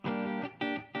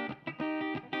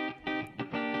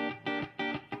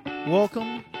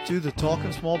Welcome to the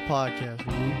Talking Small podcast,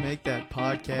 where we make that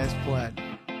podcast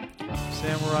platinum.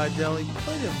 Samurai Deli,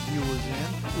 play them viewers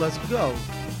in. Let's go.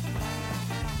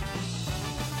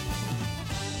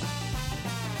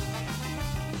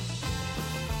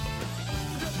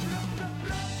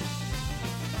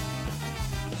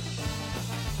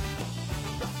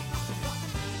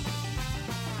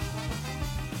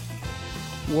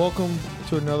 Welcome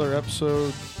to another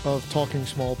episode of Talking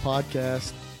Small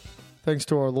podcast. Thanks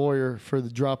to our lawyer for the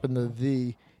dropping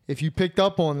the. If you picked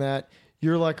up on that,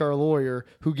 you're like our lawyer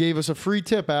who gave us a free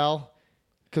tip, Al,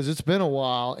 because it's been a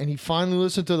while, and he finally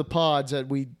listened to the pods that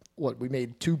we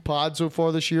made 2 pods so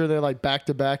far this year. They're like back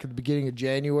to back at the beginning of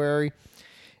January,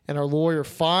 and our lawyer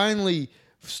finally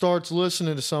starts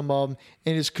listening to some of them,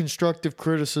 and his constructive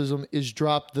criticism is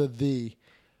drop the.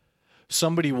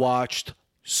 Somebody watched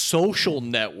Social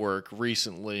Network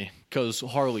recently because,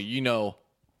 Harley, you know,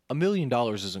 $1 million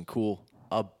isn't cool.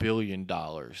 $1 billion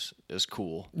is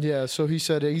cool. Yeah, so he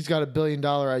said he's got $1 billion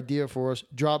idea for us.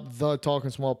 Drop the Talking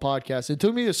Small podcast. It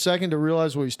took me a second to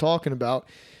realize what he's talking about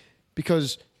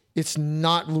because it's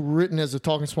not written as a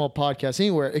Talking Small podcast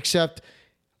anywhere, except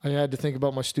I had to think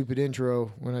about my stupid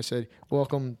intro when I said,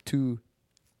 welcome to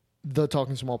the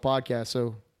Talking Small podcast.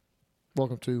 So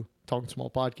welcome to Talking Small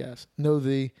podcast.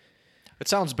 It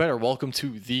sounds better. Welcome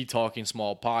to the Talking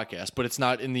Small podcast, but it's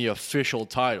not in the official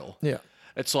title. Yeah.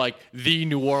 It's like the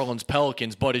New Orleans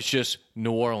Pelicans, but it's just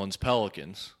New Orleans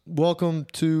Pelicans. Welcome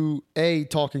to a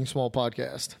Talking Small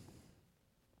podcast.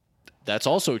 That's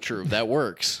also true. That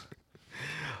works.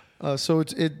 So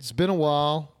it's been a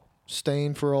while,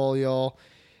 staying for all y'all.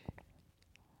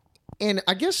 And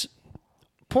I guess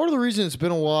part of the reason it's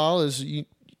been a while is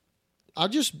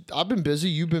I've been busy,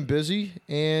 you've been busy,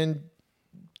 and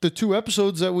the 2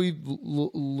 episodes that we've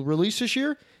released this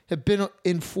year have been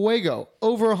in fuego.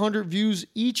 Over 100 views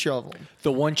each of them.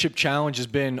 The One Chip Challenge has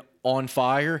been on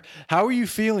fire. How are you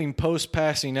feeling post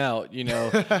passing out? You know,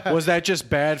 was that just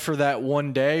bad for that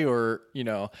one day, or you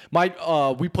know,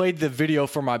 we played the video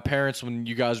for my parents when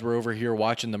you guys were over here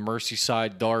watching the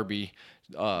Merseyside derby.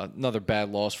 Another bad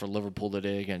loss for Liverpool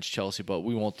today against Chelsea, but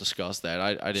we won't discuss that.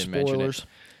 I didn't mention it.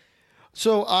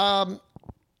 So I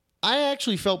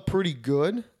actually felt pretty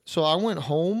good. So I went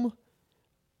home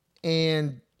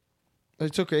and I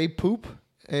took a poop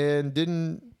and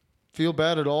didn't feel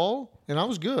bad at all. And I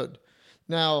was good.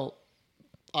 Now,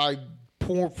 I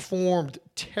performed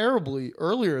terribly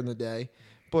earlier in the day.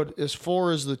 But as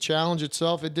far as the challenge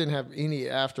itself, it didn't have any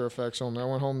after effects on me. I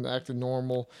went home, acted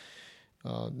normal.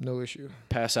 No issue.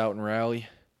 Pass out and rally.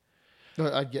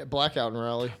 I'd get blackout and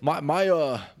rally.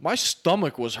 My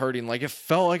stomach was hurting. Like, it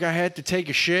felt like I had to take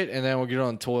a shit and then we'll get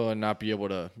on the toilet and not be able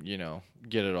to, you know,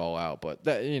 get it all out. But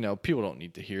that, you know, people don't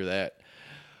need to hear that.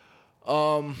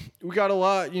 We got a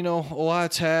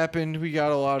lot's happened. We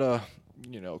got a lot of,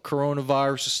 you know,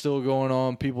 coronavirus is still going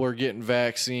on. People are getting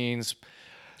vaccines.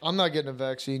 I'm not getting a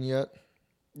vaccine yet.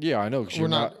 Yeah, I know. We're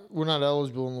not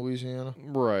eligible in Louisiana.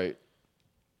 Right.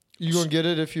 You gonna get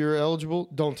it if you're eligible?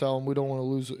 Don't tell them. We don't want to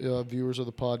lose viewers of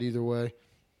the pod either way.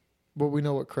 But we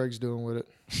know what Craig's doing with it.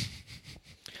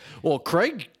 Well,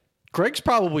 Craig's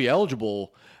probably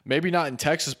eligible. Maybe not in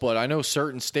Texas, but I know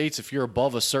certain states, if you're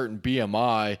above a certain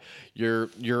BMI,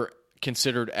 you're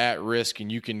considered at risk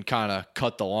and you can kind of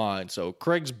cut the line. So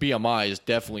Craig's BMI is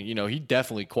definitely, you know, he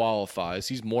definitely qualifies.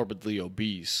 He's morbidly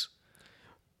obese.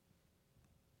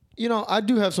 You know, I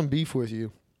do have some beef with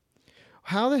you.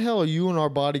 How the hell are you and our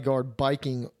bodyguard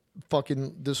biking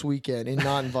fucking this weekend and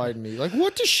not inviting me? Like,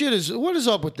 what is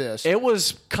up with this? It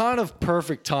was kind of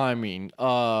perfect timing.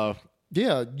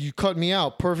 Yeah, you cut me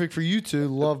out. Perfect for you two.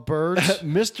 Love birds.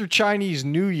 Mr. Chinese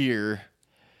New Year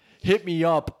hit me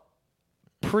up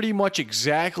pretty much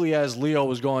exactly as Leo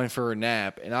was going for a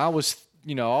nap. And I was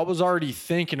already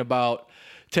thinking about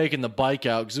taking the bike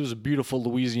out because it was a beautiful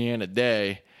Louisiana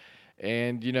day.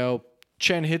 And, you know,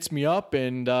 Chen hits me up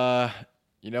and,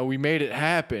 you know, we made it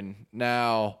happen.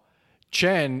 Now,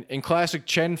 Chen, in classic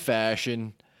Chen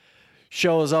fashion,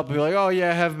 shows up and be like, oh, yeah,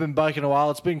 I haven't been biking in a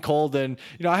while. It's been cold. And,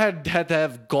 you know, I had to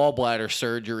have gallbladder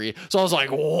surgery. So I was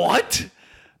like, what?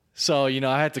 So, you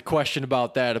know, I had to question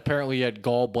about that. Apparently he had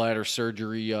gallbladder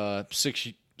surgery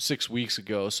 6 weeks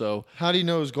ago. So how do you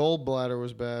know his gallbladder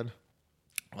was bad?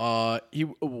 He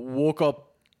woke up.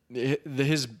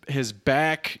 His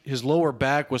lower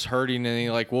back was hurting, and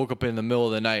he like woke up in the middle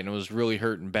of the night and it was really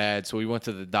hurting bad. So we went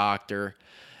to the doctor,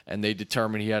 and they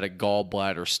determined he had a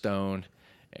gallbladder stone,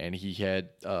 and he had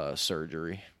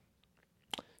surgery.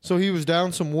 So he was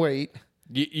down some weight.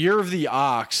 Year of the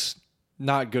Ox,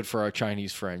 not good for our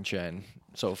Chinese friend Chen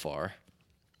so far.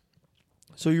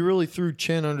 So you really threw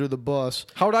Chin under the bus.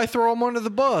 How'd I throw him under the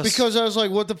bus? Because I was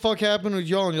like, what the fuck happened with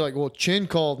y'all? And you're like, well, Chin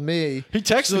called me. He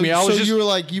texted me. So you were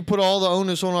like, you put all the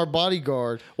onus on our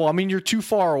bodyguard. Well, I mean, you're too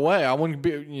far away. I wouldn't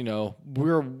be,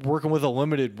 we're working with a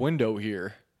limited window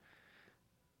here.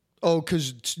 Oh,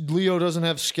 because Leo doesn't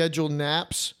have scheduled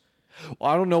naps?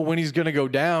 Well, I don't know when he's going to go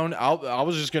down. I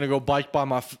was just going to go bike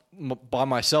by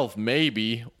myself,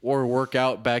 maybe, or work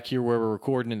out back here where we're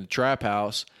recording in the trap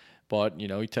house. But, he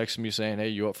texted me saying, hey,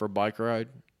 you up for a bike ride?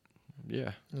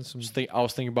 Yeah. I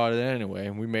was thinking about it anyway,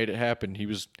 and we made it happen. He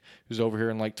was over here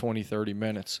in like 20, 30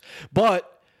 minutes.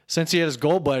 But since he had his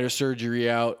gallbladder surgery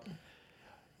out,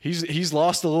 he's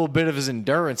lost a little bit of his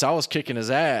endurance. I was kicking his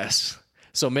ass.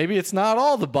 So maybe it's not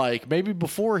all the bike. Maybe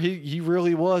before he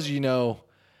really was,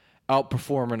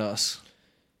 outperforming us.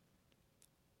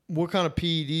 What kind of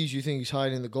PEDs do you think he's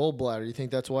hiding in the gallbladder? Do you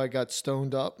think that's why it got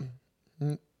stoned up?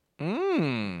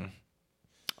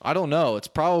 I don't know. It's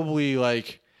probably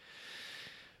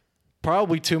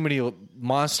too many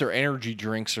Monster Energy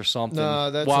drinks or something.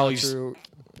 No, that's while not he's true.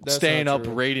 staying up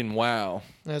rating WoW.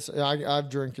 I've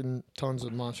drinking tons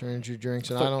of Monster Energy drinks,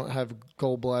 and I don't have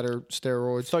gallbladder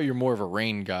steroids. I thought you were more of a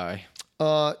Rain guy.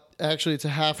 Actually, it's a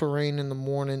half a Rain in the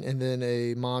morning, and then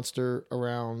a Monster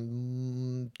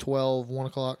around 12, 1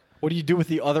 o'clock. What do you do with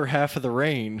the other half of the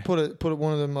Rain? Put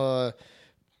one of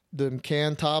them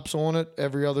can tops on it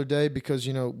every other day because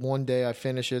one day I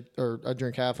finish it or I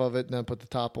drink half of it and then put the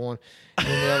top on, and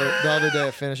then the other day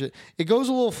I finish it. It goes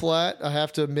a little flat, I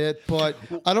have to admit, but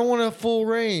I don't want a full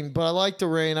Rain. But I like the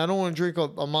Rain. I don't want to drink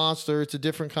a Monster. It's a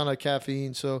different kind of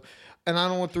caffeine. So, and I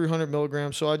don't want 300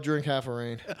 milligrams. So I drink half a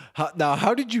Rain. Now,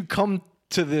 how did you come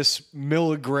to this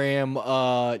milligram?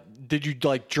 Did you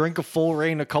drink a full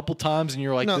Rain a couple times and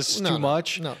you're like, this is too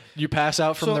much? No. You pass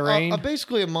out from the Rain?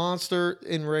 Basically, a Monster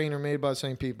and Rain are made by the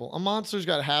same people. A Monster's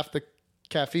got half the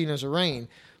caffeine as a Rain.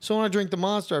 So when I drink the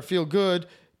Monster, I feel good,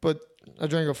 but I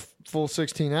drink a full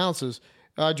 16 ounces.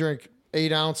 I drink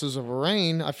 8 ounces of a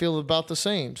Rain. I feel about the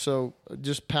same. So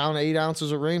just pound 8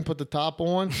 ounces of Rain, put the top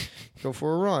on, go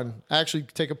for a run. Actually,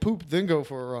 take a poop, then go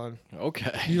for a run.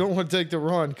 Okay. You don't want to take the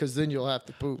run because then you'll have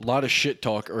to poop. A lot of shit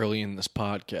talk early in this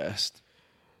podcast.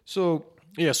 So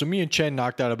me and Chen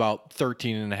knocked out about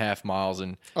 13 and a half miles.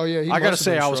 And I got to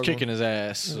say, I was kicking his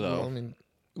ass. So. Well, I mean,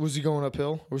 was he going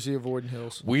uphill or was he avoiding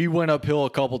hills? We went uphill a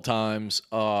couple times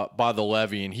by the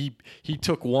levee, and he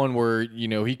took one where,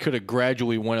 he could have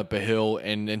gradually went up a hill,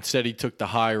 and instead he took the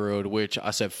high road, which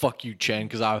I said, fuck you, Chen,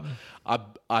 because I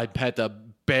had to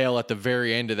bail at the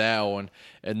very end of that one.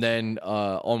 And then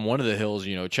on one of the hills,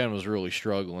 Chen was really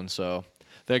struggling, so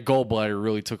that gallbladder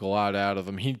really took a lot out of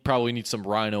him. He probably needs some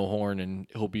rhino horn, and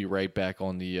he'll be right back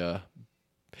on the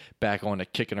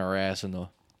kicking our ass in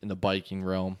the biking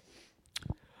realm.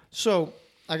 So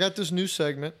I got this new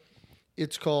segment.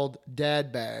 It's called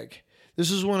Dad Bag. This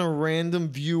is when a random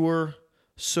viewer,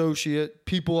 associate,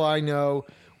 people I know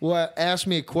will ask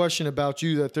me a question about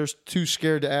you that they're too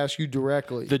scared to ask you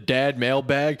directly. The dad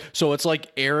mailbag. So it's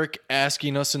like Eric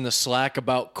asking us in the Slack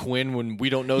about Quinn when we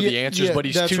don't know the answers, but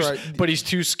he's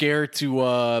too scared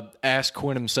to ask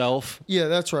Quinn himself. Yeah,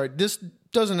 that's right. This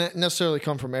doesn't necessarily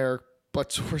come from Eric, but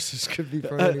sources could be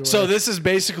from anywhere. So this is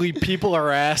basically people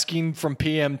are asking from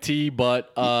PMT,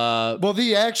 but well,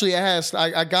 he actually asked.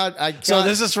 I got. So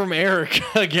this is from Eric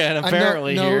again.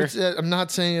 Apparently, no, I'm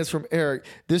not saying it's from Eric.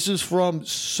 This is from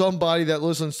somebody that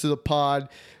listens to the pod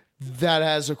that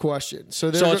has a question. So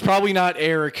it's probably not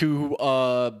Eric who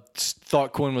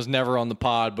thought Quinn was never on the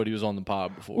pod, but he was on the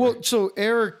pod before. Well, so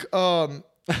Eric.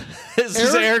 Is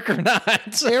this Eric or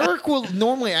not? Eric will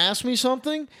normally ask me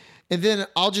something. And then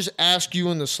I'll just ask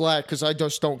you in the Slack because I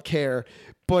just don't care.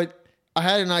 But I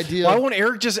had an idea. Why won't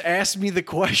Eric just ask me the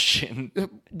question?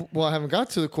 Well, I haven't got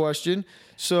to the question,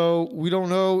 so we don't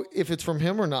know if it's from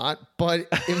him or not. But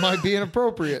it might be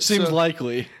inappropriate. Seems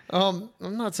likely. I'm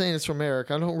not saying it's from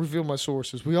Eric. I don't reveal my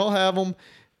sources. We all have them.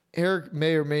 Eric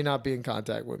may or may not be in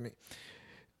contact with me.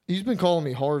 He's been calling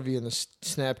me Harvey in the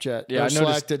Snapchat. Yeah,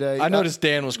 Slack today. I noticed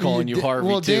Dan was calling you Harvey.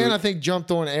 Well, too. Dan, I think,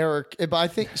 jumped on Eric, but I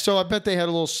think so. I bet they had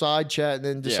a little side chat and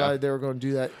then decided they were going to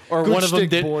do that. Or Good one of them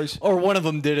did, boys. Or one of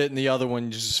them did it, and the other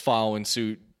one just following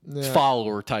suit,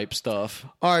 follower type stuff.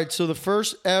 All right, so the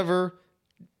first ever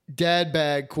dad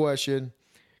bag question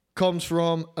comes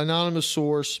from anonymous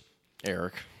source,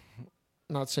 Eric.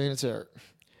 Not saying it's Eric.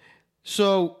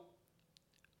 So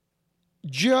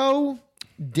Joe,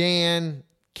 Dan,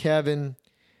 Kevin,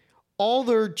 all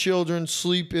their children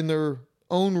sleep in their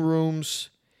own rooms,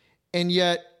 and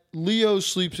yet Leo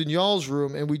sleeps in y'all's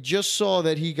room, and we just saw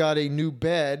that he got a new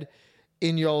bed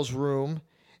in y'all's room.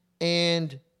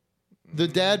 And the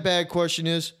dad bag question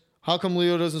is, How come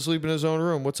Leo doesn't sleep in his own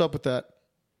room? What's up with that?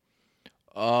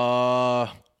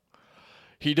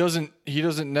 He doesn't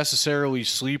necessarily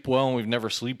sleep well, and we've never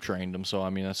sleep trained him. So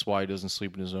I mean, that's why he doesn't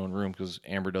sleep in his own room, because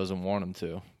Amber doesn't want him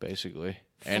to, basically.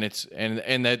 And it's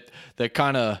and that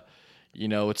kind of,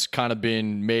 it's kind of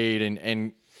been made,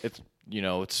 and it's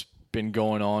it's been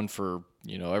going on for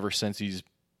ever since he's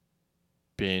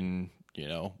been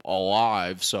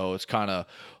alive. So it's kind of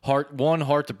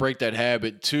hard to break that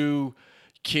habit. Two,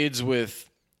 kids with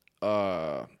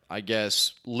I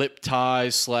guess lip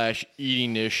ties /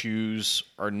 eating issues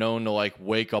are known to like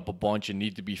wake up a bunch and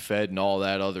need to be fed and all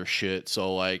that other shit.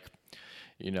 So like,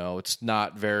 it's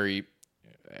not very.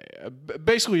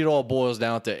 Basically, it all boils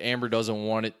down to Amber doesn't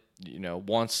want it.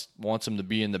 Wants him to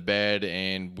be in the bed,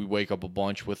 and we wake up a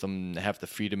bunch with him and have to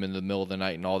feed him in the middle of the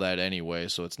night and all that anyway.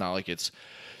 So it's not like it's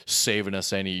saving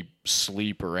us any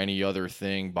sleep or any other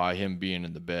thing by him being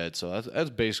in the bed. So that's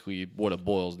basically what it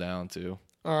boils down to.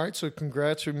 All right, so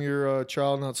congrats from your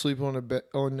child not sleeping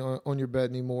on your bed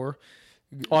anymore.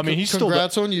 Oh, I mean,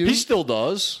 congrats on you. He still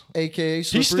does, aka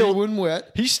slippery when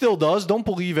wet. He still does. Don't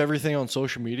believe everything on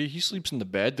social media. He sleeps in the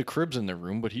bed. The crib's in the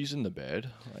room, but he's in the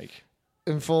bed. Like,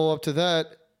 and follow up to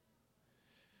that,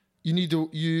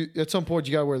 you at some point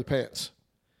you gotta wear the pants.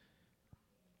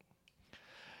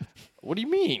 What do you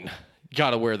mean?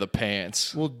 Gotta wear the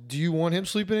pants. Well, do you want him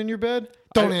sleeping in your bed?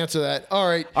 Don't answer that. All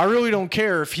right. I really don't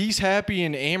care. If he's happy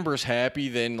and Amber's happy,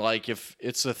 then like if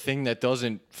it's a thing that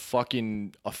doesn't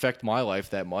fucking affect my life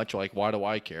that much, like why do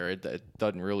I care? It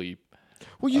doesn't really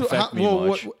affect me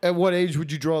much. At what age would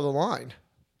you draw the line?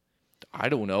 I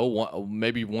don't know.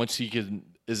 Maybe once he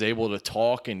is able to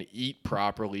talk and eat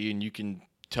properly, and you can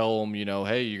tell him,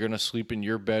 hey, you're gonna sleep in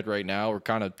your bed right now, or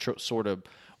kind of sort of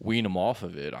wean him off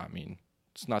of it. I mean,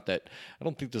 it's not that. I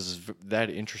don't think this is that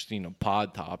interesting a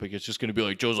pod topic. It's just going to be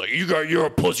like, Joe's like, you're a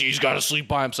pussy. He's got to sleep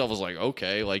by himself. It's like,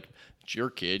 okay, like it's your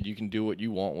kid. You can do what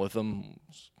you want with him.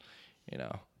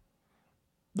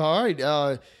 All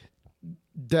right,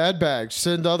 dad bags.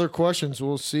 Send other questions.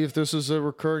 We'll see if this is a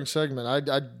recurring segment.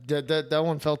 That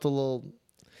one felt a little.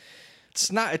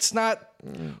 It's not.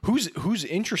 Who's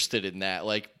interested in that?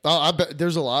 Like, I bet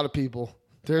there's a lot of people.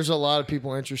 There's a lot of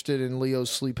people interested in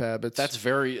Leo's sleep habits. That's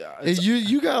very...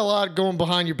 you got a lot going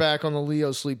behind your back on the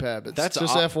Leo sleep habits. That's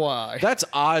just FYI. That's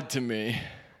odd to me.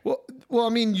 Well, I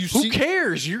mean, who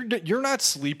cares? You're not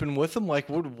sleeping with them. Like,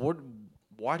 what?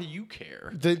 Why do you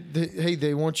care?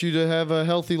 They want you to have a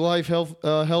healthy life,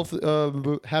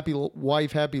 happy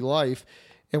wife, happy life,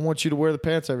 and want you to wear the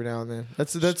pants every now and then.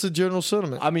 That's a general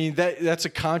sentiment. I mean, that's a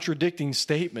contradicting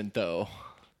statement, though.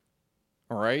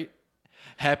 All right.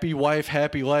 Happy wife,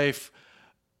 happy life,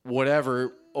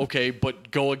 whatever. Okay,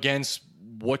 but go against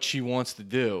what she wants to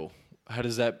do. How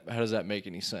does that make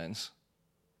any sense?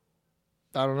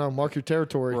 I don't know. Mark your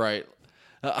territory. Right.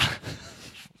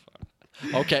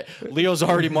 Okay. Leo's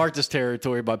already marked his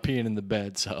territory by peeing in the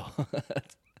bed, so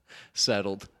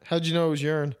settled. How'd you know it was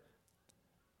urine?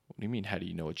 What do you mean? How do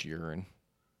you know it's urine?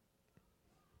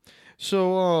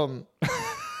 So,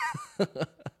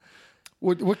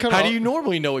 What kind How do you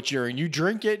normally know it's urine? You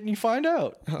drink it and you find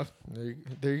out.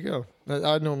 There you go.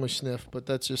 I normally sniff, but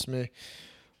that's just me.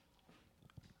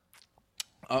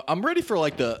 I'm ready for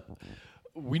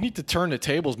we need to turn the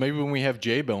tables. Maybe when we have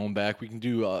J-Bone back, we can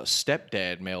do a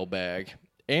stepdad mailbag.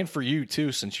 And for you,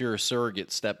 too, since you're a surrogate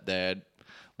stepdad,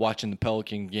 watching the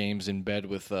Pelican games in bed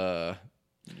with your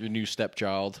new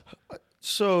stepchild.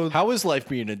 So how is life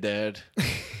being a dad?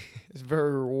 It's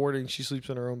very rewarding. She sleeps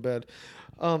in her own bed.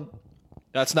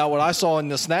 That's not what I saw in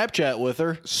the Snapchat with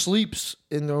her. Sleeps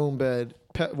in their own bed.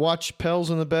 Watch Pels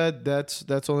in the bed.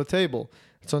 That's on the table.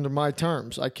 It's under my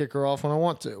terms. I kick her off when I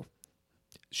want to.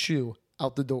 Shoo,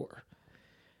 out the door.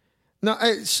 No,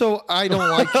 so I don't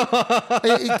like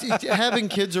having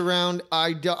kids around.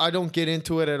 I don't get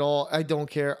into it at all. I don't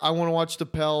care. I want to watch the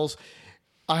Pels.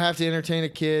 I have to entertain a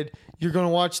kid. You're going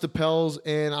to watch the Pels,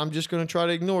 and I'm just going to try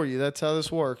to ignore you. That's how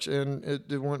this works, and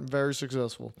it went very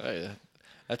successful. Hey,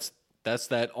 that's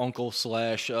that uncle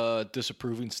 /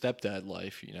 disapproving stepdad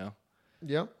life,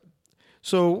 Yep.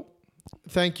 So,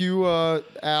 thank you,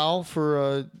 Al,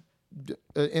 for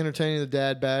entertaining the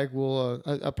dad bag.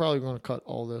 I'm probably going to cut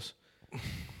all this.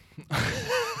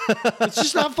 It's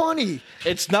just not funny.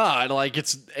 It's not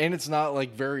it's not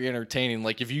like very entertaining.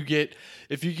 Like if you get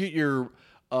your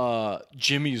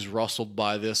jimmies rustled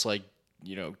by this, like,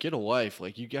 get a life.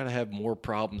 Like you got to have more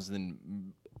problems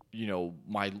than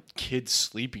my kid's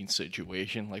sleeping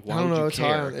situation. Like, why would you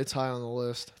care? It's high on the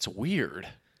list. It's weird.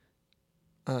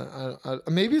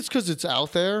 Maybe it's because it's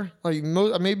out there. Like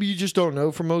maybe you just don't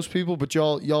know for most people, but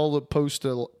y'all post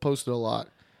it a lot.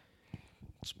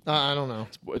 I don't know.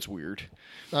 It's weird.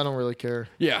 I don't really care.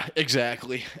 Yeah,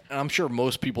 exactly. And I'm sure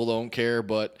most people don't care,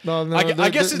 but No, I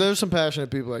guess there's some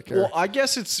passionate people that care. well, I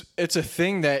guess it's a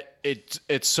thing that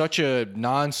it's such a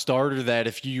non-starter that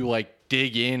if you like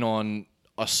dig in on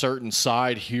a certain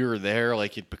side here or there,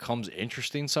 like it becomes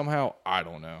interesting somehow. I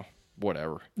don't know.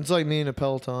 Whatever. It's like me and a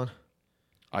Peloton.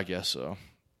 I guess so.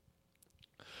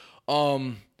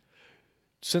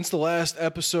 Since the last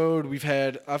episode,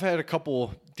 I've had a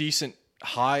couple decent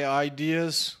high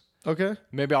ideas. Okay.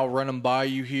 Maybe I'll run them by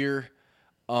you here.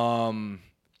 One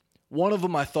of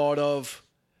them I thought of.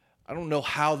 I don't know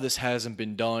how this hasn't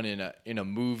been done in a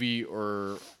movie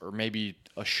or maybe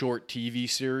a short TV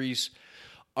series.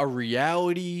 A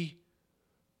reality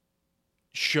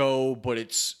show, but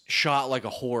it's shot like a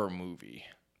horror movie.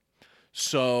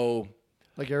 So,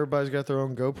 like everybody's got their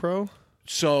own GoPro?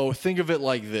 So think of it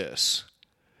like this.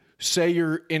 Say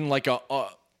you're in like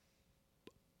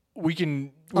we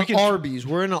can Arby's.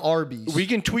 We're in an Arby's. We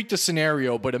can tweak the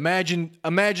scenario, but imagine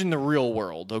the real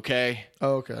world, okay?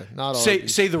 Oh, okay. Not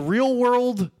Arby's. Say the real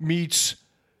world meets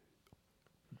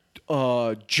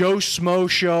Joe Smo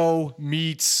show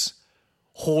meets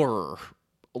horror,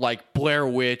 like Blair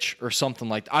Witch or something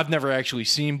like that. I've never actually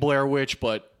seen Blair Witch,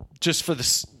 but just for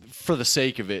the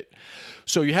sake of it.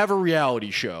 So you have a reality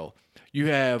show. You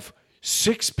have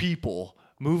 6 people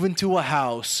move into a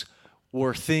house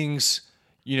where things,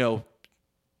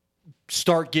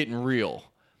 start getting real.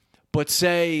 But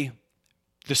say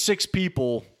the 6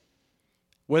 people,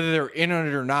 whether they're in on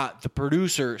it or not, the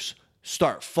producers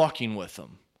start fucking with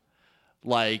them.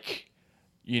 Like,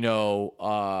 maybe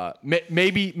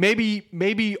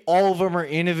all of them are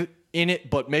in it,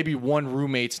 but maybe one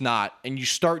roommate's not. And you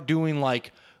start doing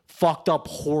like fucked up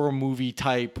horror movie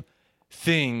type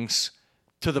things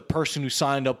to the person who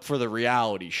signed up for the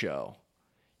reality show.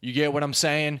 You get what I'm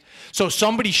saying? So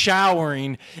somebody's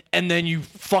showering and then you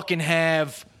fucking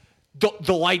have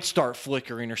the lights start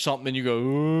flickering or something and you go,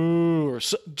 ooh, or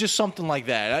just something like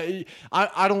that.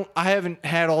 I haven't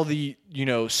had all the,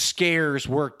 scares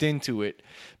worked into it,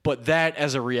 but that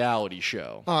as a reality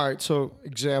show. All right. So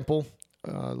example,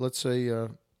 let's say,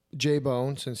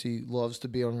 J-Bone, since he loves to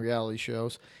be on reality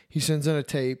shows, he sends in a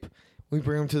tape. We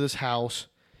bring him to this house.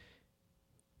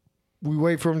 We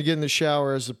wait for him to get in the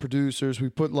shower as the producers. We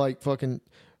put like fucking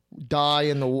red dye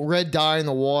in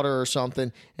the water or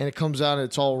something, and it comes out and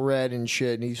it's all red and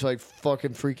shit, and he's like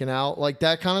fucking freaking out, like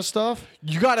that kind of stuff.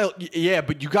 But you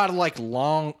gotta like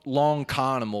long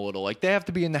con him a little. Like they have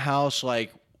to be in the house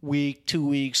like week, 2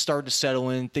 weeks, start to settle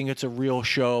in, think it's a real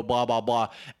show, blah blah blah,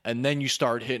 and then you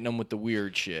start hitting them with the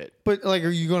weird shit. But like, are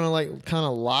you gonna like kind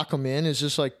of lock them in? Is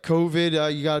this like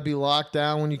COVID? You gotta be locked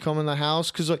down when you come in the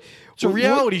house because like. It's a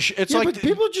reality show. It's like but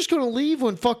people are just gonna leave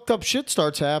when fucked up shit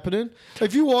starts happening.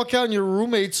 If you walk out and your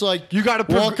roommate's like you got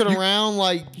to walking around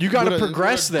like you got to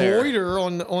progress there. Goiter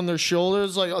on their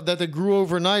shoulders like that they grew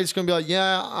overnight. It's gonna be like,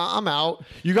 yeah, I'm out.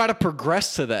 You got to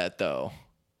progress to that though.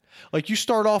 Like you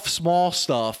start off small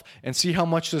stuff and see how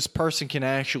much this person can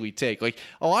actually take. Like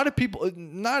a lot of people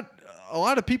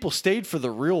stayed for the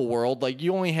real world. Like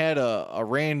you only had a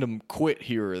random quit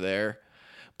here or there.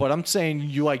 But I'm saying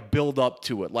you like build up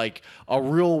to it. Like a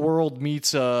real world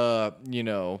meets you got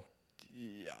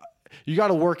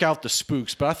to work out the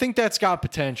spooks. But I think that's got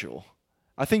potential.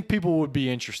 I think people would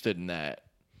be interested in that.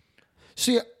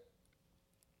 See,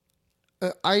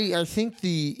 I think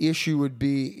the issue would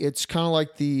be it's kind of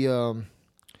like the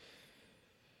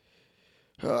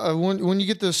when you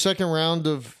get the second round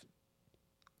of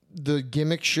the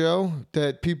gimmick show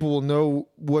that people will know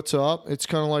what's up. It's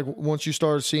kind of like once you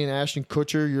started seeing Ashton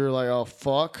Kutcher, you're like, oh,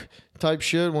 fuck type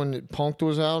shit when Punk'd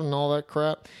was out and all that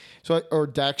crap. So, or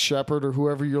Dax Shepard or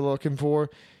whoever you're looking for.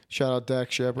 Shout out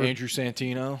Dax Shepard. Andrew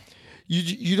Santino.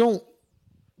 You don't,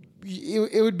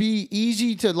 it would be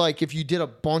easy to like, if you did a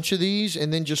bunch of these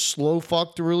and then just slow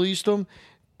fuck to release them.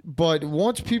 But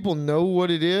once people know what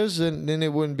it is, then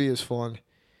it wouldn't be as fun.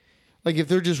 Like, if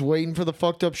they're just waiting for the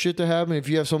fucked up shit to happen, if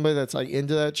you have somebody that's, like,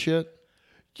 into that shit.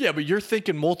 Yeah, but you're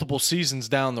thinking multiple seasons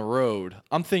down the road.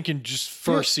 I'm thinking just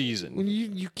first season.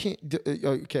 You can't...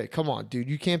 Okay, come on, dude.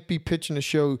 You can't be pitching a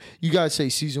show. You got to say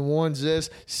season 1's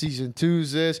this, season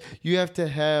 2's this. You have to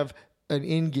have an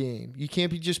end game. You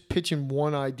can't be just pitching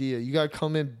one idea. You got to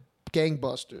come in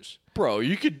gangbusters. Bro,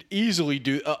 you could easily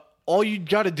do... all you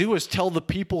got to do is tell the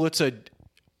people it's a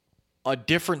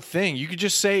different thing. You could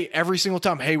just say every single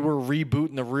time, hey, we're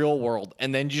rebooting the real world,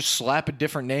 and then just slap a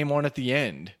different name on at the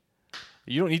end.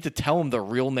 You don't need to tell them the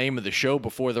real name of the show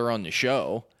before they're on the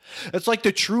show. It's like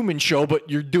the Truman Show, but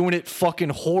you're doing it fucking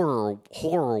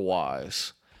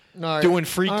horror-wise. right. doing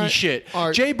freaky All right. shit. All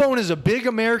right. J-Bone is a big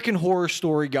American Horror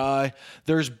Story guy.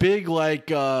 There's big like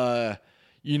prop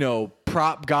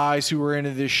guys who are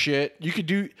into this shit. You could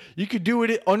do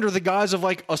it under the guise of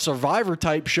like a Survivor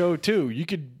type show too. You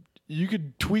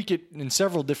could tweak it in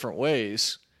several different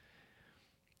ways.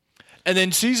 And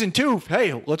then season 2,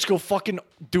 hey, let's go fucking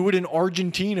do it in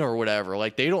Argentina or whatever.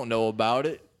 Like they don't know about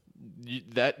it.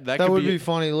 That would be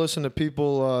funny. Listen to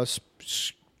people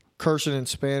cursing in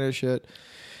Spanish at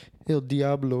El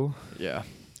Diablo. Yeah.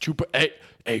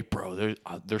 Hey, bro,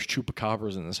 there's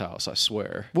chupacabras in this house, I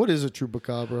swear. What is a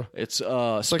chupacabra? It's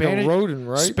It's Spanish, like a rodent,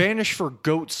 right? Spanish for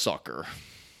goat sucker.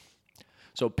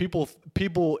 So people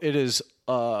it is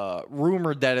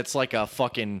rumored that it's like a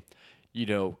fucking,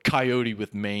 coyote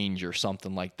with mange or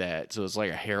something like that. So it's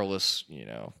like a hairless,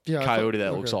 coyote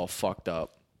that looks all fucked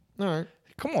up. All right.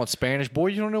 Come on, Spanish boy,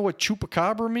 you don't know what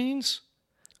chupacabra means?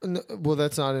 No, well,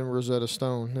 that's not in Rosetta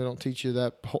Stone. They don't teach you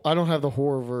that. I don't have the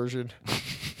horror version.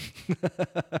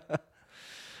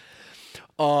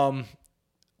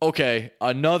 Okay,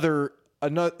 another.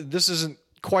 This isn't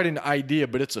quite an idea,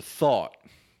 but it's a thought.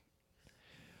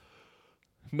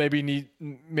 Maybe need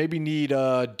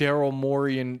Daryl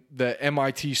Morey and the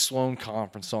MIT Sloan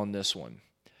Conference on this one.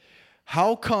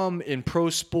 How come in pro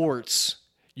sports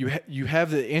you have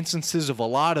the instances of a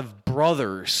lot of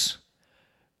brothers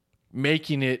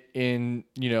making it in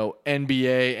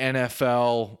NBA,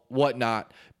 NFL,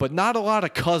 whatnot, but not a lot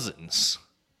of cousins?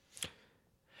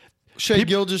 Shea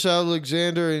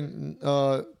Gilgeous-Alexander and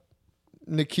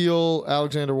Nickeil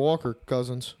Alexander-Walker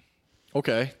cousins.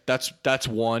 Okay, that's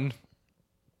one.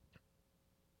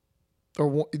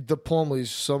 Or the Plumleys,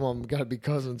 some of them got to be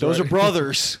cousins. Those right? are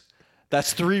brothers.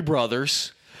 That's 3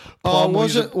 brothers.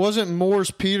 Wasn't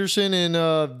Morris Peterson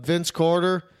and Vince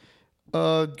Carter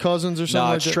cousins or something? No,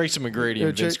 like it's that? Tracy McGrady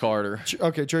and Vince Carter.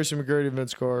 Okay, Tracy McGrady and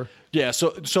Vince Carter. Yeah,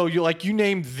 so you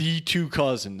named the 2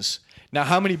 cousins. Now,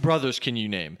 how many brothers can you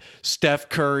name? Steph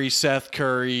Curry, Seth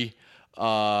Curry,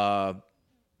 Any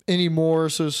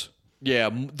Morrises? Yeah,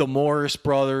 the Morris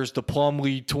brothers, the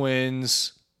Plumlee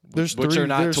twins. Which are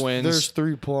not twins. There's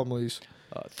 3 Plumleys.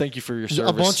 Thank you for your service.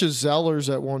 A bunch of Zellers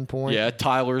at one point. Yeah,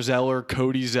 Tyler Zeller,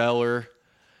 Cody Zeller,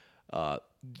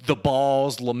 the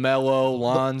Balls, LaMelo,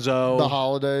 Lonzo. The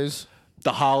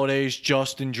Holidays,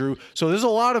 Justin Drew. So there's a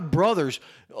lot of brothers,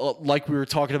 like we were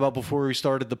talking about before we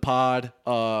started the pod.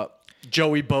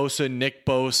 Joey Bosa, Nick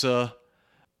Bosa.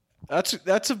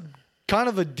 That's a kind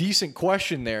of a decent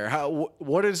question there.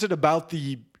 What is it about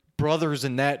the brothers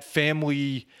in that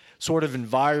family sort of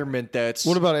environment that's...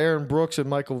 What about Aaron Brooks and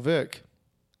Michael Vick?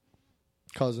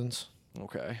 Cousins.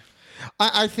 Okay.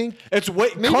 I think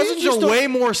cousins are way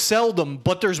more seldom,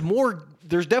 but there's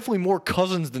definitely more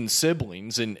cousins than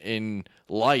siblings in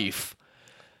life.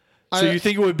 So you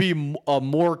think it would be a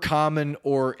more common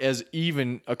or as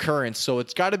even occurrence. So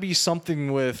it's got to be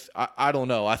something with, I don't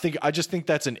know. I just think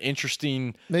that's an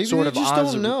interesting sort of... Maybe you just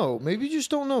don't know. Maybe you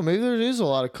just don't know. Maybe there is a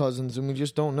lot of cousins and we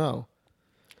just don't know.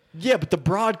 Yeah, but the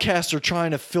broadcasts are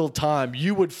trying to fill time.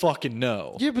 You would fucking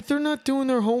know. Yeah, but they're not doing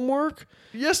their homework.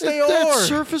 Yes, they are. That's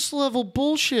surface level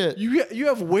bullshit. You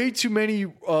have way too many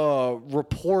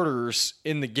reporters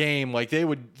in the game. Like they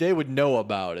would know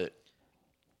about it.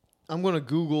 I'm gonna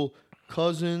Google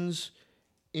cousins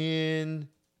in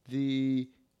the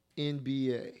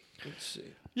NBA. Let's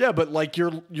see. Yeah, but like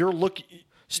you're looking.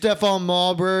 Stephon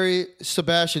Marbury,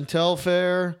 Sebastian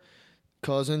Telfair,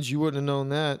 cousins. You wouldn't have known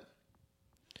that.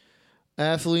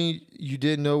 Athlete you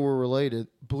didn't know were related.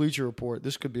 Bleacher Report.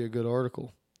 This could be a good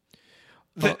article.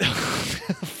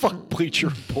 Fuck Bleacher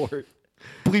Report.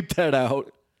 Bleep that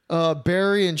out.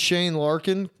 Barry and Shane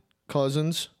Larkin,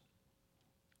 cousins.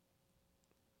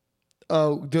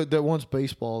 Oh, that one's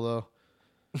baseball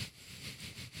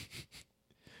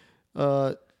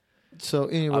though. So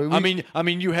anyway, I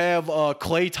mean, you have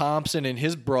Klay Thompson and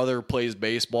his brother plays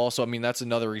baseball. So I mean, that's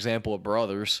another example of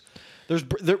brothers.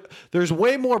 There's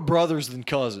way more brothers than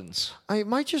cousins. It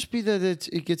might just be that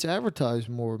it gets advertised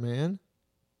more, man.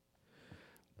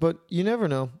 But you never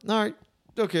know. All right,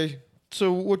 okay.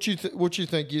 So what you think?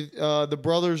 The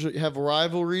brothers have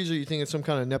rivalries, or you think it's some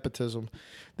kind of nepotism?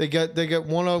 They get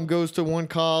one of them goes to one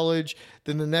college,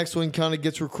 then the next one kind of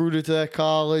gets recruited to that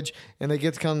college, and they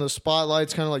get kind of the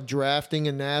spotlights, kind of like drafting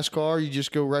in NASCAR. You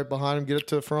just go right behind them, get up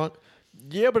to the front.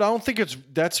 Yeah, but I don't think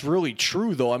that's really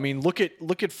true though. I mean, look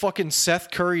at fucking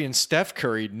Seth Curry and Steph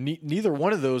Curry. Neither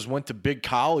one of those went to big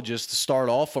colleges to start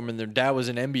off from, and their dad was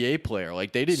an NBA player.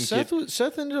 Like they didn't.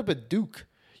 Seth ended up at Duke.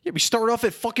 Yeah, we started off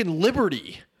at fucking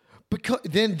Liberty. Because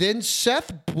then Steph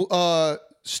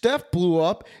blew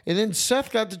up, and then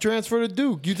Seth got the transfer to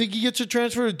Duke. You think he gets a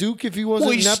transfer to Duke if he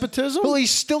wasn't nepotism? Well,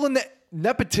 he's still in the.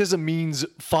 nepotism means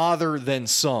father then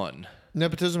son.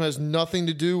 Nepotism has nothing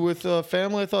to do with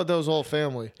family? I thought that was all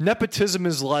family. Nepotism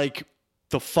is like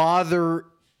the father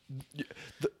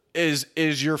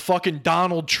is your fucking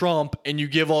Donald Trump and you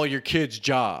give all your kids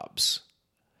jobs.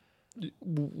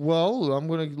 Well, I'm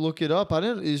going to look it up.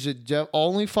 Is it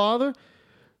only father?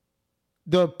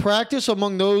 The practice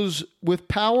among those with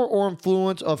power or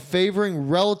influence of favoring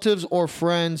relatives or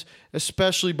friends,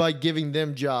 especially by giving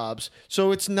them jobs.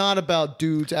 So it's not about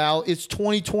dudes, Al. It's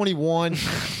 2021.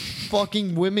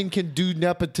 Fucking women can do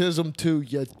nepotism too,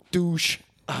 you douche.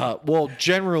 Well,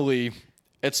 generally,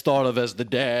 it's thought of as the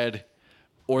dad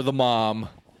or the mom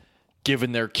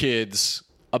giving their kids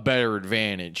a better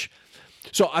advantage.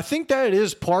 So I think that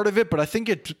is part of it, but I think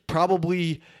it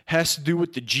probably has to do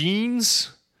with the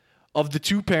genes of the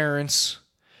two parents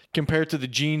compared to the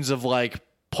genes of like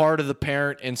part of the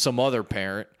parent and some other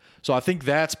parent. So I think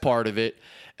that's part of it.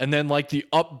 And then like the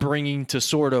upbringing to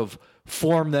sort of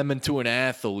form them into an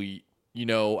athlete, you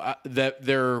know, that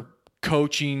their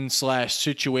coaching /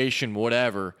 situation,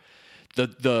 whatever.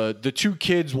 The two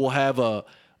kids will have a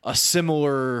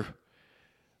similar,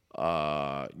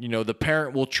 the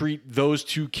parent will treat those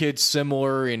two kids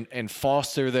similar and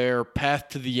foster their path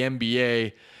to the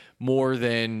NBA more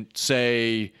than,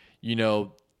 say,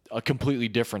 a completely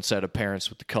different set of parents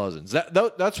with the cousins.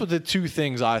 That's what the two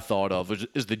things I thought of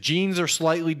is the genes are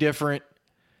slightly different,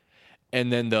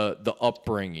 and then the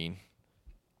upbringing.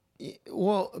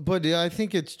 Well, but I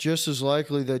think it's just as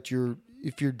likely that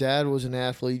if your dad was an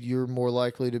athlete, you're more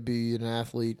likely to be an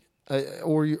athlete,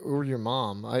 or your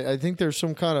mom. I think there's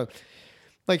some kind of,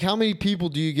 like, how many people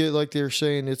do you get, like they're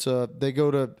saying they go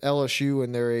to LSU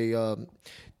and they're a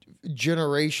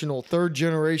third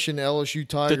generation LSU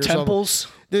Tiger. The Temples.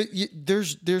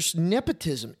 There's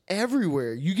nepotism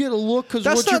everywhere. You get a look because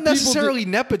that's not necessarily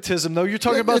nepotism, though. You're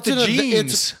talking about the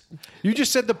genes. You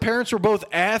just said the parents were both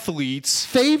athletes.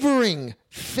 Favoring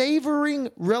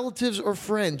relatives or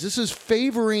friends. This is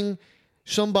favoring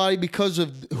somebody because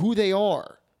of who they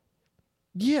are.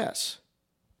 Yes,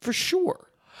 for sure.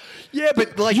 Yeah,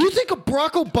 but like, you think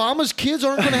Barack Obama's kids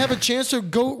aren't going to have a chance to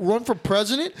go run for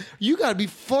president? You got to be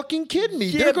fucking kidding me.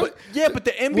 Yeah, but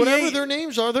the NBA, whatever their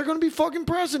names are, they're going to be fucking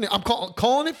president. I'm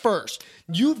calling it first.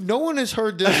 No one has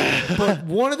heard this, but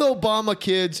one of the Obama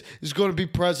kids is going to be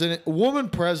president. Woman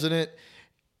president.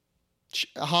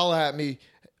 Holla at me.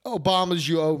 Obama's,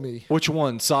 you owe me. Which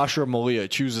one? Sasha or Malia?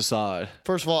 Choose a side.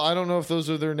 First of all, I don't know if those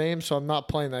are their names, so I'm not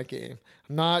playing that game.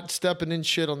 I'm not stepping in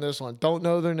shit on this one. Don't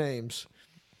know their names.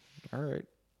 All right.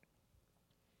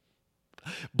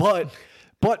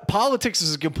 But politics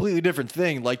is a completely different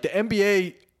thing. Like the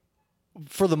NBA,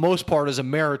 for the most part, is a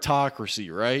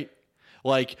meritocracy, right?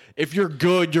 Like, if you're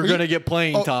good, you're going to get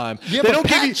playing time. Yeah, but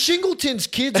Pat Shingleton's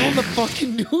kid's on the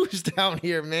fucking news down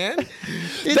here, man.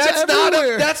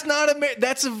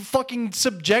 That's a fucking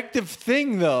subjective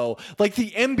thing, though. Like, the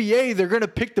NBA, they're going to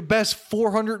pick the best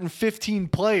 415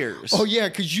 players. Oh, yeah,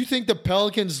 because you think the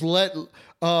Pelicans let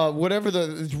whatever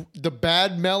the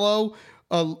bad Mello...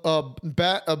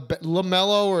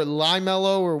 LaMelo or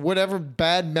Limello or whatever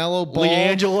bad Mello ball.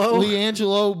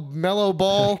 LiAngelo Mello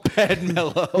ball. Bad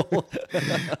Mello.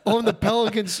 On the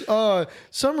Pelicans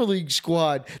summer league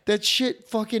squad. That shit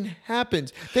fucking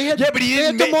happens. But he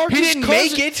didn't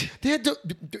make it.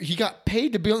 He got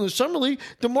paid to be on the summer league.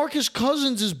 DeMarcus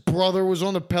Cousins' brother was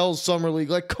on the Pels summer league.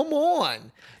 Like, come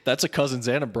on. That's a cousins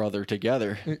and a brother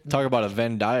together. Talk about a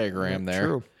Venn diagram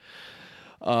there.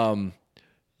 True.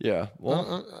 Yeah,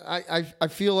 well, I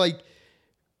feel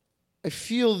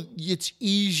it's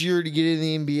easier to get in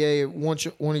the NBA once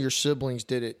one of your siblings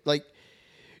did it. Like,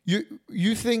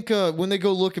 you think when they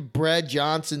go look at Brad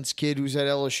Johnson's kid who's at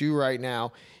LSU right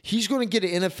now, he's going to get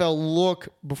an NFL look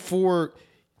before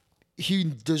he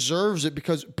deserves it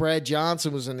because Brad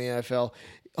Johnson was in the NFL.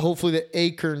 Hopefully the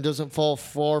acorn doesn't fall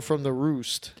far from the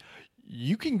roost.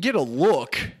 You can get a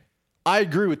look. I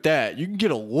agree with that. You can get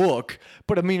a look,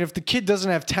 but I mean, if the kid doesn't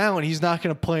have talent, he's not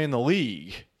going to play in the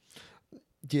league.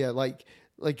 Yeah, like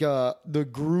the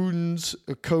Gruden's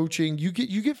coaching, you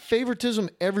get favoritism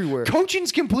everywhere.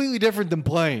 Coaching's completely different than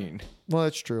playing. Well,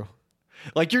 that's true.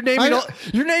 Like you're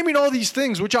naming all these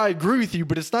things, which I agree with you,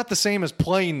 but it's not the same as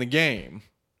playing the game.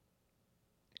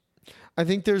 I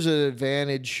think there's an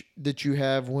advantage that you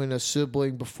have when a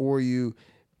sibling before you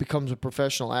becomes a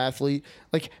professional athlete.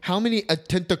 Like, how many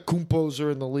Antetokounmpos are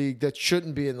in the league that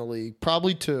shouldn't be in the league?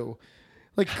 Probably 2.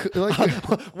 Like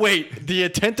wait, the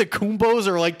Antetokounmpos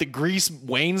are like the Grease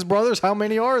Wayans brothers? How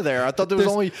many are there? I thought there was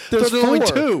only 4. Only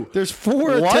 2. There's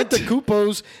 4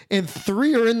 Antetokounmpos and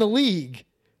 3 are in the league.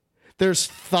 There's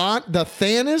the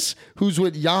Thanos, who's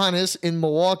with Giannis in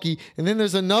Milwaukee, and then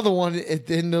there's another one at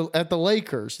the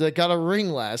Lakers that got a ring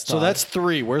last time. So that's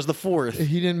 3. Where's the 4th?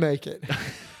 He didn't make it.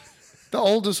 The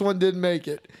oldest one didn't make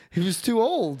it. He was too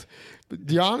old.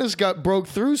 Giannis broke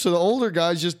through, so the older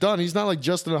guy's just done. He's not like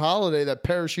Justin Holiday that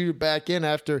parachuted back in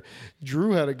after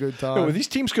Drew had a good time. Well, these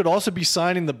teams could also be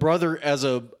signing the brother as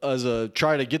a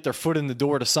try to get their foot in the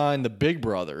door to sign the big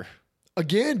brother.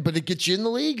 Again, but it gets you in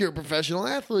the league. You're a professional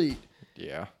athlete.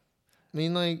 Yeah. I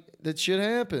mean, like, that shit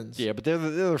happens. Yeah, but they're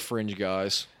the fringe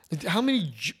guys. How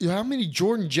many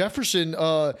Jordan Jefferson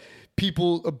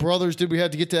brothers did we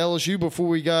have to get to LSU before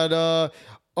we got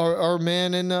our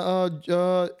man in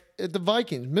at the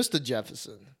Vikings, Mr.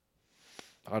 Jefferson?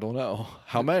 I don't know.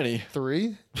 How many?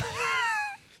 3.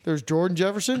 There's Jordan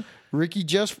Jefferson, Ricky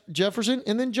Jefferson,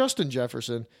 and then Justin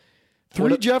Jefferson.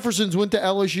 3 Jeffersons went to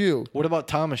LSU. What about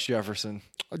Thomas Jefferson?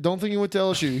 I don't think he went to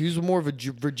LSU. He was more of a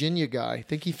Virginia guy. I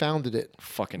think he founded it.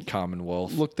 Fucking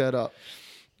Commonwealth. Look that up.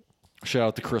 Shout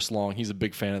out to Chris Long. He's a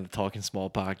big fan of the Talking Small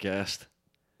podcast.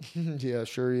 Yeah,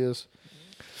 sure he is.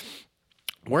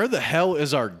 Where the hell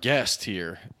is our guest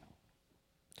here?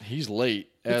 He's late,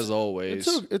 as always.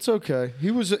 It's okay.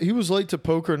 He was late to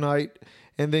poker night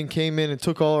and then came in and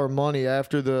took all our money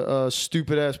after the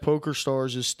stupid-ass poker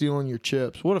stars is stealing your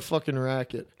chips. What a fucking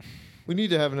racket. We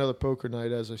need to have another poker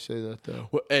night as I say that, though.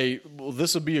 Well,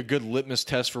 this will be a good litmus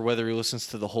test for whether he listens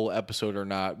to the whole episode or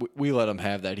not. We let him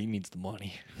have that. He needs the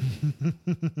money.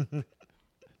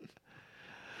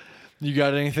 You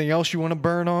got anything else you want to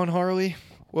burn on, Harley?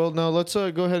 Well, no, let's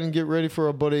go ahead and get ready for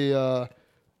our buddy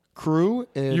Crew.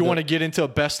 And, you want to get into a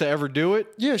best to ever do it?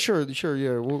 Yeah, sure.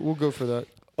 Yeah, we'll go for that.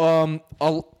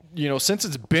 Since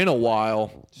it's been a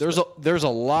while, there's a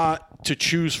lot to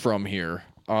choose from here.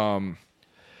 I'm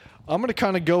going to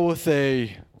kind of go with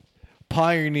a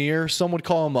pioneer. Some would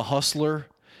call him a hustler.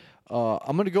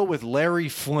 I'm going to go with Larry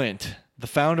Flynt, the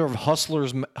founder of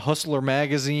Hustler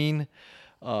Magazine.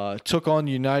 Took on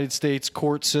the United States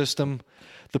court system.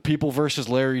 The People versus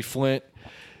Larry Flynt.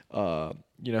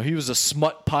 He was a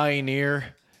smut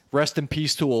pioneer. Rest in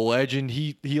peace to a legend.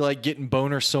 He liked getting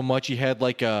boners so much he had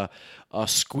like a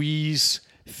squeeze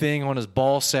thing on his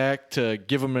ball sack to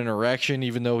give him an erection,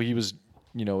 even though he was,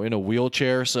 in a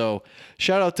wheelchair. So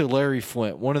shout out to Larry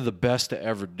Flynt, one of the best to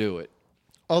ever do it.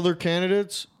 Other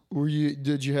candidates?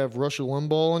 Did you have Rush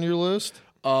Limbaugh on your list?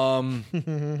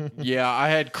 Yeah, I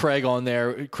had Craig on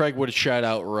there. Craig would have shout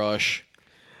out Rush.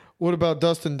 What about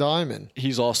Dustin Diamond?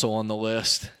 He's also on the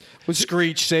list.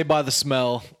 Screech, Saved by the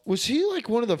Smell. Was he like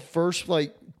one of the first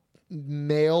like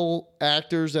male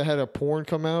actors that had a porn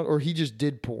come out, or he just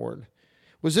did porn?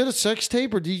 Was it a sex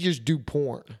tape, or did he just do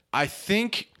porn? I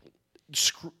think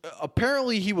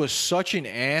apparently he was such an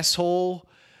asshole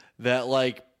that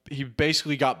like he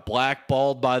basically got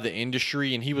blackballed by the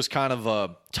industry, and he was kind of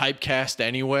a typecast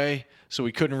anyway, so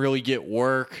he couldn't really get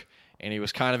work, and he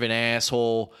was kind of an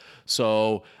asshole.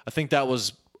 So I think that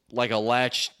was like a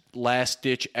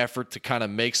last-ditch effort to kind of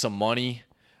make some money.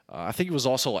 I think he was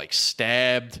also like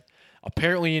stabbed.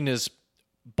 Apparently in his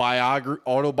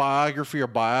autobiography or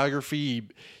biography,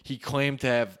 he claimed to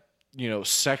have,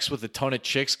 sex with a ton of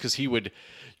chicks because he would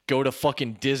go to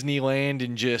fucking Disneyland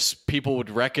and just people would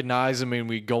recognize him and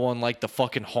we'd go on like the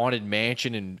fucking haunted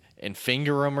mansion and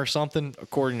finger him or something,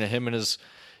 according to him and his,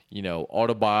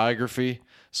 autobiography.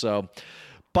 So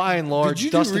by and large, did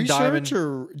you Dustin do research Diamond,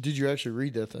 or did you actually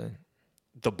read that thing?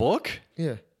 The book?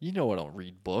 Yeah. I don't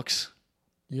read books.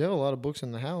 You have a lot of books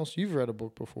in the house. You've read a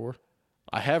book before.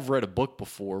 I have read a book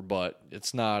before, but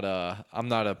it's not. I'm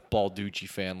not a Balducci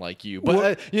fan like you.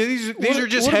 But these are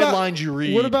just headlines you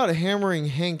read. What about hammering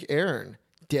Hank Aaron?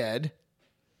 Dead.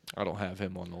 I don't have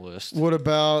him on the list. What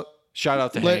about shout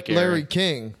out to Hank Aaron. Larry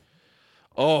King?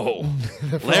 Oh,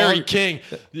 Larry King,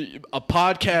 a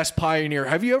podcast pioneer.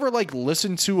 Have you ever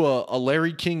listened to a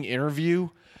Larry King interview?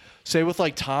 Say with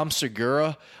Tom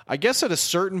Segura? I guess at a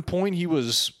certain point he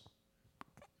was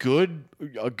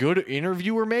a good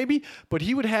interviewer maybe, but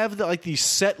he would have these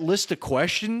set list of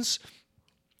questions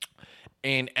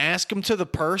and ask them to the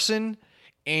person,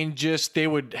 and just they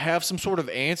would have some sort of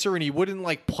answer, and he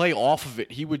wouldn't play off of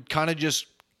it. He would kind of just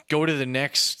go to the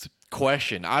next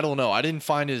question. I don't know. I didn't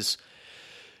find his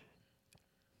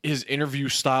interview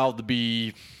style to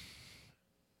be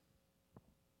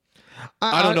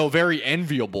I don't know, very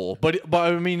enviable. But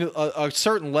I mean, a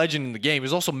certain legend in the game.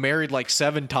 He's also married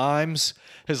 7 times.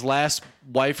 His last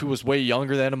wife, who was way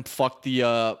younger than him, fucked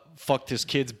his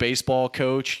kid's baseball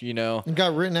coach, And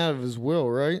got written out of his will,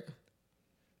 right?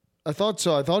 I thought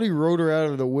so. I thought he wrote her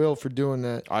out of the will for doing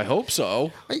that. I hope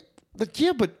so. But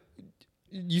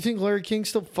you think Larry King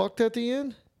still fucked at the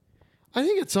end? I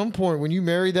think at some point when you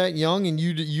marry that young and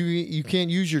you can't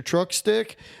use your truck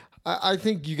stick, I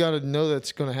think you got to know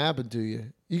that's going to happen to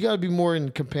you. You got to be more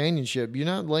in companionship. You're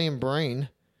not laying brain.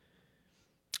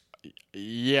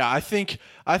 Yeah, I think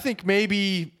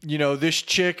maybe, this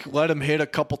chick let him hit a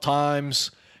couple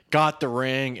times, got the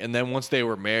ring, and then once they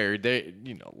were married,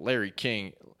 Larry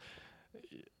King,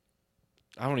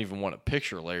 I don't even want to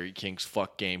picture Larry King's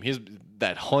fuck game.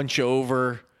 That hunch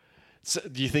over.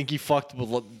 Do you think he fucked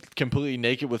completely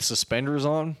naked with suspenders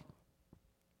on?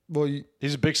 Well,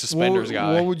 he's a big suspenders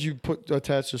guy. What would you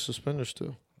attach the suspenders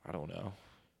to? I don't know.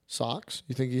 Socks?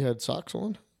 You think he had socks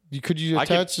on? Could you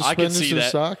attach suspenders to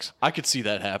his socks? I could see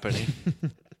that happening.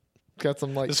 Got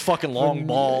some his fucking long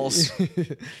balls.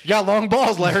 You got long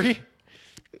balls, Larry.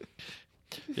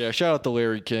 Yeah, shout out to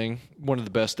Larry King, one of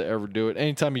the best to ever do it.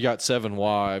 Anytime you got 7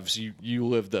 wives, you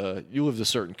lived a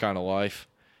certain kind of life.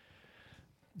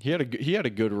 He had a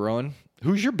good run.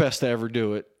 Who's your best to ever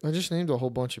do it? I just named a whole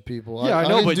bunch of people. Yeah, I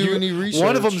know, but any research.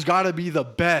 One of them's got to be the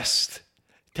best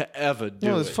to ever do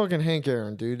it. No, it's fucking Hank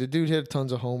Aaron, dude. The dude hit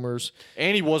tons of homers.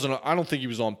 And he wasn't. I don't think he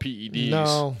was on PEDs.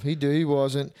 No, he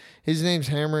wasn't. His name's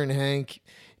Hammerin' Hank.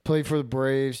 Played for the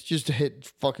Braves. Just to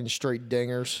hit fucking straight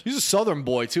dingers. He's a Southern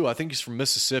boy too. I think he's from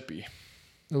Mississippi.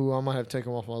 Ooh, I might have to take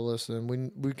him off my list. Then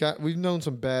we've known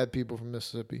some bad people from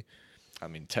Mississippi. I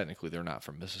mean, technically they're not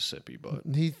from Mississippi, but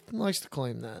he likes to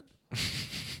claim that.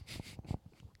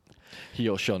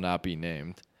 He shall not be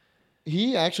named.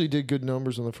 He actually did good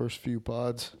numbers in the first few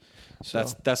pods. So.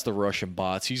 That's the Russian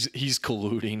bots. He's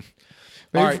colluding.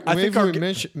 Maybe, all right, I think we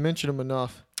mention him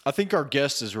enough. I think our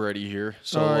guest is ready here.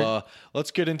 So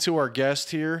let's get into our guest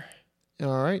here.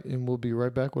 All right, and we'll be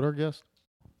right back with our guest.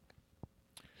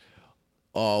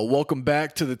 Welcome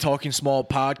back to the Talking Small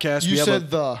podcast.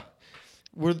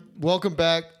 Welcome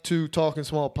back to Talking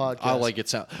Small podcast. I like it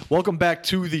sound. Welcome back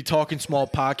to the Talking Small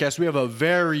podcast. We have a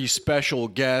very special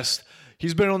guest.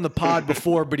 He's been on the pod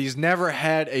before, but he's never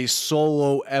had a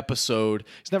solo episode.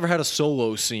 He's never had a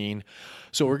solo scene.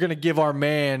 So we're going to give our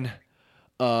man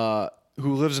who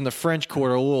lives in the French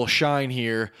Quarter a little shine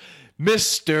here.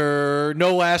 Mr.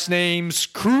 No Last Names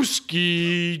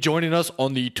Kruski joining us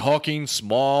on the Talking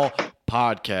Small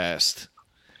podcast.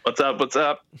 What's up? What's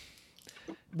up?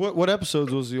 What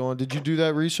episodes was he on? Did you do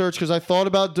that research? Because I thought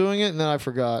about doing it and then I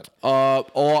forgot.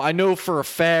 I know for a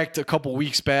fact a couple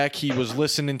weeks back he was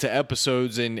listening to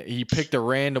episodes and he picked a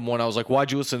random one. I was like,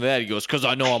 "Why'd you listen to that?" He goes, "Because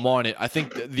I know I'm on it." I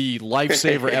think the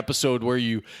Lifesaver episode where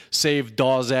you saved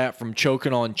Dawzat from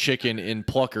choking on chicken in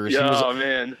Pluckers.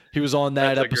 Man, he was on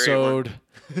that episode.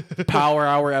 Power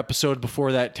Hour episode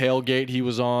before that tailgate he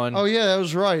was on. Oh yeah, that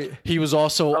was right. He was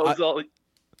also. I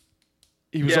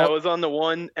was on the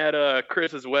one at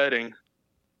Chris's wedding.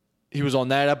 He was on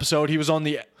that episode. He was on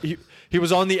the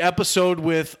episode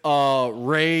with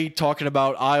Ray talking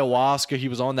about ayahuasca. He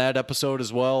was on that episode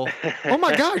as well. Oh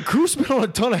my God, Cruz's been on a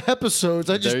ton of episodes.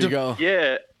 There you go.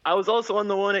 Yeah, I was also on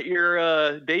the one at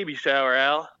your baby shower,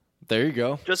 Al. There you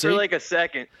go. Just for like a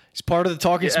second. He's part of the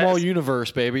Talking Small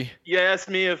universe, baby. You asked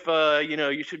me if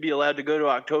you should be allowed to go to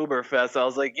Oktoberfest. I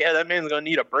was like, yeah, that man's gonna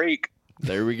need a break.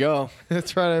 There we go.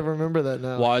 That's right. I remember that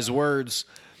now. Wise words.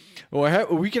 Well,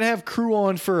 we can have Crew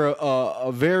on for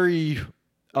a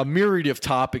myriad of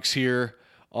topics here.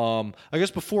 I guess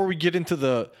before we get into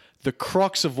the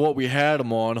crux of what we had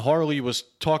him on, Harley was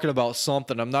talking about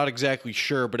something. I'm not exactly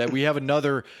sure, but we have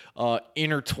another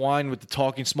intertwined with the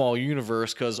Talking Small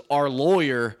universe because our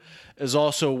lawyer is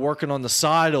also working on the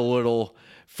side a little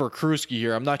for Kruski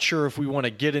here. I'm not sure if we want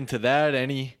to get into that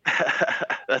any.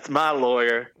 That's my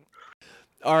lawyer.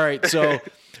 All right, so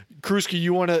Kruski,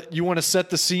 you want to set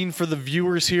the scene for the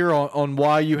viewers here on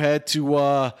why you had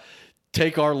to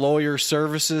take our lawyer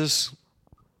services?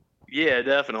 Yeah,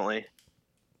 definitely.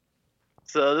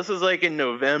 So this was like in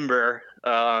November.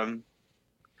 I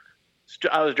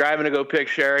was driving to go pick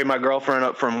Sherry, my girlfriend,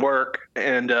 up from work,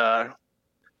 and I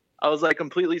was like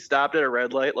completely stopped at a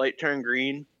red light. Light turned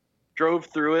green, drove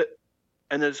through it,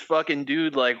 and this fucking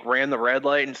dude like ran the red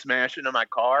light and smashed into my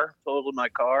car, totaled my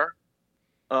car.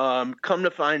 Come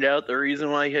to find out, the reason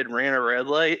why he had ran a red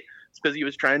light is because he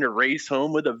was trying to race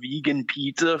home with a vegan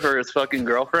pizza for his fucking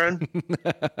girlfriend.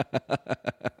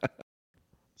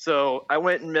 So I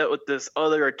went and met with this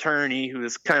other attorney who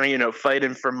was kind of,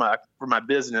 fighting for my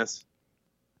business,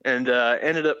 and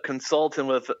ended up consulting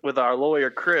with our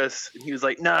lawyer Chris. And he was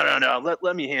like, no,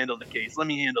 let me handle the case.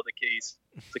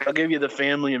 It's like, I'll give you the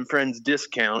family and friends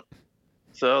discount.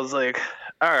 So I was like,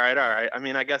 all right. I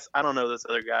mean, I guess I don't know this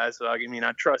other guy, so I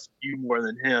trust you more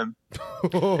than him.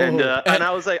 And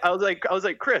I was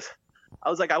like, Chris, I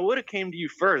was like, I would have came to you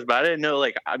first, but I didn't know,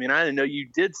 I didn't know you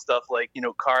did stuff like,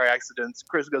 car accidents.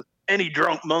 Chris goes, any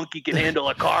drunk monkey can handle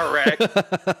a car wreck.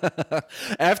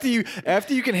 After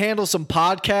you can handle some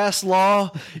podcast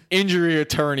law, injury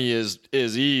attorney is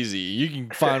easy. You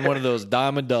can find one of those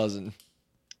dime a dozen.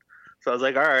 So I was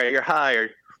like, all right, you're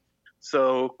hired.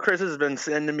 So Chris has been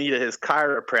sending me to his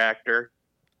chiropractor,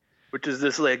 which is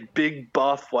this like big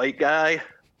buff white guy.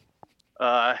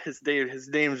 His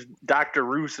name's Dr.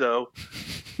 Russo.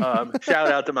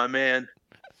 Shout out to my man.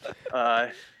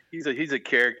 He's a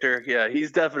character. Yeah,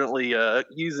 he's definitely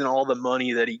using all the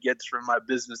money that he gets from my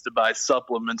business to buy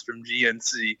supplements from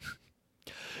GNC.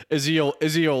 Is he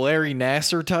a Larry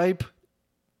Nassar type?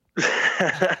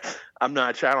 I'm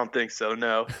not sure. I don't think so.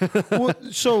 No. Well,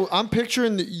 so I'm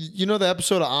picturing the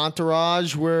episode of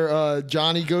Entourage where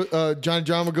Johnny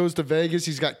Drama goes to Vegas.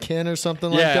 He's got Ken or something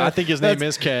like that. Yeah, I think his name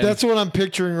is Ken. That's what I'm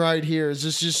picturing right here. Is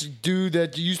this just dude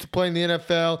that used to play in the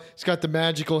NFL? He's got the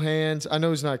magical hands. I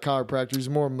know he's not a chiropractor. He's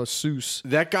more a masseuse.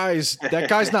 That guy's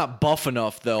not buff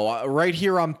enough though. Right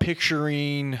here, I'm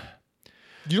picturing.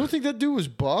 You don't think that dude was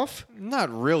buff? Not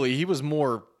really. He was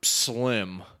more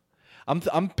slim.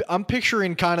 I'm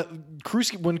picturing kind of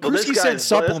Krusky when Krusky said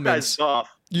supplements.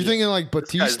 You thinking like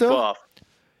Batista?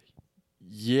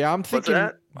 Yeah, I'm thinking.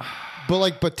 What's that? But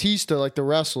like Batista, like the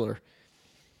wrestler.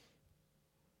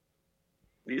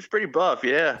 He's pretty buff,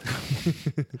 yeah.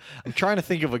 I'm trying to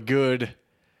think of a good.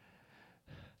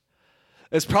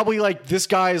 It's probably like this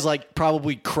guy is like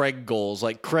probably Craig goals.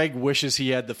 Like Craig wishes he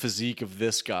had the physique of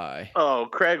this guy. Oh,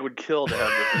 Craig would kill to have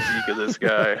the physique of this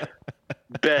guy.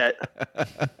 Bet.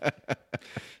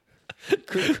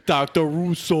 Dr.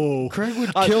 Russo. Craig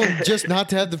would kill him just not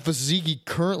to have the physique he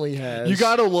currently has. You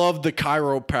got to love the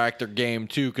chiropractor game,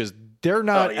 too, because they're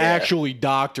not actually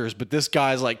doctors, but this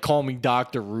guy's like, call me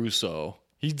Dr. Russo.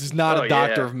 He's not a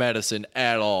doctor of medicine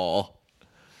at all.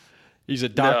 He's a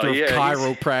doctor of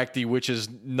chiropractic, which is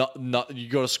not. You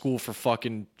go to school for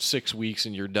fucking 6 weeks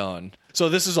and you're done. So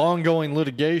this is ongoing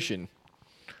litigation.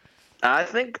 I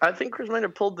think Chris might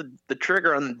have pulled the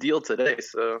trigger on the deal today.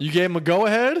 So you gave him a go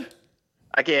ahead?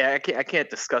 I can't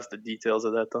discuss the details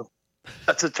of that though.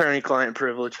 That's attorney-client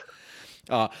privilege.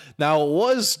 Now it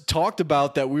was talked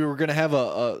about that we were going to have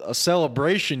a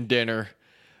celebration dinner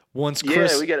once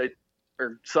Chris. Yeah, we got to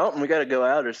or something. We got to go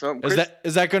out or something.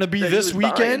 Is that going to be this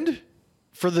weekend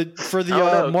for the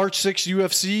March 6th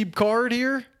UFC card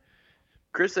here?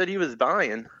 Chris said he was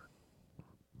buying.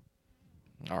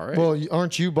 All right. Well,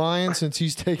 aren't you buying since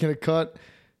he's taking a cut?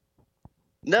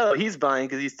 No, he's buying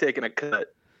because he's taking a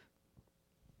cut.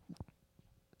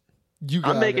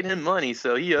 I'm making him money,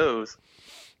 so he owes.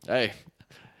 Hey,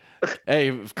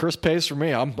 if Chris pays for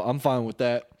me, I'm fine with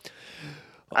that.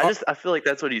 I feel like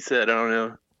that's what he said. I don't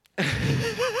know.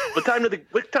 What time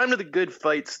do the good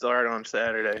fights start on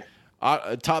Saturday?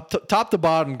 Top to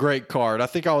bottom, great card. I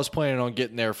think I was planning on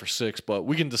getting there for 6, but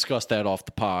we can discuss that off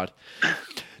the pod.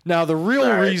 Now, the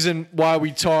real reason why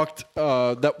we talked,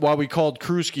 why we called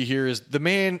Krusky here is the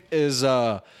man is,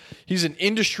 he's an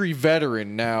industry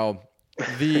veteran. Now,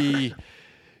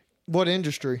 what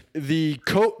industry? The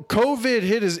COVID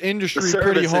hit his industry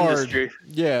pretty hard. Industry.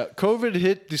 Yeah, COVID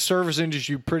hit the service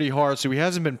industry pretty hard, so he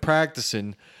hasn't been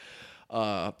practicing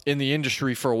in the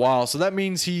industry for a while. So that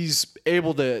means he's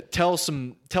able to tell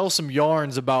some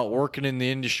yarns about working in the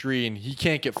industry, and he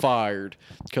can't get fired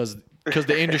because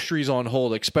the industry's on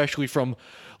hold, especially from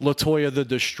Latoya the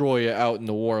Destroyer out in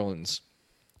New Orleans.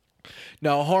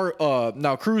 Now,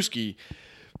 Krusky,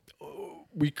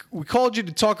 we called you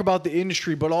to talk about the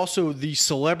industry, but also the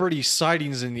celebrity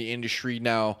sightings in the industry.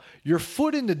 Now, your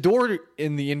foot in the door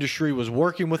in the industry was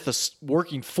working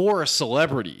for a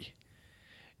celebrity.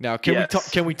 Now,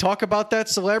 can we talk about that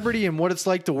celebrity and what it's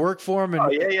like to work for him?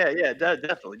 And, yeah,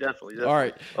 definitely. All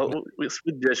right, we'll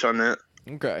dish on that.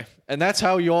 Okay, and that's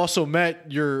how you also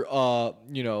met your,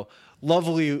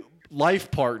 lovely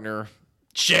life partner,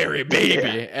 Sherry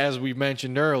Baby, as we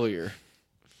mentioned earlier.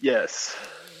 Yes.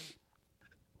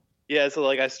 Yeah, so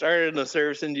I started in the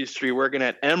service industry working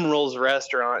at Emeril's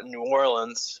Restaurant in New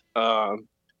Orleans.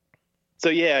 So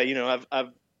yeah,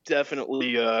 I've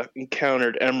definitely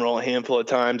encountered Emeril a handful of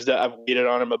times. I've waited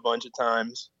on him a bunch of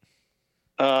times.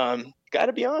 Got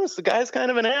to be honest, the guy's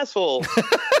kind of an asshole.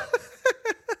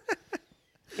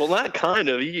 Well, not kind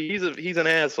of. He's an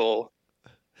asshole.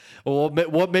 Well,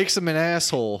 what makes him an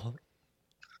asshole?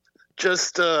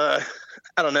 Just I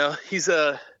don't know.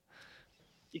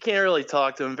 You can't really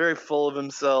talk to him. Very full of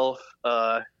himself.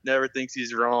 Never thinks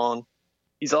he's wrong.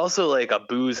 He's also like a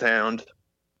booze hound.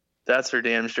 That's for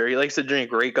damn sure. He likes to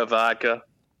drink Reyka vodka.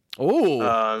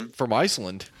 Oh, from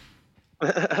Iceland.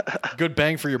 Good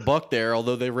bang for your buck there,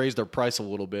 although they raised their price a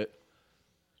little bit.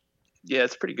 Yeah,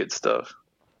 it's pretty good stuff.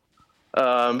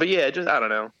 But yeah, just I don't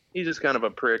know. He's just kind of a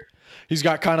prick. He's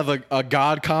got kind of a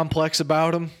god complex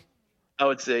about him. I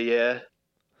would say, yeah.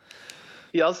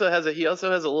 He also has a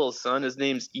little son. His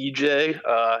name's EJ,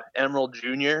 Emerald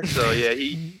Jr. So yeah,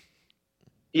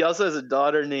 he also has a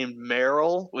daughter named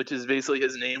Meryl, which is basically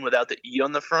his name without the E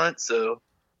on the front. So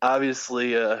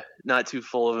obviously, not too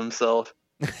full of himself.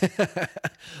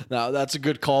 Now that's a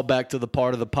good callback to the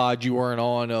part of the pod you weren't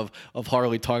on of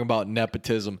Harley talking about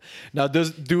nepotism. Now,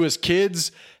 do his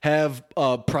kids have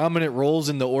prominent roles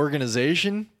in the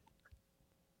organization?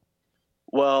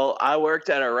 Well, I worked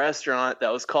at a restaurant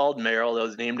that was called Meryl that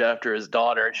was named after his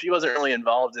daughter. She wasn't really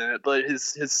involved in it, but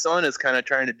his son is kind of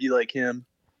trying to be like him.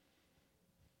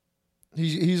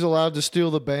 He's allowed to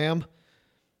steal the BAM.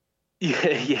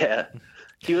 Yeah.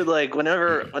 He would like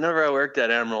whenever I worked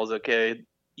at Emerald's, okay,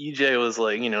 EJ was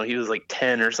like, he was like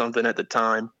 10 or something at the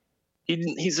time.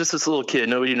 He's just this little kid.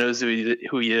 Nobody knows who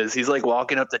he is. He's like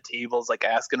walking up to tables, like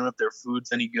asking them if their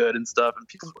food's any good and stuff. And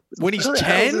people, when he's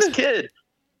 10, this kid.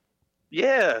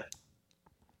 Yeah,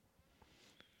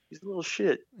 he's a little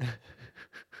shit.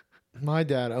 My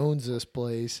dad owns this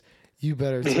place. You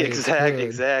better say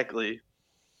exactly.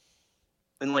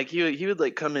 And like he would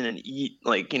like come in and eat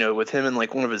like with him and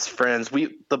like one of his friends.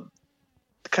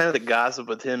 The gossip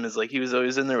with him is like he was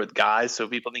always in there with guys, so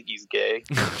people think he's gay.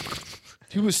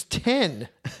 He was 10.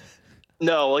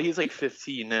 No, well he's like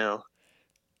 15 now.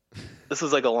 This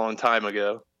was like a long time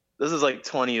ago. This is like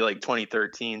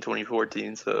 2013,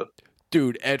 2014. So.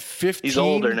 Dude, at 15... He's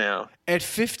older now. At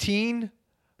 15,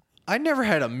 I never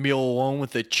had a meal alone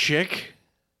with a chick.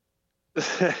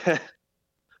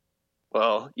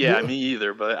 Well, yeah, me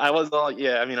either. But I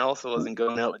also wasn't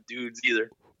going out with dudes either.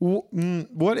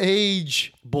 What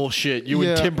age? Bullshit. You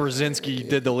and Tim Brzezinski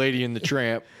did the Lady and the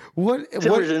Tramp. Tim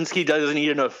Brzezinski doesn't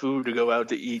eat enough food to go out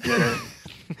to eat dinner.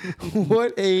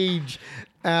 What age,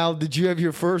 Al, did you have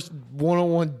your first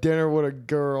one-on-one dinner with a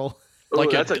girl? Ooh,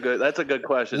 that's a good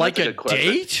question. Like a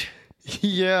date?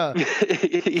 Yeah.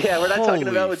 Yeah, we're not talking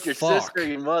about with your sister or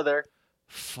your mother.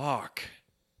 Fuck.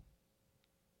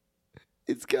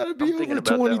 It's got to be over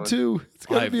 22. It's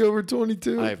got to be over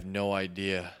 22. I have no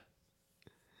idea.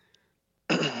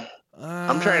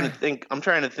 I'm trying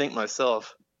to think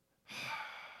myself.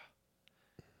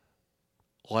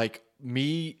 Like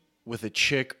me with a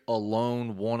chick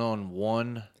alone,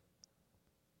 one-on-one.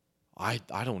 I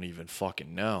don't even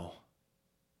fucking know.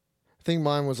 I think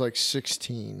mine was like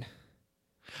 16.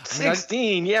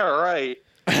 16, yeah, right.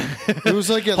 It was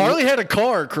like Harley had a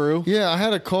car, crew. Yeah, I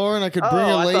had a car and I could bring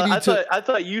a lady I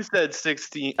thought you said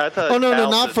 16. I thought. Oh no, Al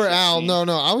not for 16. Al.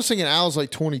 No. I was thinking Al's like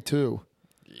 22.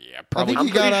 Yeah, probably. I think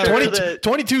he got out.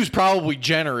 22 is probably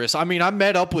generous. I mean, I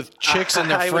met up with chicks and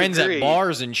their friends at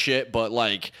bars and shit, but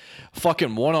like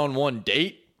fucking one-on-one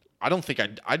date, I don't think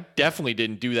I definitely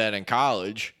didn't do that in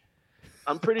college.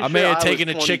 I'm pretty sure I may have taken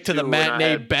a chick to the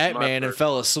matinee Batman and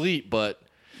fell asleep, but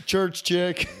church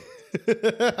chick. I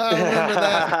remember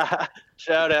that.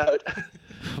 Shout out.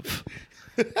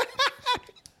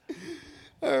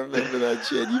 I remember that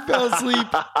shit. You fell asleep.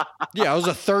 Yeah, it was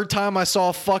the third time I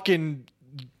saw fucking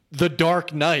The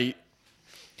Dark Knight.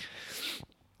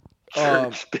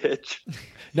 Church bitch.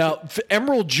 Now,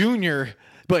 Emerald Jr.,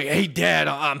 but hey, Dad,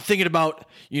 I'm thinking about,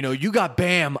 you got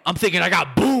BAM. I'm thinking I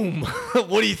got Boom.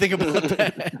 What do you think about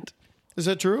that? Is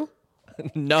that true?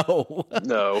 No.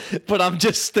 But I'm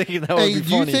just thinking that would be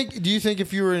funny. Do you think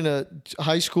if you were in a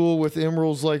high school with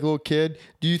Emerald's like little kid,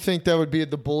 do you think that would be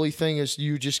the bully thing is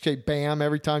you just say BAM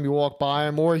every time you walk by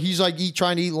him? Or he's like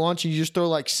trying to eat lunch and you just throw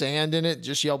like sand in it,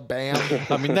 just yell BAM?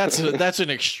 I mean, that's an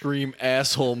extreme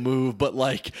asshole move, but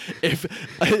like if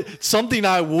something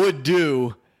I would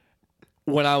do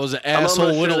when I was an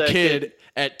asshole little kid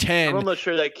at 10. I'm almost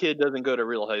sure that kid doesn't go to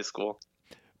real high school.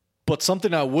 But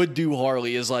something I would do,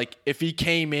 Harley, is like if he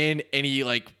came in and he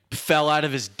like fell out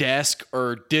of his desk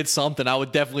or did something, I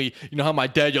would definitely, how my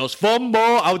dad yells fumble,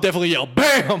 I would definitely yell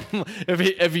BAM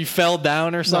if he fell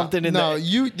down or something.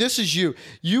 This is you.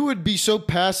 You would be so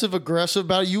passive aggressive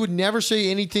about it. You would never say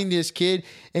anything to this kid,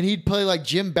 and he'd play like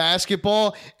gym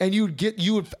basketball, and you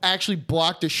would actually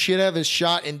block the shit out of his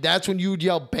shot, and that's when you would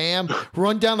yell BAM,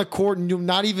 run down the court, and you'll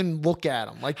not even look at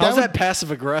him. Like how's that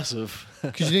passive aggressive?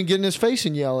 Because you didn't get in his face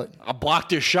and yell it. I blocked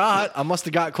his shot. I must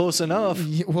have got close enough.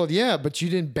 Well, yeah, but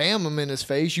you didn't BAM him in his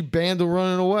face. You banned him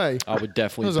running away. I would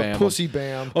definitely BAM him. It was a pussy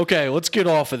BAM. Okay, let's get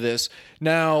off of this.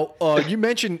 Now, you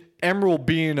mentioned Emerald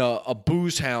being a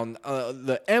booze hound.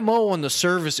 The MO in the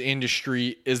service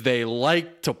industry is they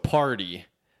like to party.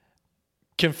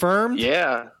 Confirmed?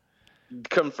 Yeah.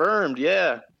 Confirmed,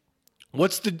 yeah.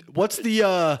 What's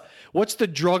the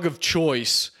drug of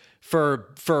choice for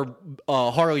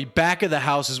Harley? Back of the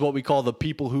house is what we call the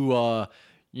people who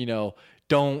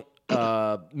don't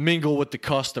mingle with the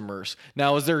customers.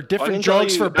 Now, is there different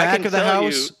drugs for back of the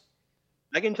house?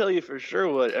 I can tell you for sure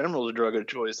what Emerald's drug of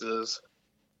choice is.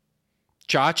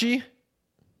 Chachi?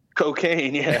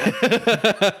 Cocaine, yeah.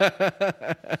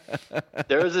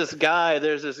 There's this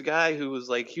guy who was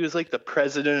like, he was like the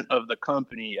president of the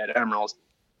company at Emerald's.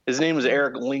 His name was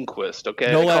Eric Lindquist,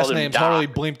 okay? No last name. Totally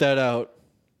bleeped that out.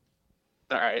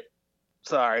 All right.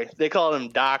 Sorry. They called him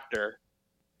Doc,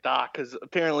 because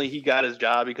apparently he got his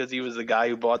job because he was the guy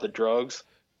who bought the drugs.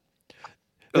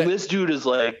 This dude,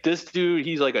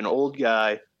 he's like an old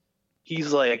guy.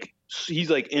 He's like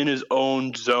in his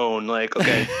own zone. Like,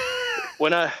 okay,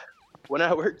 when I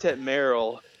worked at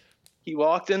Merrill, he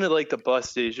walked into like the bus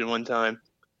station one time,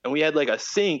 and we had like a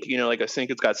sink, like a sink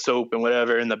that's got soap and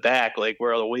whatever in the back, like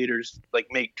where all the waiters like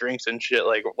make drinks and shit,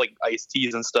 like iced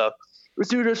teas and stuff. This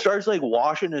dude just starts like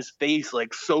washing his face,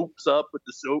 like soaps up with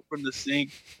the soap from the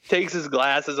sink, takes his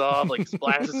glasses off, like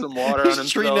splashes some water on himself.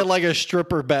 He's treating it like a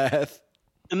stripper bath.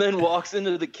 And then walks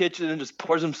into the kitchen and just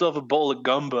pours himself a bowl of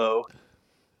gumbo.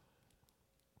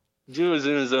 Dude was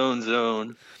in his own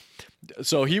zone.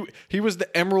 So he was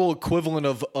the Emerald equivalent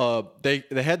of they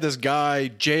had this guy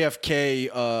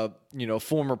JFK,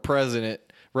 former president,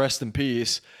 rest in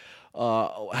peace,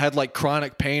 had like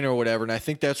chronic pain or whatever, and I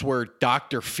think that's where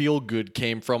Dr. Feelgood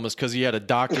came from, is because he had a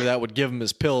doctor that would give him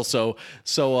his pill. So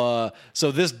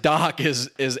this doc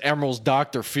is Emerald's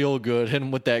Dr. Feelgood, hit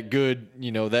him with that good,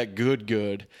 that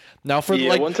good. Now for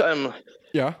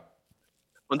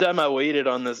one time I waited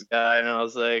on this guy and I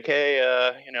was like, hey,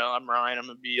 I'm Ryan, I'm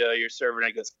gonna be your server. And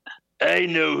he goes, I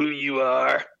know who you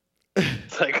are.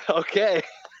 It's like, okay.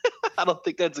 I don't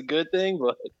think that's a good thing,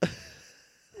 but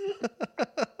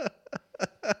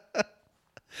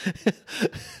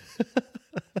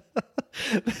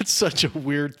that's such a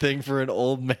weird thing for an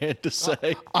old man to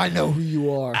say. I know who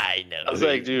you are. I know. I was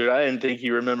like, dude, I didn't think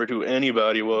he remembered who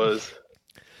anybody was.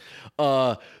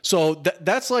 So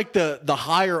that's like the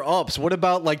higher ups. What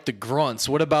about like the grunts?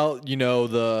 What about,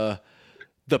 the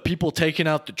people taking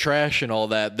out the trash and all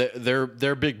that?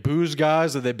 They're big booze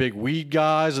guys? Are they big weed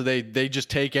guys? Or they just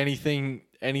take anything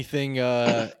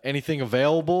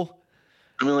available?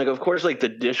 I mean, like, of course, like the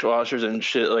dishwashers and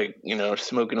shit, like,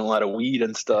 smoking a lot of weed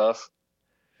and stuff.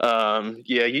 Yeah,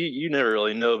 you never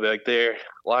really know back there.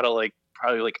 A lot of like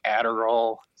probably like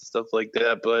Adderall, stuff like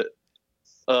that. But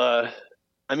I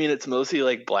mean, it's mostly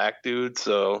like black dudes,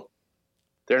 so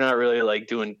they're not really like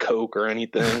doing coke or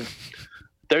anything.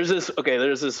 There's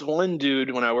this one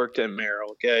dude when I worked at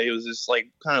Merrill. Okay, he was this like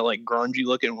kind of like grungy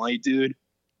looking white dude,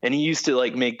 and he used to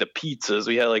like make the pizzas.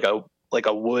 We had like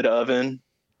a wood oven.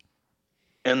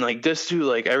 And like this dude,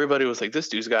 like everybody was like, this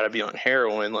dude's got to be on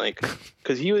heroin, like,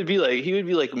 because he would be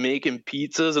like making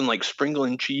pizzas and like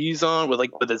sprinkling cheese on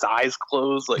with his eyes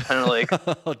closed, like kind of like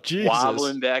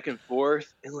wobbling back and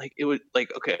forth, and like it would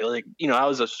like okay, like I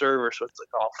was a server, so it's like,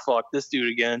 oh fuck, this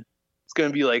dude again. It's gonna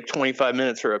be like 25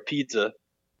 minutes for a pizza.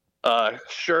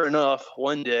 Sure enough,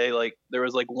 one day like there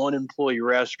was like one employee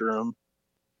restroom,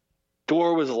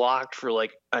 door was locked for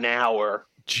like an hour.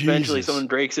 Jesus. Eventually, someone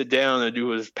breaks it down. The dude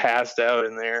was passed out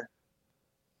in there.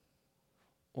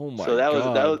 Oh my! So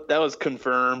that was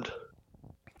confirmed.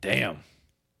 Damn.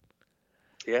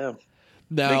 Yeah.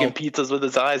 Now, making pizzas with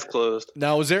his eyes closed.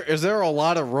 Now, is there a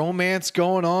lot of romance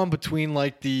going on between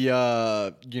like the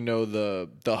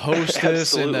the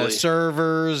hostess and the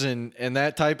servers and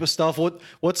that type of stuff?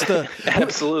 What's the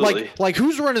absolutely like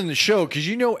who's running the show? Because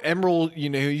Emerald,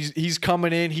 he's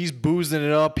coming in, he's boozing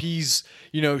it up, he's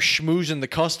schmoozing the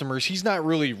customers. He's not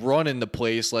really running the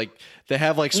place. Like they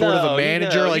have like sort of a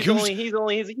manager. Like he's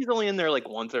only in there like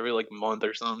once every like month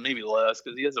or something, maybe less,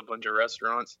 because he has a bunch of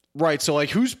restaurants. Right. So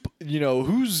like who's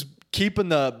keeping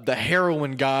the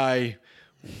heroin guy?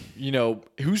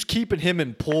 Who's keeping him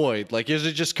employed? Like, is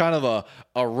it just kind of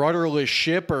a rudderless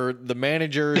ship, or the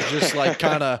manager is just like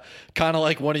kind of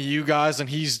like one of you guys, and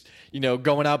he's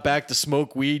going out back to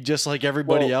smoke weed just like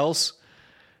everybody else?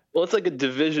 Well, it's like a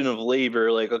division of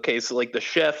labor. Like, okay, so like the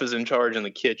chef is in charge in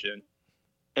the kitchen,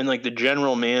 and like the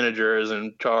general manager is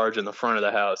in charge in the front of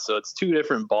the house. So it's two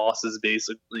different bosses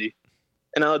basically.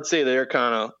 And I would say they're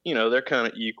kind of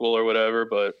equal or whatever.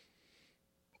 But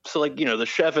so like, the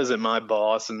chef isn't my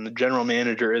boss and the general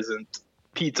manager isn't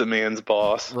Pizza Man's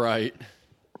boss. Right.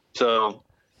 So,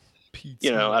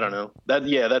 I don't know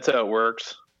that's how it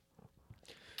works.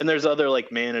 And there's other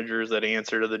like managers that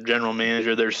answer to the general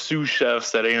manager. There's sous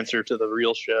chefs that answer to the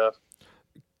real chef.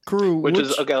 Crew, which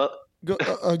is okay.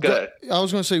 ahead. I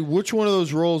was going to say, which one of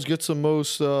those roles gets the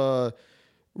most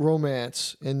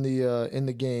romance in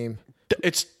the game?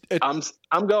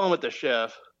 I'm going with the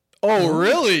chef. Oh,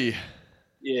 really?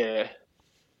 Yeah.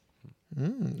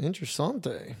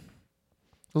 Interessante.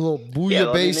 A little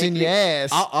bouillabaisse in your ass.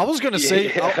 I was gonna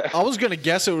say Yeah. I was gonna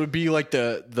guess it would be like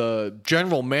the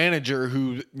general manager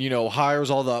who hires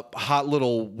all the hot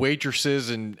little waitresses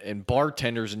and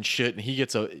bartenders and shit, and he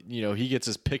gets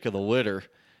his pick of the litter.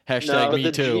 Hashtag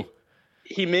me too.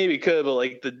 He maybe could, but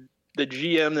like the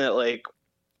GM that like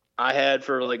I had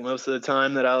for like most of the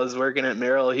time that I was working at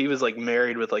Merrill, he was like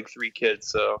married with like 3 kids.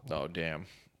 So Oh damn.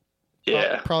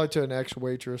 yeah, Probably to an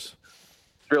ex-waitress.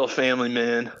 real family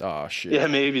man. Oh shit. Yeah,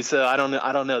 maybe so. I don't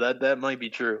know. That might be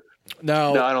true.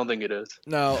 No, No, I don't think it is.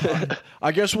 no.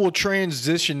 I guess we'll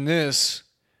transition this.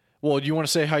 Well, do you want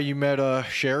to say how you met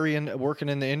Sherry and working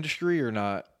in the industry or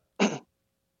not?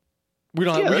 We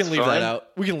don't. Yeah, we that's can leave fine. that out.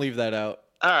 We can leave that out.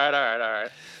 All right.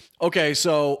 Okay,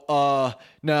 so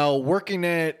now working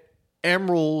at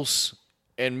Emerald's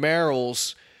and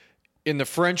Merrill's in the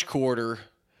French Quarter,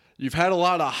 you've had a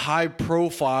lot of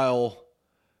high-profile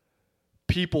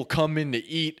people come in to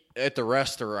eat at the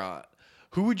restaurant.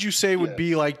 Who would you say would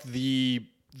be like the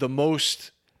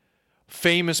most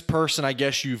famous person? I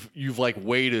guess you've like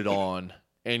waited on,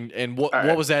 and what All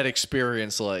right. was that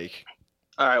experience like?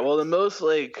 All right. Well, the most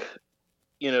like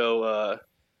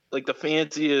like the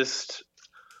fanciest,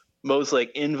 most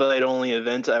like invite only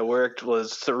event I worked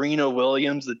was Serena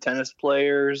Williams, the tennis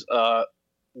player's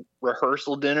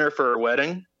rehearsal dinner for her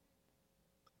wedding.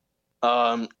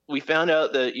 We found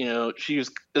out that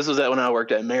this was when I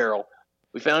worked at Merrill.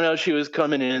 We found out she was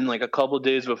coming in like a couple of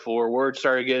days before. Word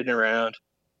started getting around.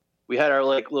 We had our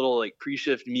like little like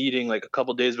pre-shift meeting like a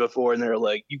couple of days before, and they were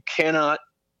like, "You cannot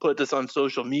put this on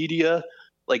social media.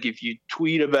 Like if you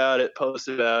tweet about it, post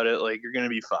about it, like you're gonna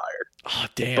be fired." Oh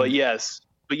damn! But yes,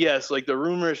 like the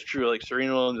rumor is true. Like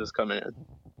Serena Williams is coming in.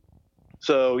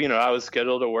 So I was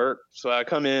scheduled to work. So I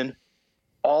come in.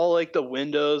 All like the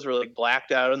windows were like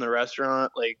blacked out in the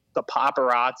restaurant. Like the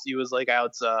paparazzi was like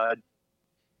outside,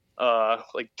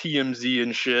 like TMZ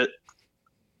and shit.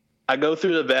 I go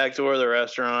through the back door of the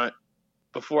restaurant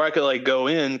before I could like go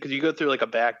in, because you go through like a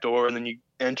back door and then you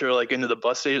enter like into the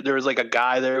bus station. There was like a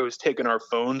guy there who was taking our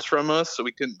phones from us, so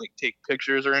we couldn't like take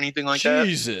pictures or anything like that.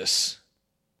 Jesus.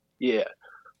 Yeah.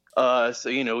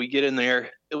 So we get in there.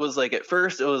 It was like at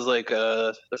first it was like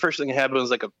the first thing that happened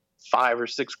was like a 5 or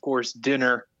 6 course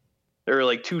dinner. There were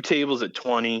like 2 tables at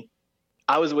 20.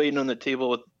 I was waiting on the table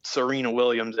with Serena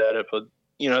Williams at it, but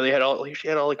she had all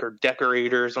like her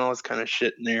decorators and all this kind of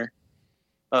shit in there.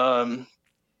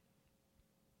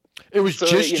 It was So,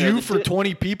 just you the for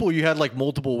 20 people. You had like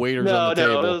multiple waiters on the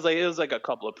table. it was like a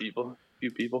couple of people,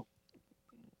 few people.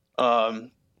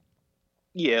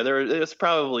 Yeah, there was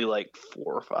probably like 4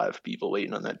 or 5 people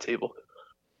waiting on that table.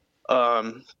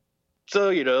 So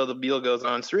the meal goes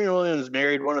on. Serena Williams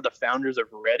married one of the founders of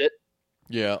Reddit.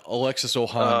 Yeah, Alexis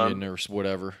Ohanian or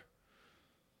whatever.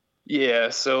 Yeah,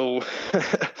 so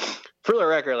for the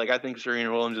record, like I think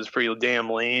Serena Williams is pretty damn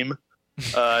lame.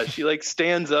 She like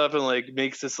stands up and like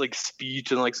makes this like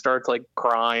speech and like starts like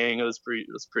crying. It was pretty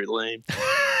lame.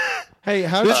 Hey,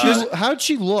 how'd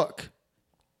she look?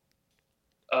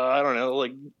 I don't know,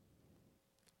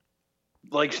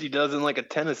 like she does in like a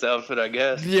tennis outfit, I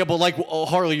guess. Yeah, but like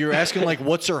Harley, you're asking like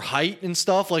what's her height and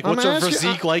stuff? Like I'm what's her asking-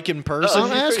 physique like in person? I'm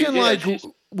she's pretty- asking yeah, like she's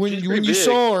when pretty you big.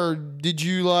 saw her, did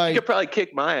you You like could probably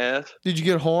kick my ass. did you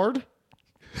get hard?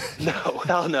 No,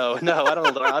 hell no.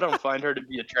 I don't find her to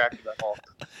be attractive at all.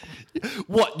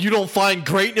 What? You don't find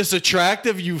greatness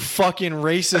attractive? You fucking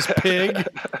racist pig.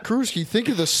 Krusky, think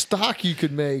of the stock you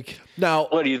could make. Now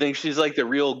What do you think? She's like the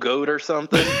real goat or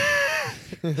something?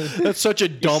 that's such a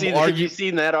dumb Have you argument.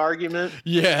 seen that argument?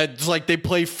 Yeah, it's like they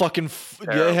play fucking. They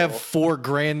Terrible. have 4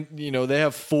 grand. They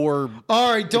have 4.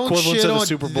 All right, don't Equivalents shit of the on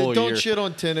Super Bowl don't year. shit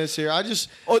on tennis here.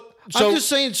 Oh, I'm just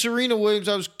saying Serena Williams.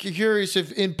 I was curious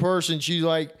if in person she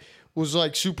like was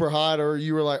like super hot, or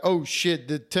you were like, oh shit,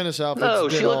 the tennis outfits. No,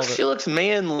 did she all looks that. she looks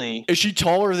manly. is she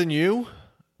taller than you?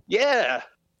 Yeah.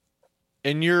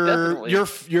 And you're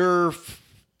Definitely.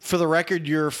 for the record,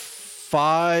 you're 5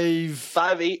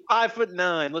 5'8",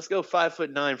 5'9". Let's go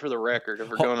 5'9" for the record. If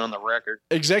we're going on the record,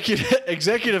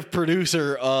 executive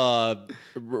producer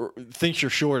thinks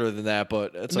you're shorter than that,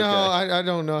 but it's No, okay. I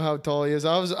don't know how tall he is.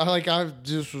 I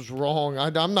just was wrong.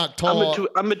 I'm not tall.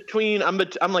 I'm like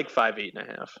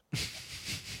 5'8.5"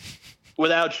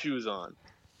 without shoes on.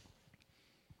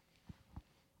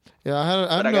 Yeah,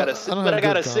 I But I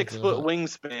got a good 6 foot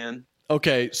confidence. wingspan.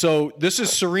 Okay, so this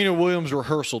is Serena Williams'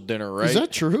 rehearsal dinner, right? Is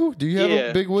that true? Do you have Yeah.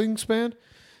 a big wingspan?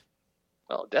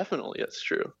 Oh, definitely, that's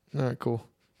true. All right, cool.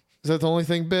 Is that the only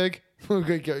thing big? What's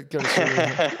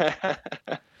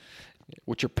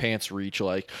your pants reach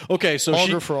like? Okay, so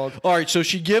Auger frog. All right, so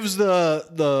she gives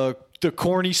the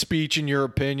corny speech. In your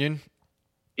opinion,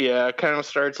 Yeah, kind of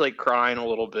starts like crying a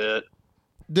little bit.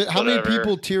 How many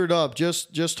people teared up?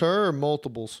 Just her or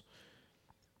multiples?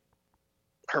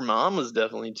 Her mom was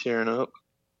definitely tearing up.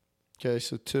 Okay,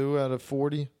 so 2 out of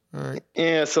 40. All right.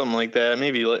 Yeah, something like that.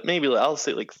 Maybe I'll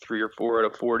say like 3 or 4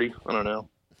 out of 40. I don't know.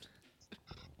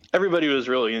 Everybody was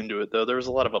really into it though. There was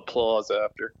a lot of applause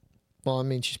after. Well, I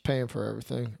mean, she's paying for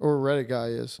everything, or Reddit guy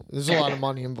is. There's a lot of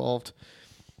money involved.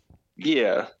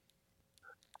 Yeah.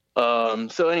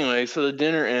 So anyway, so the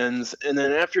dinner ends, and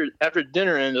then after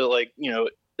dinner ended, like, you know,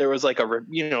 there was like a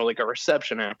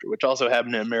reception after, which also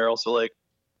happened at Merrill. So like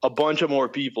a bunch of more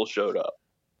people showed up.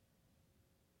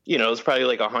 You know, it was probably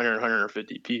like 100,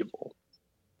 150 people.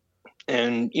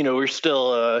 And, you know, we're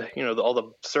still, you know, all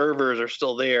the servers are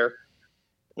still there.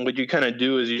 And what you kind of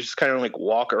do is you just kind of like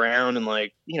walk around and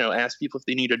like, you know, ask people if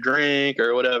they need a drink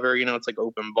or whatever. You know, it's like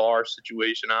open bar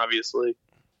situation, obviously.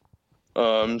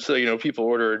 So, you know, people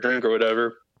order a drink or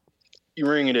whatever. You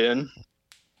ring it in.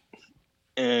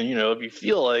 And, you know, if you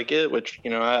feel like it, which, you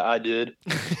know, I did,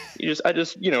 I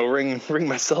just, you know, ring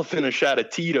myself in a shot of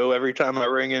Tito every time I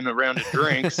ring in a round of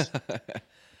drinks.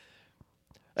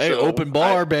 Hey, so open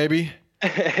bar, baby.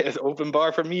 It's open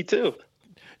bar for me too.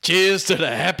 Cheers to the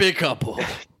happy couple.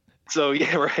 So,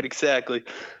 yeah, right, exactly.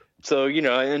 So, you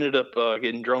know, I ended up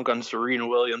getting drunk on Serena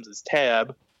Williams'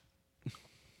 tab.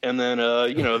 And then,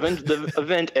 you know, the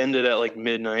event ended at like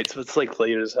midnight, so it's like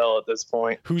late as hell at this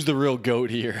point. Who's the real goat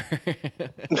here?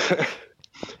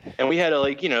 And we had to,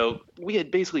 like, you know, we had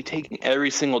basically taken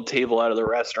every single table out of the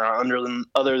restaurant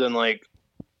other than like,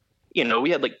 you know,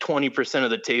 we had like 20% of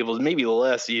the tables, maybe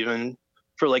less even,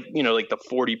 for like, you know, like the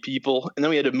 40 people. And then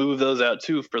we had to move those out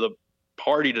too for the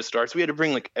party to start. So we had to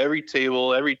bring like every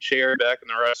table, every chair back in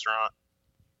the restaurant.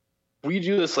 We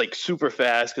do this like super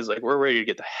fast because like we're ready to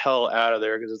get the hell out of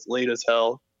there because it's late as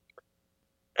hell.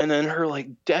 And then her like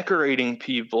decorating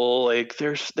people, like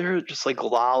they're just like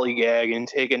lollygagging,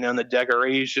 taking down the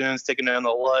decorations, taking down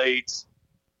the lights,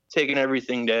 taking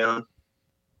everything down.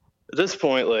 At this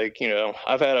point, like, you know,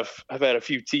 I've had a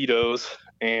few Tito's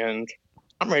and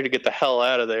I'm ready to get the hell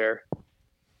out of there.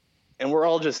 And we're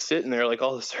all just sitting there, like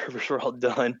all the servers were all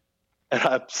done. And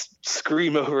I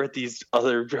scream over at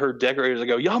her decorators. I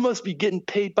go, y'all must be getting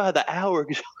paid by the hour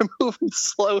because you're moving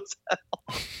slow as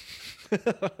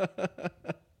hell.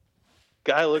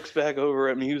 Guy looks back over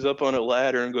at me. He was up on a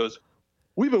ladder and goes,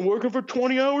 we've been working for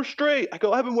 20 hours straight. I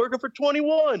go, I've been working for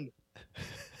 21.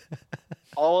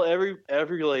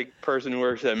 Every like person who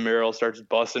works at Merrill starts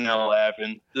busting out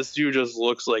laughing. This dude just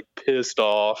looks like pissed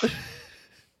off.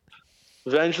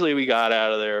 Eventually we got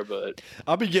out of there, but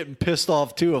I'll be getting pissed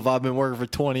off too if I've been working for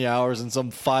 20 hours and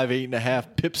some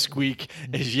 5'8.5" pipsqueak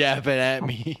is yapping at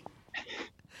me.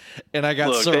 And I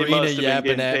got Serena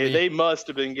yapping at me. They must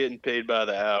have been getting paid by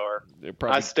the hour.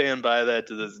 I stand by that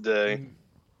to this day.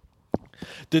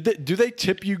 Do they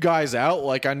tip you guys out?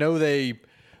 Like, I know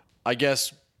I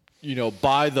guess, you know,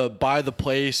 buy the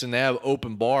place and they have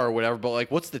open bar or whatever, but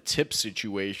like, what's the tip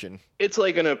situation? It's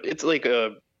like a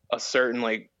certain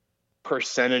like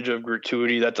percentage of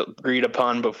gratuity that's agreed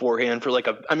upon beforehand for like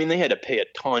they had to pay a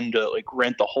ton to like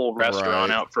rent the whole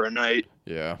restaurant out for a night.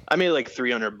 Yeah. I made like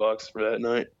 $300 for that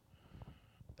night.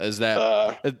 Is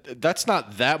that that's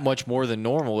not that much more than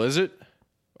normal, is it?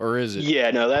 Or is it? Yeah,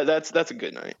 no, that's a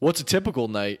good night. What's a typical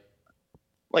night?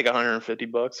 Like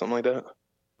 $150, something like that.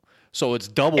 So it's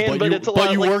double,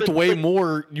 but you worked way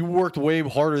more. You worked way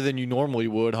harder than you normally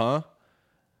would, huh?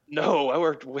 No, I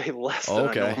worked way less than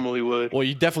I normally would. Well,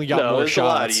 you definitely got more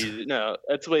shots. No,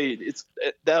 that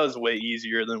was way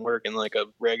easier than working like a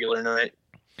regular night.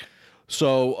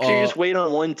 So you just wait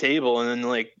on one table, and then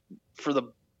like for the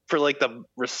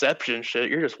reception shit,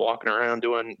 you're just walking around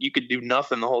you could do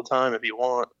nothing the whole time if you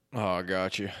want. Oh, I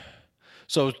got you.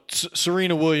 So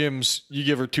Serena Williams, you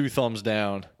give her 2 thumbs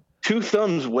down. 2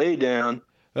 thumbs way down.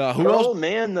 Who else? Old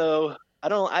man though,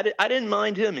 I didn't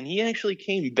mind him, and he actually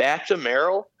came back to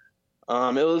Merrill.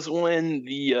 It was when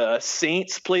the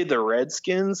Saints played the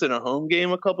Redskins in a home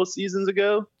game a couple seasons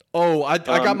ago. Oh, I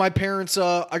got my parents.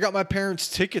 I got my parents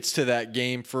tickets to that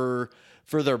game for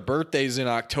their birthdays in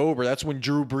October. That's when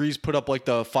Drew Brees put up like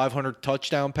the 500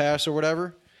 touchdown pass or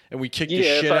whatever, and we kicked the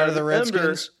shit out of the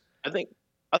Redskins.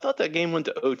 I thought that game went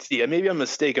to OT. Maybe I'm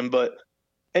mistaken, but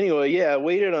anyway, yeah, I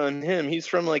waited on him. He's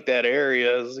from like that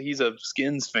area. He's a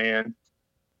Skins fan,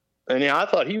 and yeah, I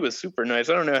thought he was super nice.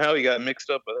 I don't know how he got mixed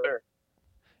up with her.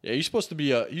 Yeah, he's supposed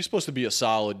to be a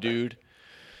solid dude.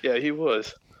 Yeah, he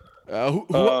was.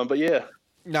 But yeah.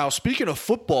 Now, speaking of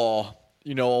football,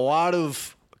 a lot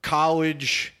of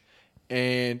college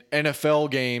and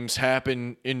NFL games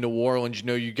happen in New Orleans.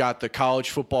 You got the college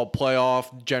football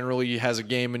playoff generally has a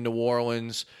game in New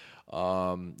Orleans.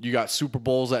 You got Super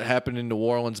Bowls that happen in New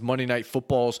Orleans, Monday Night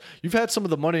Footballs. You've had some of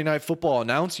the Monday Night Football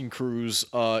announcing crews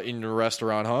in your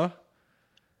restaurant, huh?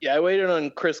 Yeah, I waited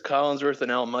on Chris Collinsworth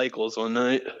and Al Michaels one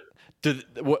night.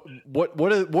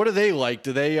 What are they like?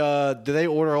 Do they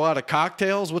order a lot of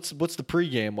cocktails? What's the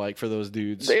pregame like for those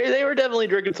dudes? They were definitely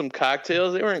drinking some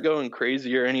cocktails. They weren't going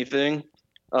crazy or anything.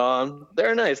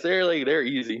 They're nice. They're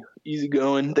easy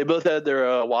going. They both had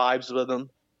their wives with them.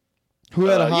 Who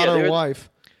had a hotter wife?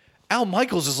 Al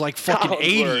Michaels is like fucking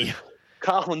 80.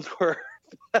 Collinsworth.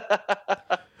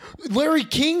 Larry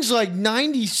King's like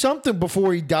 90 something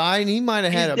before he died, and he might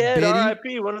have had a dead, biddy.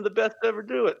 R.I.P. One of the best to ever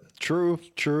do it. True.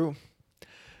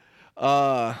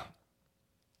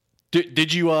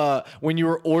 Did you when you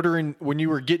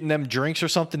were getting them drinks or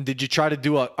something, did you try to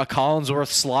do a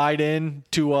Collinsworth slide in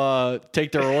to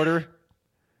take their order?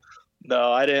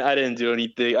 No, I didn't do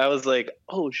anything. I was like,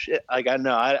 oh shit. Like I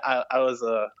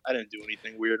didn't do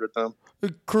anything weird with them.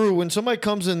 Crew, when somebody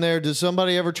comes in there, does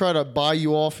somebody ever try to buy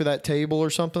you off of that table or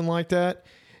something like that?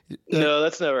 No,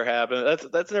 that's never happened.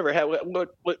 That's never happened.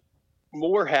 What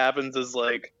more happens is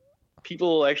like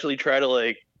people actually try to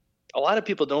like. A lot of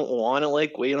people don't want to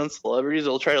like wait on celebrities.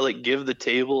 They'll try to like give the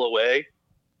table away.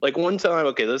 Like one time,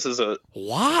 okay, this is a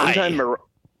why? One time,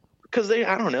 because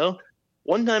I don't know.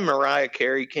 One time Mariah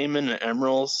Carey came into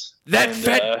Emerald's. That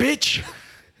fat bitch.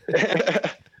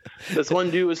 This one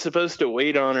dude was supposed to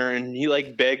wait on her, and he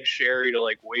like begged Sherry to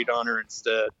like wait on her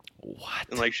instead. What?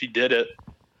 And like she did it.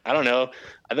 I don't know.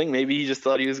 I think maybe he just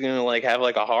thought he was gonna like have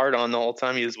like a hard on the whole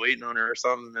time he was waiting on her or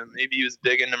something. And maybe he was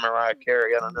big into Mariah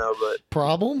Carey. I don't know, but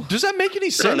problem. Does that make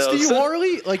any sense to you,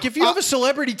 Harley? Like if you have a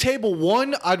celebrity table,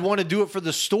 one, I'd want to do it for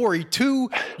the story. Two,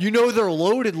 they're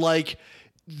loaded. Like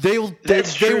they would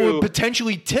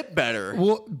potentially tip better.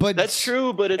 Well, but that's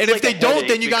true. But it's and if they don't,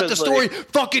 then you got the story.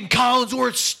 Like, fucking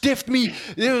Collinsworth stiffed me.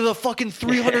 There was a fucking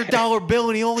 $300 bill,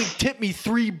 and he only tipped me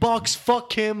 $3.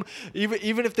 Fuck him.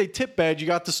 Even if they tip bad, you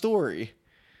got the story.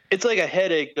 It's like a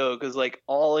headache though, because like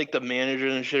all like the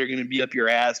managers and shit are gonna be up your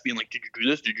ass, being like, "Did you do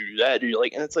this? Did you do that?"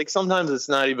 And it's like sometimes it's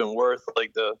not even worth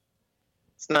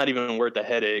It's not even worth the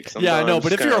headache. Sometimes. Yeah, I know,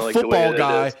 but if you're a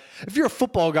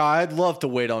football guy, I'd love to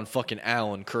wait on fucking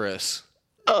Al and Chris.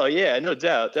 Oh yeah, no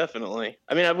doubt, definitely.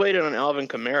 I mean, I've waited on Alvin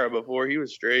Kamara before; he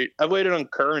was straight. I've waited on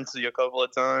Currency a couple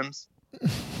of times.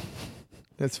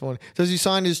 That's funny. Does he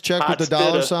sign his check with the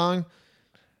dollar sign?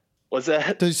 What's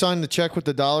that? Does he sign the check with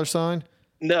the dollar sign?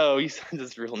 No, he signed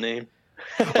his real name.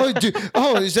 Is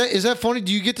that funny?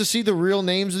 Do you get to see the real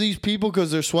names of these people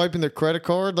because they're swiping their credit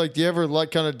card? Like, do you ever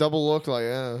like kind of double look? Like,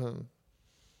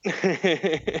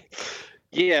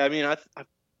 yeah, I mean, I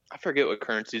forget what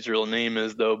Currency's real name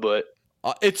is though, but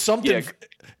it's something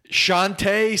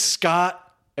Shantae,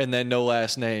 Scott, and then no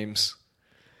last names.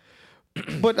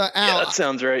 But Al, yeah, that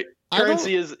sounds right.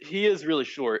 Currency is really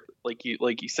short, like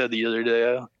you said the other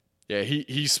day. Yeah,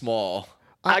 he's small.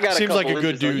 I got seems like a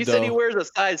good dude. You said he wears a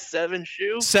size 7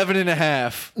 shoe.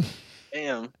 7.5.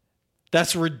 Damn,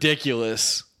 that's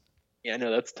ridiculous. Yeah,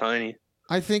 no, that's tiny.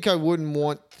 I think I wouldn't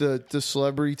want the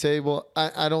celebrity table.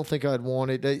 I don't think I'd want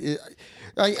it.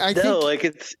 I think like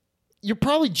it's you're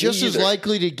probably just as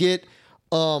likely to get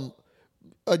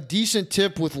a decent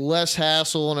tip with less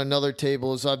hassle on another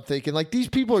table, as I'm thinking. Like, these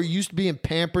people are used to being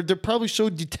pampered. They're probably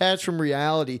so detached from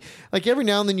reality. Like, every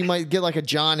now and then you might get like a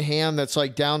John Hamm that's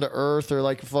like down to earth, or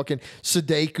like a fucking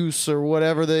Sudeikis or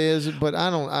whatever that is. But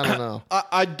I don't know.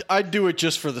 I'd do it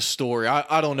just for the story.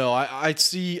 I don't know. I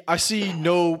see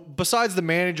no, besides the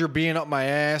manager being up my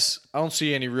ass, I don't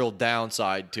see any real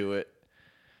downside to it.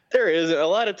 There is. A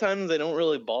lot of times they don't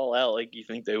really ball out like you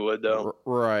think they would, though.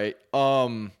 Right.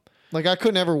 Like, I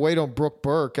couldn't ever wait on Brooke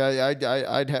Burke.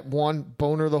 I'd have one,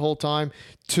 boner the whole time.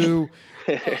 Two,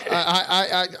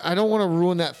 I don't want to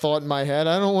ruin that thought in my head.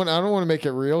 I don't want to make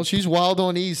it real. She's Wild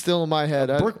on E still in my head.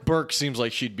 Brooke Burke seems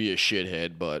like she'd be a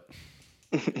shithead, but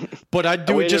I'd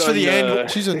do it just for the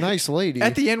end. She's a nice lady.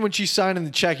 At the end, when she's signing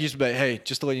the check, you used to be like, "Hey,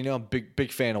 just to let you know, I'm a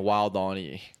big fan of Wild on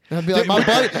E." And I'd be like,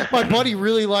 my buddy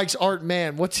really likes Art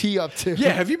Man. What's he up to?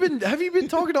 Yeah, have you been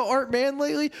talking to Art Man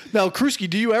lately? Now, Krusky,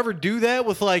 do you ever do that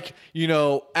with like,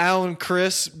 Al and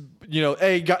Chris?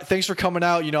 Hey, thanks for coming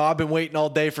out. I've been waiting all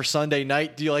day for Sunday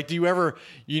night. Do you ever,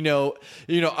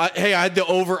 I had the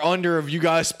over under of you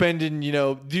guys spending.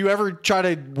 Do you ever try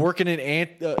to work in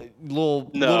an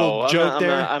little joke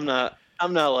there? I'm not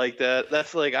like that.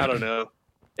 That's like, I don't know.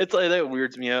 It's like that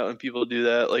weirds me out when people do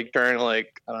that. Like trying to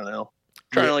like, I don't know.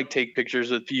 trying to like take pictures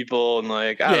with people and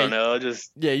like I don't know,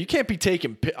 just you can't be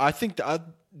taking. I think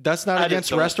that's not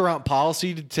against restaurant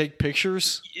policy to take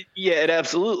pictures. Yeah, it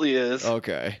absolutely is.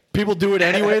 Okay, people do it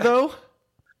anyway though.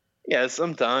 Yeah,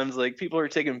 sometimes like people are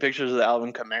taking pictures of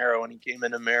Alvin Kamara when he came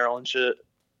into Merrill and shit.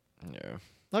 Yeah,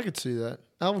 I could see that.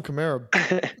 Alvin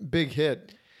Kamara, big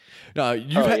hit. No,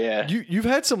 you've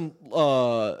had some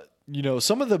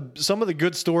some of the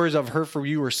good stories I've heard from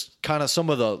you are kind of some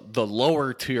of the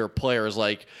lower tier players.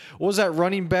 Like, what was that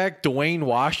running back, Dwayne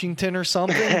Washington or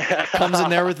something? Comes in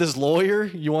there with his lawyer.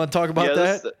 You want to talk about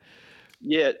that?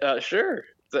 Sure.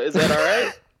 Is that all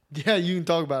right? Yeah, you can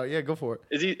talk about it. Yeah, go for it.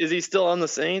 Is he still on the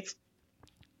Saints?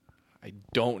 I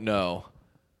don't know.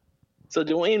 So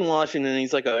Dwayne Washington,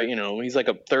 he's like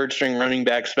a third string running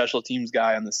back, special teams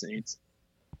guy on the Saints.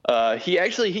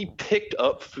 He picked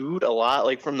up food a lot,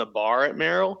 like from the bar at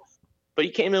Merrill, but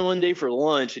he came in one day for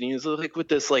lunch and he was like with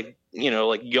this like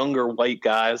younger white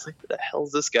guy. I was like, what the hell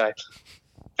is this guy?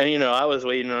 And I was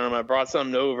waiting on him. I brought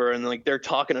something over and like they're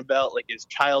talking about like his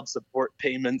child support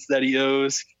payments that he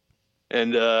owes.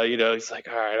 And he's like,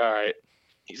 all right.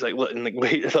 He's like, look, and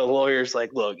the lawyer's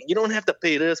like, look, you don't have to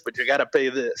pay this, but you got to pay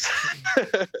this.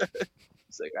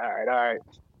 He's like, all right. I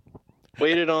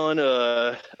waited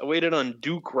on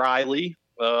Duke Riley,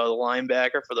 the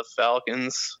linebacker for the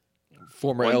Falcons.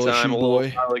 Former LSU boy.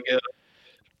 While ago.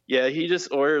 Yeah, he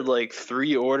just ordered like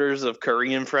 3 orders of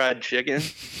Korean fried chicken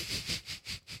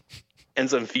and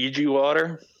some Fiji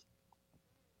water.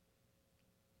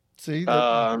 See,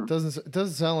 that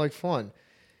doesn't sound like fun.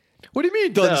 What do you mean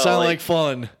it doesn't sound like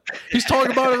fun? He's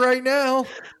talking about it right now.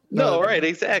 No, right,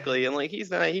 exactly. And like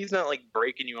he's not like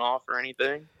breaking you off or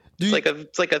anything. It's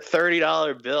like a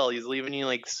 $30 bill. He's leaving you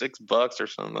like $6 or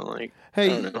something. Like, hey,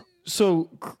 I don't know.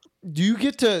 So do you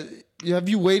get to? Have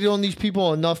you waited on these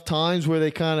people enough times where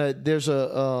they kind of there's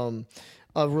a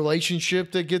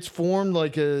relationship that gets formed?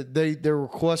 Like they're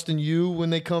requesting you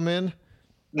when they come in.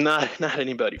 Not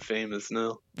anybody famous,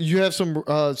 no. You have some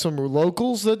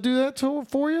locals that do that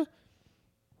for you?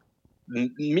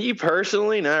 Me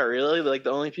personally, not really. Like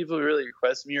the only people who really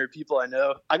request me are people I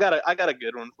know. I got a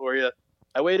good one for you.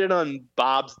 I waited on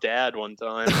Bob's dad one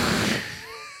time.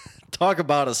 Talk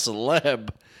about a celeb.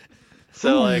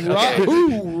 So like, okay.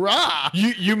 Hoorah!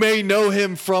 You may know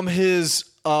him from his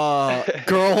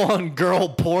girl on girl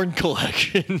porn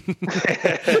collection.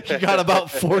 He got about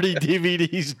 40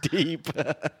 DVDs deep.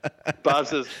 Bob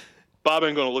says, Bob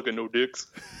ain't gonna look at no dicks.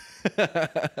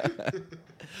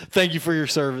 Thank you for your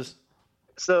service.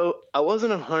 So I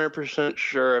wasn't 100%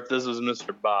 sure if this was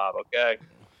Mr. Bob, okay?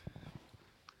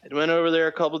 I went over there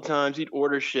a couple times. He'd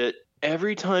order shit.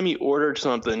 Every time he ordered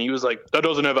something, he was like, that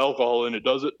doesn't have alcohol in it,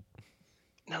 does it?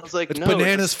 And I was like, it's no,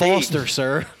 Bananas it's a steak. Foster,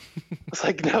 sir. It's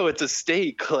like, no, it's a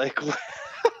steak. Like,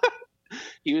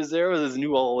 he was there with his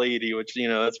new old lady, which,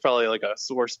 that's probably like a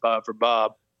sore spot for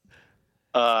Bob.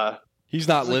 He's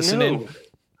not listening. No.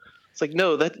 It's like,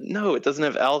 no, it doesn't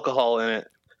have alcohol in it.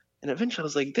 And eventually I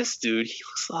was like, this dude, he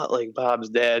looks a lot like Bob's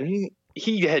dad.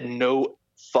 He had no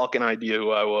fucking idea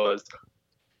who I was.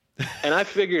 And I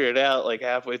figured it out like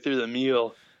halfway through the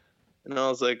meal. And I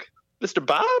was like, Mr.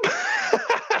 Bob?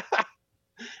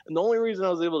 And the only reason I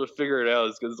was able to figure it out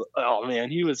is because, oh man,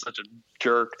 he was such a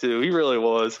jerk too. He really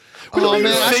was. Oh man,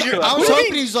 I was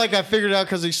hoping he's like, I figured it out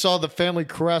because he saw the family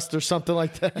crest or something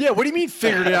like that. Yeah, what do you mean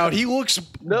figured it out? He looks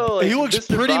he looks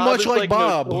Mr. pretty Bob much like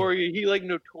Bob. He like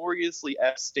notoriously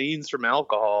abstains from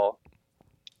alcohol.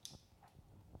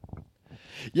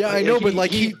 Yeah, I know, but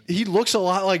like he looks a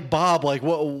lot like Bob. Like,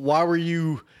 what? Why were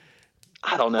you?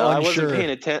 I don't know. Unsure.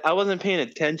 I wasn't paying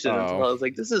attention until I was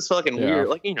like, "This is fucking weird."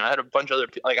 Like, I had a bunch of other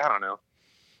people. Like, I don't know.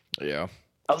 Yeah.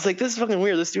 I was like, "This is fucking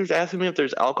weird." This dude's asking me if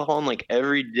there's alcohol in like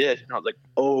every dish, and I was like,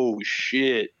 "Oh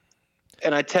shit!"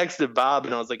 And I texted Bob,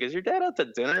 and I was like, "Is your dad out to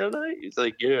dinner tonight?" He's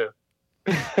like, "Yeah."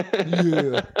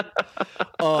 Yeah.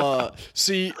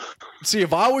 See,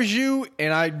 if I was you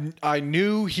and I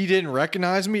knew he didn't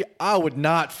recognize me, I would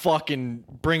not fucking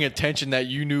bring attention that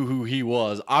you knew who he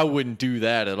was. I wouldn't do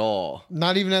that at all.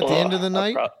 Not even at the end of the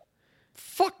night?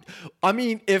 Fuck. I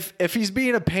mean, if he's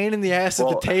being a pain in the ass at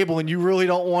the table and you really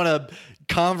don't want to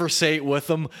conversate with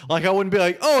him, like I wouldn't be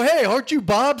like, oh hey, aren't you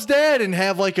Bob's dad, and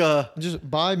have like a just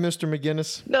bye Mr.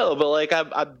 McGinnis. No, but like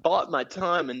I bought my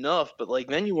time enough, but like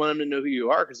then you want him to know who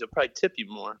you are because he'll probably tip you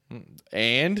more.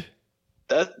 And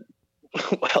that's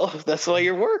why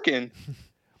you're working.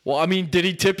 Well, I mean, did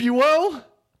he tip you well?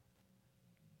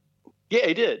 Yeah,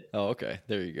 he did. Oh, okay.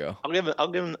 There you go. I'll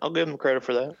give him credit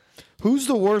for that. Who's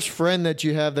the worst friend that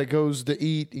you have that goes to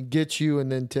eat and gets you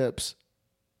and then tips?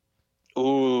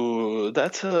 Ooh,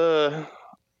 that's a.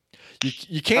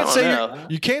 You can't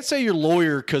say your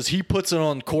lawyer because he puts it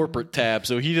on corporate tab,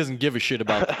 so he doesn't give a shit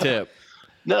about the tip.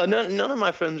 No, none of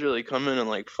my friends really come in and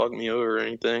like fuck me over or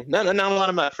anything. Not a lot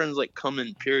of my friends like come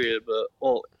in period, but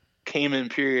came in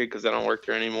period because I don't work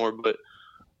there anymore. But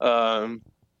I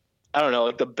don't know.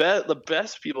 Like the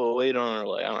best people to wait on are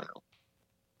like, I don't know,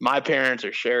 my parents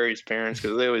or Sherry's parents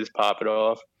because they always pop it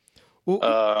off.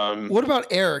 Well, what about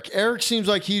Eric? Eric seems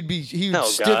like he would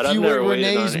stiff I've you with never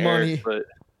waited Renee's on money.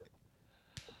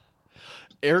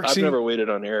 Eric, but I've never waited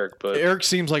on Eric, but Eric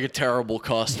seems like a terrible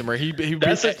customer.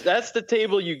 That's the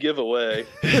table you give away.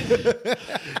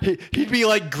 He'd be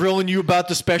like grilling you about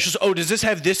the specials. Oh, does this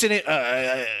have this in it?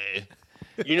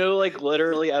 You know, like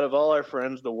literally out of all our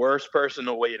friends, the worst person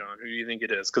to wait on. Who do you think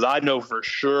it is? Because I know for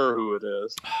sure who it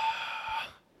is.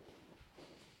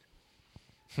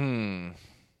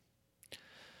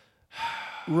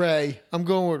 Ray. I'm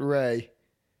going with Ray.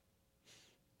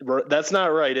 That's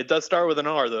not right. It does start with an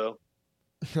R, though.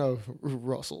 No,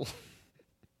 Russell.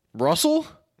 Russell?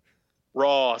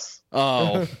 Ross.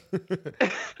 Oh.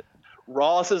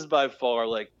 Ross is by far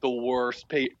like the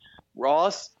worst.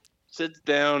 Ross sits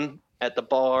down at the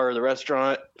bar or the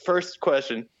restaurant. First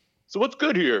question. So what's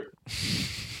good here?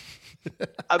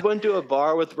 I've went to a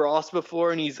bar with Ross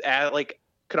before and he's at like,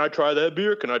 can I try that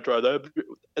beer? Can I try that beer?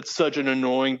 It's such an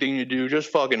annoying thing to do. Just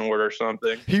fucking order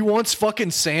something. He wants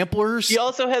fucking samplers. He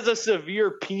also has a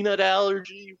severe peanut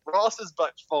allergy. Ross is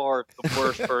by far the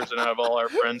worst person out of all our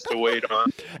friends to wait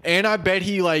on. And I bet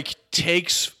he like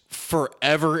takes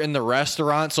forever in the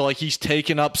restaurant, so like he's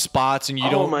taking up spots and you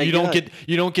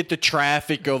don't get the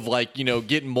traffic of like, you know,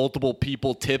 getting multiple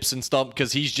people tips and stuff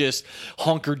because he's just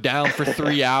hunkered down for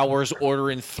 3 hours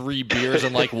ordering 3 beers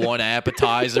and like 1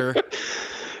 appetizer.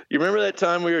 You remember that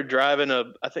time we were driving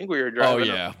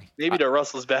maybe to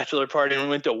Russell's bachelor party and we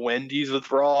went to Wendy's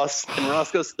with Ross and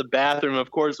Ross goes to the bathroom,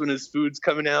 of course, when his food's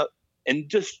coming out and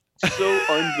just so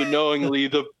unbeknowingly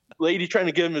the lady trying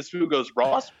to give him his food goes,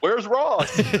 Ross, where's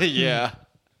Ross? Yeah.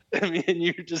 I mean,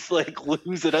 you're just like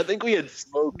losing. I think we had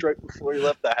smoked right before we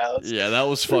left the house. Yeah, that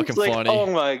was fucking funny.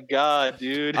 Oh my God,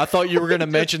 dude. I thought you were going to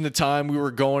mention the time we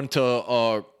were going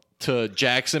to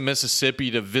Jackson,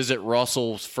 Mississippi to visit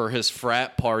Russell for his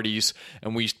frat parties,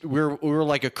 and we were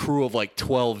like a crew of like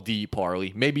 12 deep,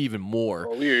 Harley, maybe even more.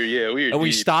 Oh, we were and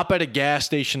we stop at a gas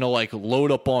station to like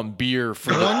load up on beer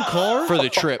for one car for the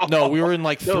trip. No, we were in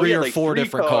like three or four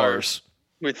different cars.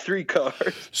 With 3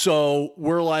 cars. So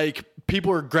we're like,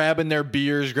 people are grabbing their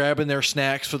beers, grabbing their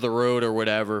snacks for the road or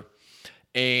whatever.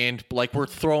 And like we're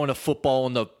throwing a football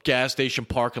in the gas station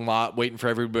parking lot, waiting for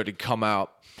everybody to come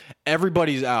out.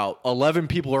 Everybody's out. 11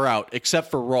 people are out except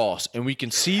for Ross. And we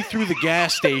can see through the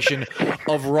gas station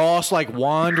of Ross like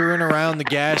wandering around the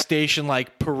gas station,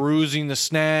 like perusing the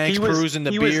snacks, perusing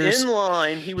the beers. He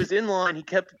was in line. He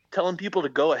kept telling people to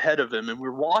go ahead of him. And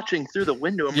we're watching through the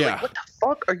window. And we're like, what the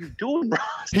fuck are you doing,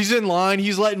 Ross? He's in line.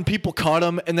 He's letting people cut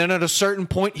him. And then at a certain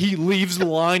point, he leaves the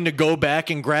line to go back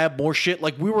and grab more shit.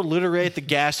 Like we were literally at the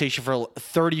gas station for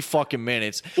 30 fucking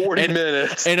minutes. 40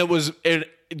 minutes. And it was...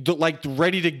 like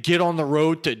ready to get on the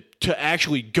road to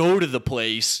actually go to the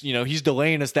place. You know, he's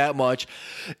delaying us that much.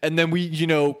 And then we, you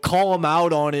know, call him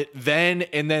out on it then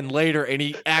and then later, and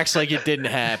he acts like it didn't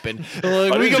happen.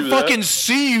 Like, we can fucking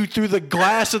see you through the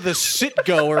glass of the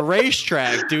Citgo or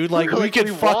racetrack, dude. Like, we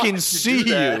can fucking see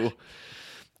you.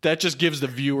 That just gives the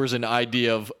viewers an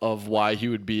idea of why he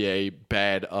would be a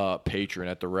bad patron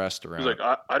at the restaurant. He's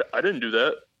like, I didn't do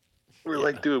that. We're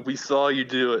like, dude, we saw you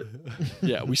do it.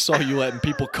 Yeah, we saw you letting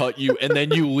people cut you and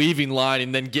then you leaving line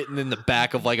and then getting in the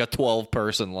back of like a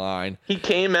 12-person line. He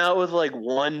came out with like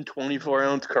 1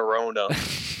 24-ounce Corona.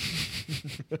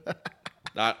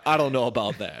 I don't know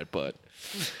about that, but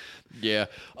yeah.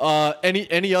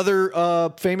 Any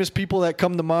other famous people that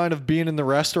come to mind of being in the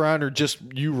restaurant or just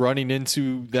you running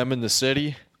into them in the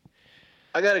city?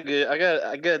 I got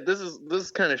this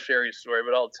is kind of Sherry's story,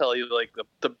 but I'll tell you like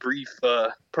the brief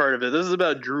part of it. This is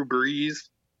about Drew Brees.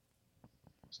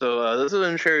 So this is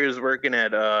when Sherry was working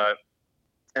at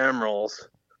Emerald's.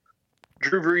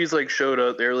 Drew Brees like showed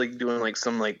up. They were like doing like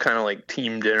some like kind of like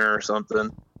team dinner or something.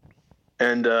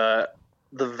 And the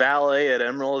valet at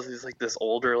Emerald's, he's like this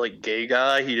older like gay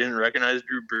guy. He didn't recognize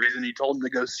Drew Brees and he told him to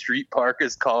go street park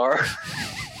his car.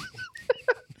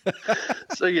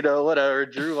 So, you know, whatever.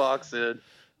 Drew walks in.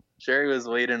 Sherry was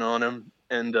waiting on him.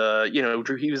 And, you know,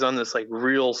 Drew, he was on this, like,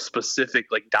 real specific,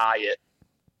 like, diet.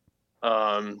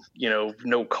 You know,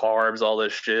 no carbs, all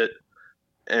this shit.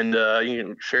 And, you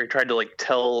know, Sherry tried to, like,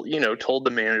 told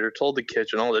the manager, told the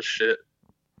kitchen, all this shit.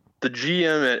 The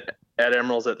GM Ed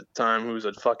Emeralds at the time, who was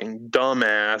a fucking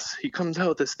dumbass, he comes out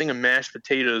with this thing of mashed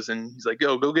potatoes and he's like,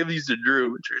 yo, go give these to Drew.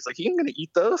 And Drew's like, he ain't gonna eat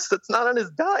those. That's not on his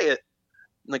diet.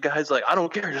 And the guy's like, I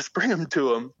don't care, just bring them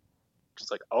to him. She's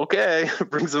like, okay.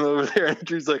 Brings them over there and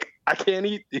Drew's like, I can't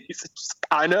eat these. She's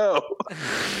like, I know.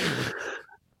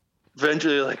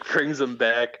 Eventually, like, brings them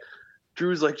back.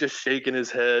 Drew's like just shaking his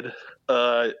head.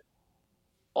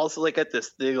 Also, like, at this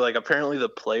thing, like, apparently the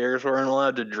players weren't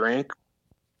allowed to drink,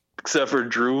 except for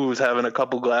Drew, who was having a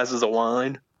couple glasses of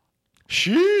wine.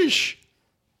 Sheesh.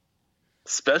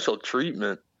 Special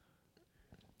treatment.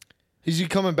 Is he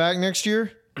coming back next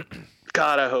year?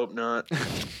 God, I hope not.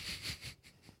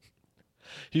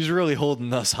 He's really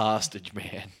holding us hostage,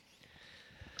 man.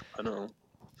 I know.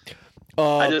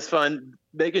 I just find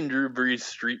making Drew Brees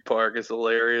Street Park is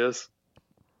hilarious.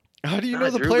 How do you know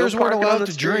the Drew, players go weren't park it on allowed the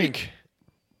to street. drink?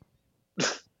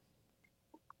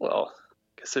 Well,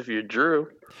 I guess if you're Drew.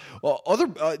 Well,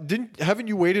 haven't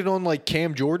you waited on like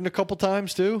Cam Jordan a couple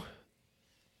times too?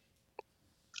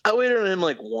 I waited on him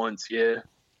like once, yeah.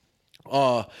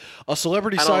 A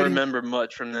celebrity I don't sighting. remember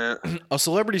much from that. A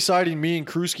celebrity sighting me and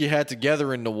Krusky had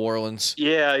together in New Orleans.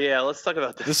 Yeah, let's talk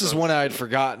about this. This is one I had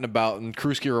forgotten about, and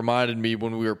Krusky reminded me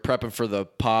when we were prepping for the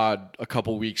pod a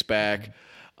couple weeks back.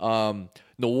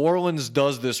 New Orleans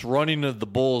does this running of the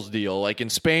bulls deal. Like in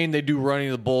Spain, they do running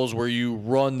of the bulls where you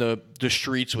run the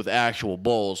streets with actual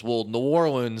bulls. Well, New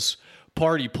Orleans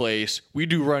party place, we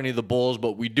do running of the bulls,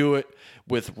 but we do it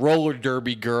with roller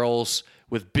derby girls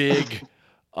with big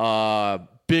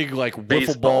like wiffle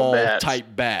Baseball ball bats. type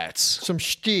bats. Some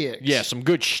shticks. Yeah, some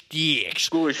good sticks.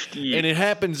 Squishy. And it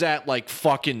happens at like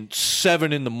fucking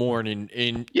 7 a.m.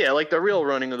 in Yeah, like the real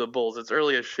running of the bulls. It's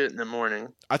early as shit in the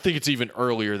morning. I think it's even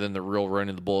earlier than the real running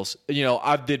of the bulls. You know,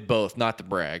 I did both, not to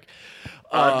brag.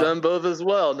 I've done both as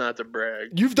well, not to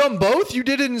brag. You've done both? You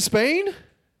did it in Spain?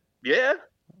 Yeah,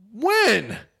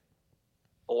 When?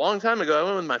 a long time ago. I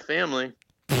went with my family.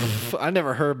 I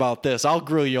never heard about this. I'll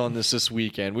grill you on this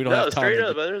weekend. We don't No, have time. straight to-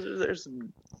 up. There's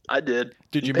I did.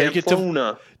 Did you In make it to?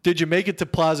 Pamplona. Did you make it to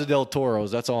Plaza del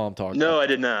Toros? That's all I'm talking about. No, I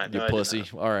did not. You No, I did pussy.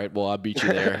 not. All right, well, I beat you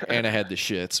there, and I had the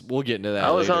shits. We'll get into that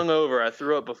I was later. hungover. I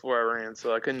threw up before I ran,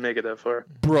 so I couldn't make it that far.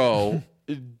 Bro,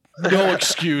 no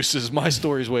excuses. My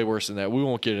story's way worse than that. We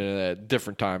won't get into that.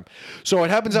 Different time. So it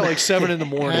happens at like 7 in the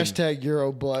morning. Hashtag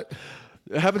Euro butt.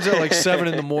 It happens at like 7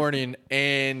 in the morning,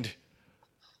 and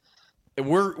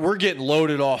we're getting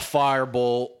loaded off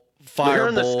Fireball. We were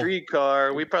in the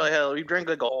streetcar. We drank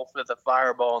like a whole fifth of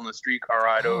Fireball on the streetcar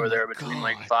ride over there between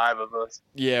like 5 of us.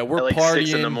 Yeah, we're At like partying.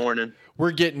 6 in the morning. We're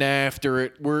getting after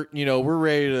it. We're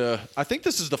ready to. I think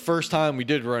this is the first time we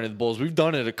did run in the bulls. We've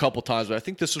done it a couple times, but I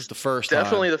think this was the first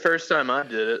Definitely time. the first time I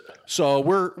did it. So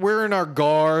we're in our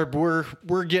garb.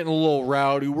 We're getting a little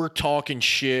rowdy. We're talking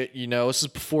shit. You know, this is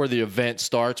before the event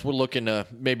starts. We're looking to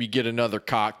maybe get another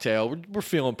cocktail. We're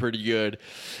feeling pretty good.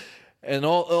 And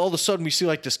all of a sudden we see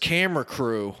like this camera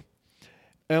crew.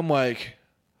 And I'm like,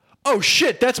 oh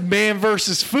shit, that's Man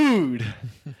versus Food.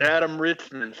 Adam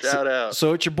Richmond, shout out.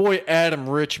 So it's your boy Adam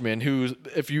Richmond, who's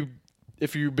if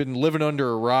you've been living under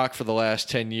a rock for the last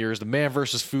 10 years, the Man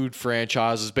versus Food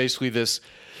franchise is basically this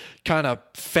kind of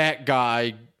fat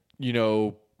guy, you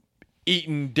know,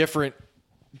 eating different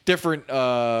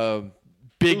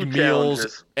big Food meals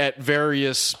challenges. at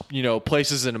various, you know,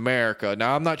 places in America.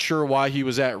 Now, I'm not sure why he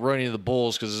was at Running of the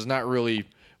Bulls because there's not really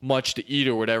much to eat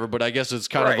or whatever, but I guess it's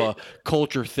kind of Right. a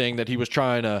culture thing that he was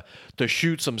trying to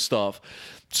shoot some stuff.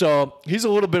 So he's a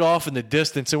little bit off in the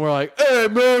distance, and we're like, hey,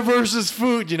 Man versus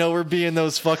Food. You know, we're being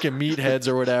those fucking meatheads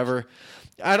or whatever.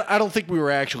 I don't think we were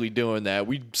actually doing that.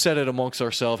 We said it amongst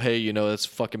ourselves, hey, you know, that's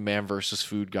fucking Man versus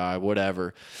Food guy,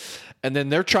 whatever. And then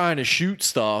they're trying to shoot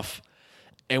stuff,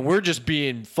 and we're just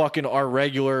being fucking our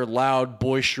regular, loud,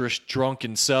 boisterous,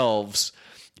 drunken selves.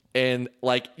 And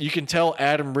like you can tell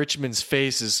Adam Richmond's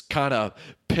face is kind of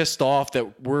pissed off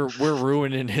that we're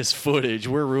ruining his footage.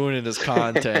 We're ruining his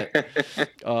content.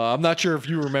 I'm not sure if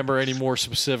you remember any more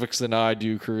specifics than I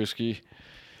do, Krusky.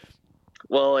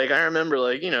 Well, like I remember,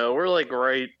 like, you know, we're like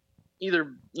right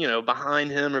either, you know,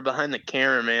 behind him or behind the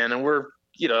cameraman, and we're,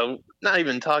 you know, not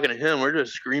even talking to him. We're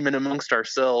just screaming amongst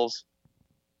ourselves.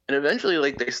 And eventually,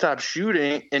 like, they stopped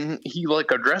shooting, and he,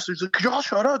 like, addressed us. He's like, could y'all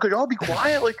shut up? Could y'all be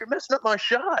quiet? Like, you're messing up my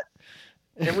shot.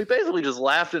 And we basically just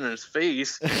laughed in his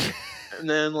face. And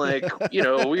then, like, you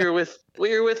know, we were with,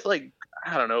 like,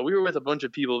 I don't know, we were with a bunch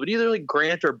of people, but either, like,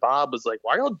 Grant or Bob was like,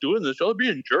 why are y'all doing this? Y'all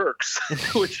being jerks,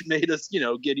 which made us, you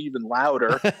know, get even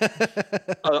louder,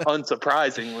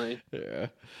 unsurprisingly. Yeah.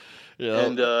 Yeah,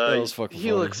 And that was fucking he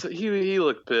funny. he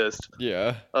looked pissed.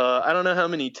 Yeah. I don't know how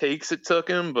many takes it took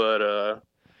him, but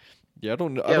Yeah, I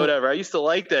don't know. Yeah, whatever. I used to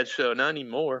like that show, not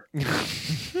anymore.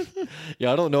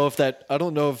 Yeah, I don't know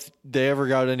if they ever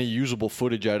got any usable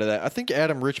footage out of that. I think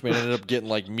Adam Richman ended up getting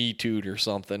like Me Too'd or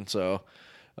something. So,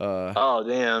 Oh,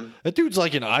 damn. that dude's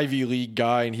like an Ivy League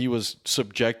guy, and he was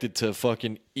subjected to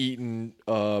fucking eating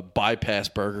bypass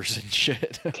burgers and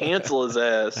shit. Cancel his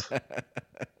ass.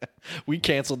 We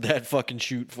canceled that fucking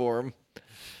shoot for him.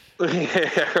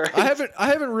 Yeah, right. I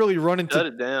haven't really run into Shut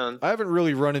it down. I haven't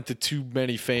really run into too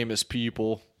many famous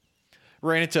people.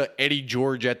 Ran into Eddie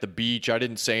George at the beach. I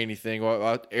didn't say anything.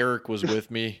 Eric was with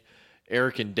me.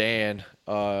 Eric and Dan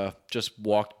just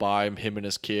walked by him and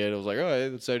his kid. I was like, oh, hey,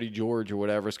 that's Eddie George or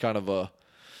whatever. It's kind of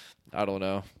I don't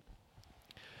know.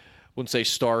 Wouldn't say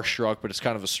starstruck, but it's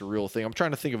kind of a surreal thing. I'm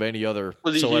trying to think of any other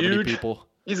Was he celebrity huge? people.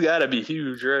 He's got to be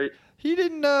huge, right? He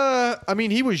didn't. I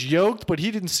mean, he was yoked, but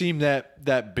he didn't seem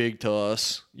that big to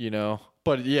us, you know.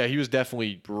 But yeah, he was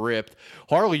definitely ripped.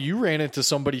 Harley, you ran into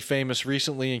somebody famous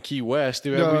recently in Key West.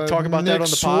 Did we talk about that on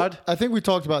the pod? I think we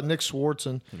talked about Nick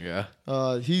Swartzen. Yeah.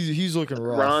 He's looking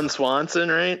rough. Ron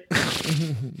Swanson, right?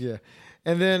 Yeah.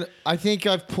 And then I think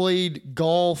I've played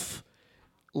golf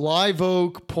Live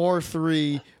Oak par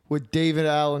 3 with David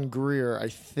Allen Greer, I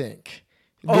think.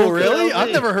 Oh, really? I've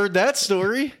never heard that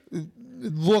story.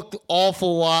 Looked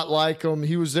awful lot like him.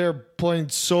 He was there playing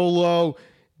solo.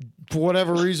 For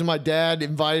whatever reason, my dad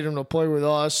invited him to play with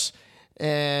us,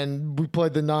 and we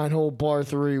played the 9-hole par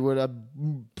 3 with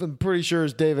I'm pretty sure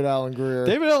it's David Allen Greer.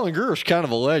 David Allen Greer is kind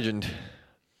of a legend.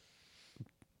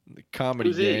 The comedy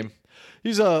Who's he? game.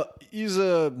 He's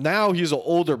now he's an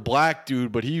older black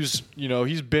dude, but he's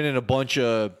been in a bunch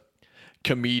of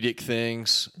comedic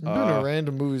things. I've been in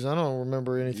random movies. I don't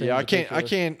remember anything. Yeah, I particular.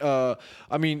 can't.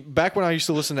 I mean, back when I used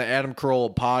to listen to Adam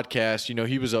Carolla podcast,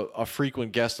 he was a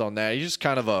frequent guest on that. He's just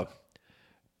kind of a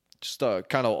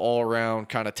all around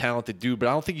kind of talented dude, but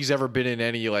I don't think he's ever been in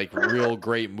any like real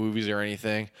great movies or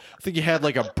anything. I think he had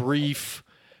like a brief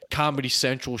Comedy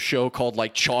Central show called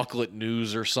like Chocolate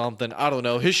News or something. I don't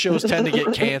know. His shows tend to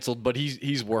get canceled, but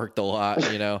he's worked a lot,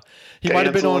 He might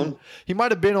have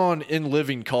been on In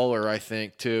Living Color, I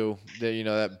think, too.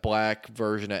 That black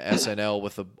version of SNL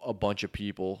with a bunch of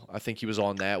people. I think he was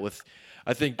on that with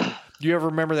do you ever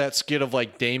remember that skit of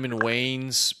like Damon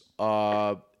Wayans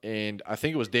and I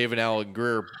think it was David Allen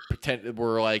Greer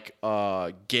were like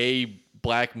gay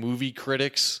black movie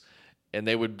critics. And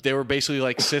they were basically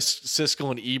like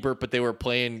Siskel and Ebert, but they were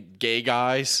playing gay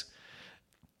guys.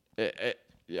 I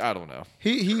don't know.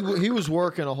 He was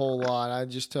working a whole lot. I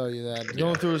just tell you that.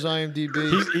 Going through his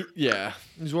IMDb,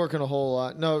 he's working a whole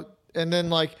lot. No, and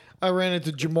then like I ran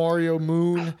into Jamario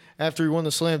Moon after he won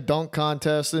the slam dunk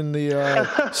contest in the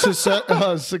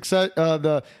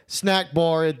the snack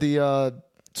bar at the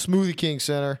Smoothie King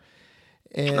Center.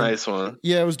 And Nice one.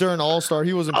 Yeah, it was during All Star.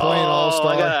 He wasn't playing All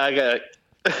Star. I got it.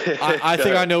 I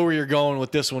think I know where you're going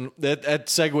with this one. That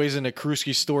segues into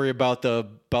Krusky's story about the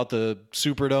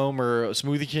Superdome or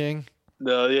Smoothie King.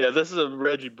 No, yeah, this is a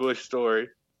Reggie Bush story.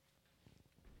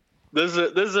 This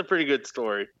is a pretty good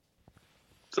story.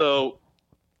 So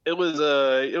it was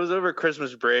over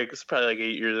Christmas break. It's probably like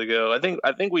 8 years ago. I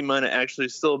think we might have actually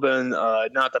still been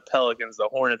not the Pelicans, the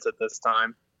Hornets at this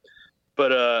time.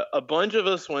 But a bunch of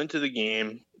us went to the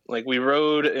game. Like we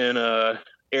rode in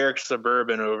Eric's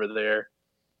Suburban over there.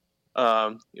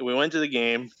 We went to the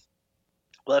game,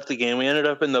 left the game. We ended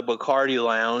up in the Bacardi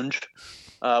Lounge.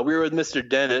 We were with Mr.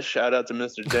 Dennis. Shout out to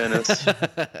Mr. Dennis.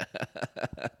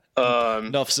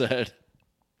 Enough said.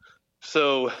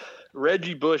 So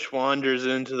Reggie Bush wanders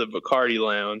into the Bacardi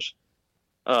Lounge.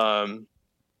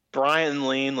 Brian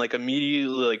Lane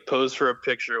immediately posed for a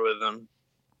picture with him.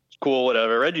 Cool,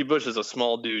 whatever. Reggie Bush is a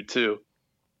small dude too.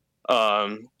 I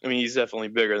mean, he's definitely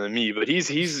bigger than me, but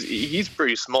he's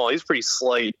pretty small. He's pretty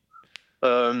slight.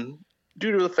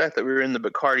 Due to the fact that we were in the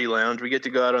Bacardi Lounge, we get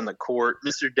to go out on the court.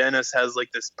 Mr. Dennis has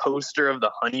this poster of the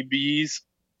honeybees,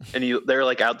 and they're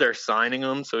out there signing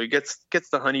them. So he gets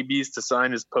the honeybees to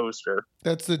sign his poster.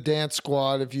 That's the dance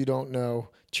squad, if you don't know,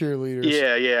 cheerleaders.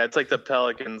 Yeah, it's like the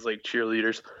Pelicans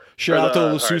cheerleaders. Shout out to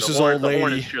Lasousa's old lady. The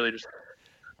Hornets cheerleaders.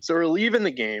 So we're leaving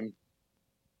the game.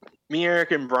 Me,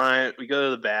 Eric, and Bryant, we go to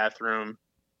the bathroom.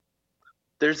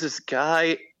 There's this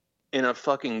guy in a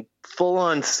fucking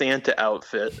full-on Santa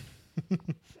outfit.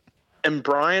 And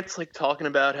Bryant's talking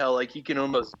about how he can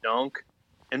almost dunk.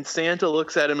 And Santa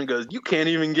looks at him and goes, "You can't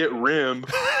even get rim."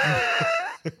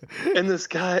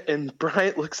 And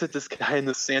Bryant looks at this guy in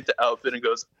the Santa outfit and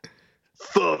goes,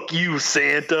 "Fuck you,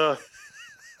 Santa."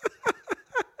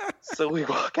 So we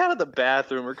walk out of the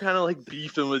bathroom. We're kind of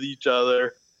beefing with each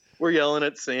other. We're yelling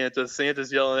at Santa.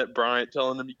 Santa's yelling at Bryant,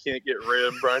 telling him he can't get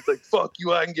rim. Bryant's like, "Fuck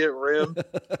you, I can get rim."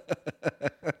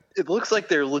 it looks like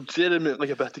they're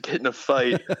legitimately about to get in a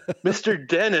fight. Mr.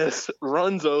 Dennis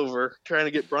runs over, trying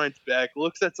to get Bryant's back,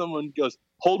 looks at someone, goes,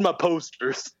 "Hold my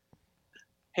posters."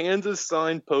 Hands his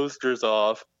signed posters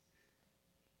off.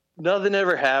 Nothing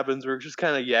ever happens. We're just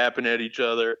kind of yapping at each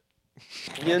other.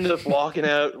 We end up walking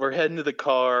out. We're heading to the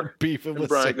car. Beefing And with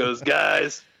Bryant Santa. goes,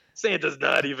 "Guys, Santa's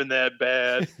not even that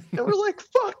bad." And we're like,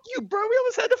 "Fuck you, bro. We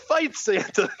almost had to fight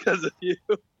Santa because of you."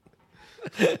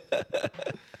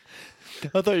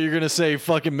 I thought you were gonna say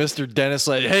fucking Mr. Dennis,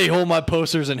 like, "Hey, hold my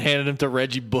posters," and handed them to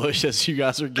Reggie Bush as you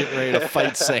guys were getting ready to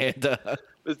fight Santa.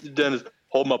 Mr. Dennis,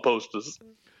 hold my posters.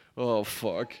 Oh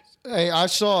fuck! Hey, I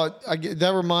saw it.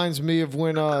 That reminds me of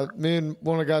when me and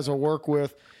one of the guys I work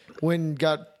with, when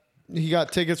he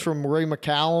got tickets from Ray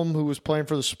McCallum, who was playing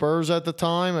for the Spurs at the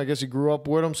time. I guess he grew up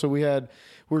with them, so we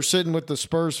were sitting with the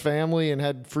Spurs family and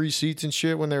had free seats and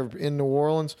shit when they were in New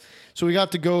Orleans. So we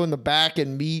got to go in the back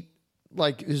and meet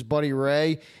like his buddy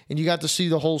Ray, and you got to see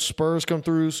the whole Spurs come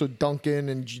through. So Duncan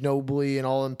and Ginobili and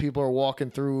all them people are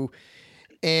walking through,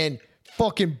 and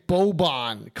fucking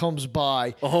Boban comes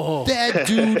by. Oh. That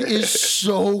dude is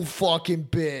so fucking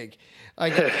big.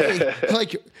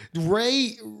 Like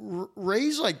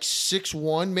Ray's like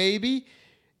 6'1" maybe,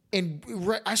 and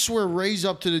I swear Ray's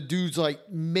up to the dude's like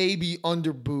maybe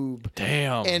under boob.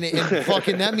 Damn. And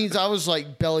fucking that means I was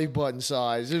like belly button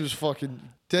size. It was fucking.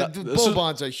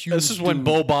 Boban's a huge. This is when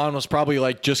dude. Boban was probably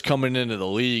like just coming into the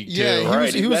league. Yeah, too.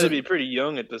 Right, he he was got to a- be pretty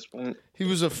young at this point. He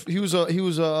was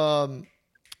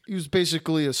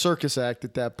basically a circus act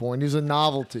at that point. He was a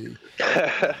novelty.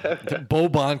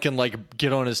 Boban can like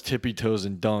get on his tippy toes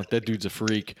and dunk. That dude's a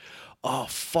freak. Oh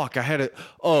fuck! I had it.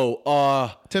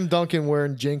 Tim Duncan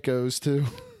wearing Jinkos too.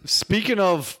 Speaking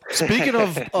of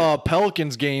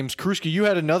Pelicans games, Kruski, you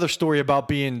had another story about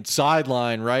being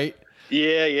sidelined, right?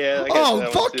 Yeah. I got Oh, that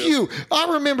one fuck too. you.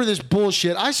 I remember this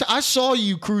bullshit. I saw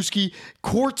you, Kruski,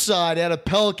 courtside at a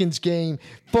Pelicans game,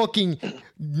 fucking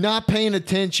not paying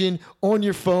attention on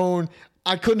your phone.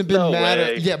 I couldn't have been No mad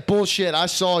way. at. Yeah, bullshit. I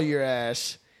saw your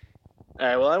ass. All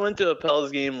right. Well, I went to a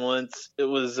Pels game once. It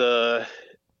was it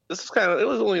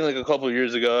was only like a couple of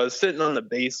years ago. I was sitting on the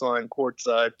baseline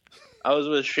courtside. I was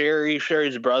with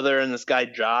Sherry's brother, and this guy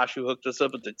Josh who hooked us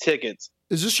up with the tickets.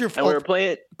 Is this your And we were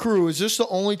playing. crew? Is this the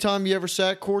only time you ever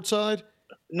sat courtside?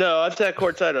 No, I've sat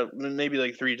courtside maybe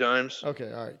like 3 times.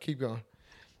 Okay, all right, keep going.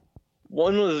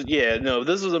 One was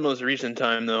this was the most recent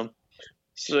time though.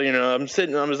 So I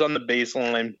was on the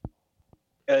baseline,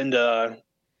 and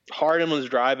Harden was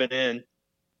driving in,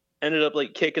 ended up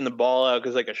like kicking the ball out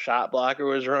because like a shot blocker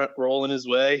was rolling his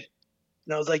way,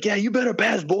 and I was like, "Yeah, you better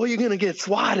pass, boy, you're gonna get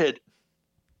swatted."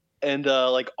 And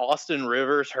like Austin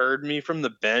Rivers heard me from the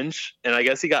bench, and I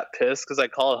guess he got pissed because I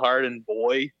called Harden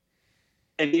boy.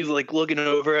 And he's like looking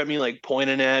over at me, like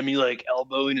pointing at me, like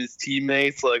elbowing his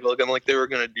teammates, like looking like they were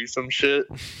gonna do some shit.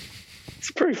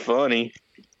 It's pretty funny.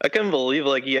 I couldn't believe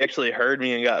like he actually heard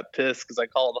me and got pissed because I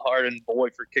called Harden boy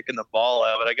for kicking the ball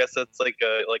out. But I guess that's like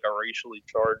a racially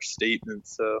charged statement.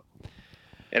 So,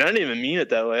 and I didn't even mean it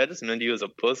that way. I just meant he was a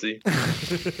pussy.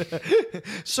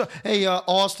 So, hey,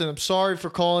 Austin, I'm sorry for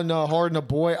calling Harden a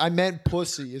boy. I meant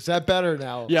pussy. Is that better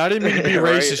now? Yeah, I didn't mean to be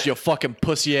Right. racist, you fucking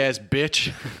pussy ass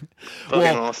bitch.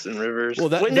 Fucking Austin Rivers. well,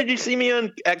 when did you see me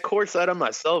at courtside on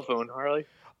my cell phone, Harley?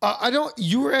 I don't.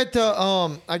 You were at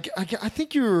the. I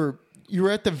think you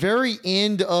were at the very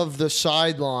end of the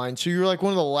sideline. So you're like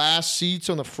one of the last seats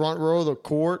on the front row of the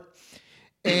court.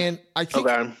 And I think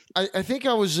Okay. I think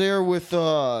I was there with.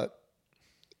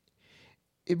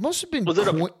 It must have been Was it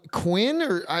a- Quinn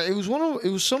or it was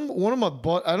one of my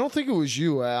but I don't think it was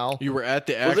you, Al. You were at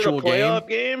the Was it a actual game. playoff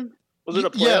game? Was it a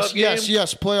playoff yes, game?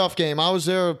 yes, playoff game. I was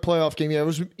there, playoff game. Yeah, it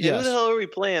was. Yeah, who Yes. the hell are we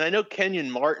playing? I know Kenyon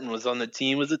Martin was on the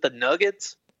team. Was it the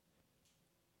Nuggets?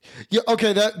 Yeah,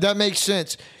 okay, that makes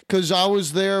sense because I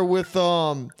was there with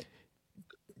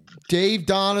Dave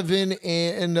Donovan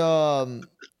and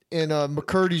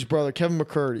McCurdy's brother, Kevin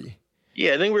McCurdy.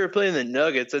 Yeah, I think we were playing the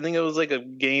Nuggets. I think it was like a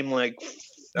game like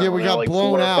Yeah, we got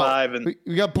blown 4 or out. 5 and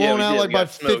We got blown we out did. like We by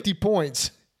got smoked. 50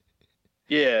 points.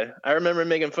 yeah, I remember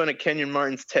making fun of Kenyon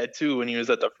Martin's tattoo when he was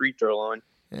at the free throw line.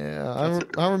 Yeah,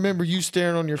 I remember you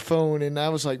staring on your phone, and I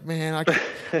was like, man,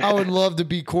 I would love to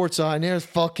be courtside. And there's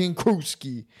fucking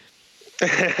Kruski.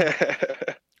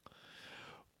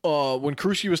 When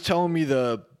Kruski was telling me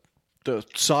the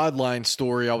sideline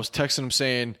story, I was texting him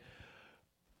saying,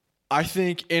 I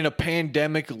think in a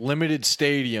pandemic limited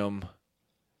stadium,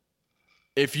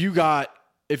 if you got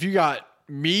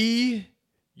me,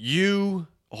 you,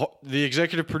 the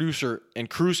executive producer, and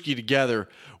Kruski together,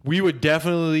 we would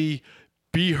definitely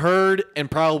be heard and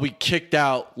probably kicked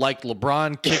out like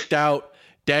LeBron kicked out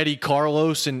Daddy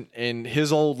Carlos and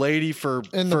his old lady for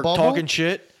bubble? talking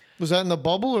shit. Was that in the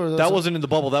bubble or That wasn't in the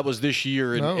bubble. That was this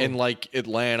year No. in like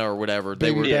Atlanta or whatever. They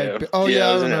Baby were bag- Yeah. Oh Yeah, yeah, it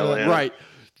I was in remember that. Atlanta. right.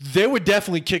 They would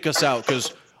definitely kick us out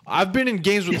because I've been in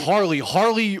games with Harley.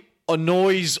 Harley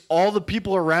annoys all the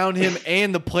people around him,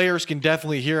 and the players can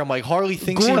definitely hear him. Like Harley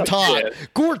thinks he. Gortat.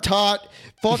 Gortat.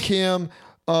 Fuck him.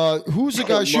 Who's the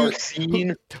guy shooting?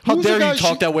 Marcin. How who's the dare guy you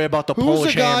talk that way about the Who's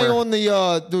Polish the guy Hammer? on the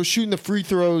that was shooting the free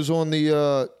throws on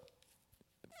the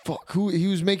fuck? Who he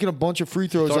was making a bunch of free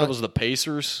throws. Thought on- it was the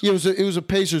Pacers. Yeah, it was a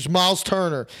Pacers. Miles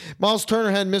Turner. Miles Turner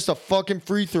hadn't missed a fucking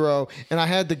free throw, and I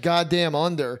had the goddamn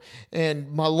under. And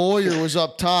my lawyer was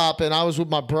up top, and I was with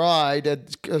my bride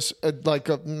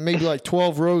at maybe like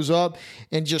 12 rows up,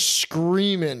 and just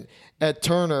screaming at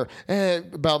Turner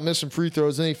about missing free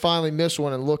throws. And he finally missed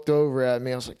one and looked over at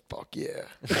me. I was like, "Fuck yeah!"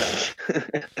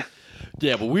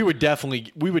 Yeah, but we would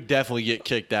definitely get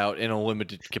kicked out in a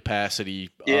limited capacity.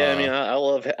 Yeah, I mean, I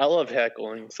love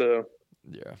heckling. So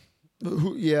yeah.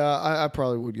 I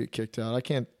probably would get kicked out. I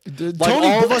can't.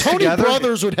 all of us Tony together?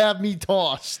 Brothers would have me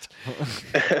tossed.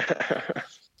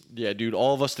 Yeah, dude,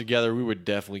 all of us together, we would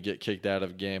definitely get kicked out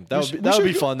of a game. We That should would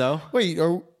be go- fun though. Wait,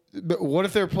 but what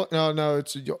if they're no?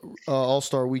 It's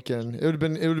All-Star weekend. It would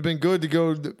have been good to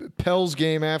go to the Pels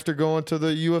game after going to the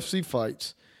UFC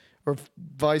fights, or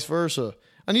vice versa.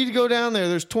 I need to go down there.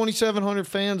 There's 2,700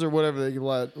 fans or whatever they can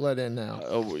let in now.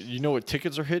 Oh, you know what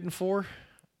tickets are hitting for?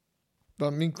 I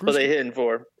mean, what are they hitting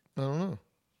for? I don't know.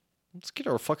 Let's get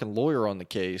our fucking lawyer on the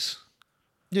case.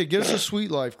 Yeah, get us a sweet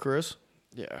life, Chris.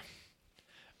 Yeah.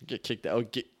 Get kicked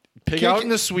out. Pig Kick out it. in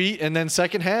the suite, and then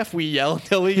second half we yell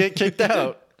until we get kicked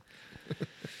out.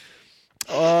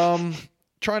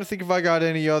 Trying to think if I got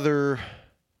any other.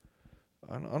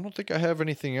 I don't think I have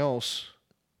anything else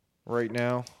right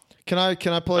now. Can I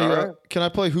play? All right. Can I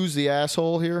play Who's the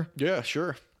Asshole here? Yeah,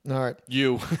 sure. All right.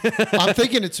 You. I'm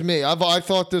thinking it's me. I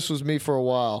thought this was me for a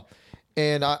while,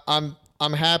 and I'm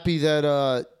happy that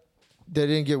that it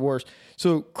didn't get worse.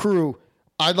 So, crew,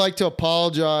 I'd like to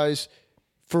apologize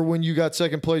for when you got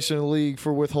second place in the league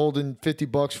for withholding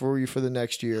 $50 for you for the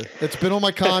next year. It's been on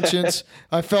my conscience.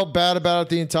 I felt bad about it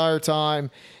the entire time,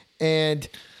 and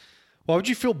Why would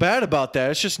you feel bad about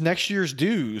that? It's just next year's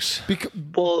dues.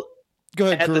 Well, go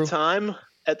ahead, at crew. the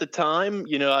time,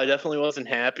 you know, I definitely wasn't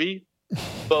happy.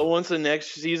 But once the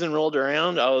next season rolled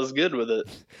around, I was good with it.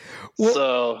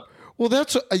 Well,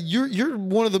 that's you're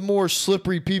one of the more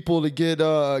slippery people to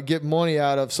get money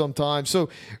out of sometimes. So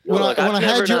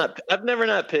I've never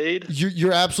not paid.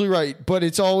 You're absolutely right, but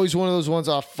it's always one of those ones.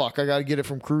 Oh fuck, I got to get it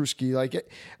from Krusky. Like,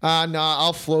 nah,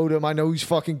 I'll float him. I know he's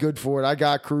fucking good for it. I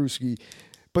got Krusky.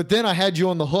 But then I had you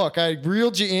on the hook. I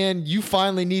reeled you in. You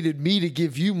finally needed me to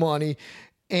give you money,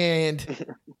 and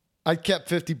I kept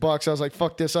 $50. I was like,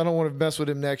 fuck this. I don't want to mess with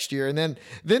him next year. And then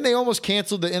they almost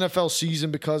canceled the NFL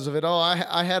season because of it. Oh,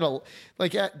 I had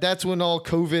that's when all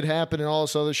COVID happened and all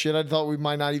this other shit. I thought we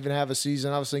might not even have a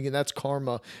season. I was thinking that's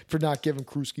karma for not giving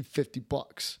Krusky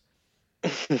 $50.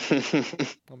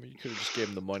 I mean, you could have just gave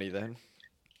him the money then.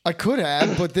 I could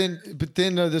have, but then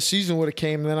the season would have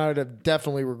came, and then I would have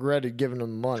definitely regretted giving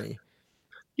him money.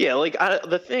 Yeah, like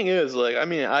the thing is, like, I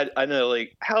mean, I know,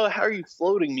 like, how are you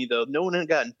floating me though? No one had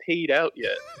gotten paid out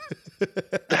yet.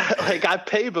 Like, I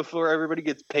pay before everybody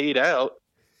gets paid out.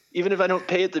 Even if I don't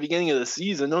pay at the beginning of the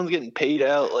season, no one's getting paid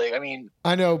out. Like, I mean,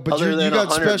 I know, but Other you than got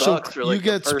 $100 special for, like, you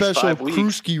get the first special 5 weeks.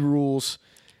 Krusky rules.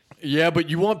 Yeah, but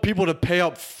you want people to pay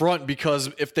up front because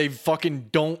if they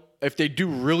do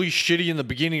really shitty in the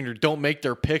beginning or don't make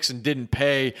their picks and didn't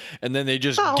pay, and then they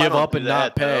just I give don't up do and that,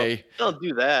 not pay. though. Don't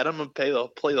do that. I'm gonna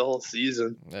play the whole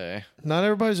season. Eh, Not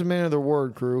everybody's a man of their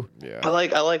word, crew. yeah. I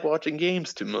like watching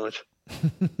games too much.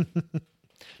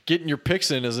 Getting your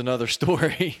picks in is another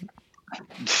story.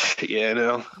 Yeah, I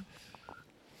know.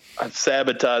 I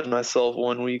sabotaged myself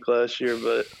 1 week last year,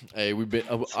 but Hey,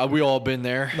 we all been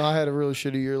there. No, I had a really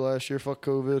shitty year last year. Fuck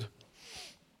COVID.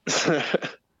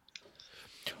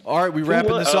 All right, we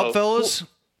wrapping this up, oh, fellas.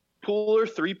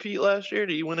 Pooler 3-peat last year.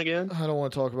 Did he win again? I don't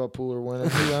want to talk about Pooler winning.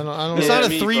 I don't. It's Yeah, not a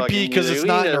me 3-peat fucking because neither. it's We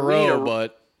not need in a to- we need row, to-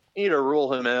 but You need to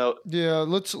rule him out. Yeah,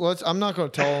 let's. I'm not going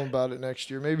to tell him about it next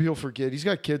year. Maybe he'll forget. He's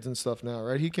got kids and stuff now,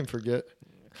 right? He can forget.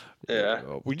 Yeah.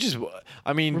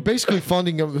 I mean, We're basically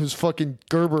funding his fucking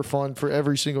Gerber fund for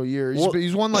every single year.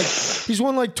 He's won like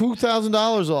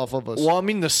 $2,000 off of us. well, I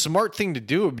mean, the smart thing to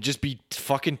do would just be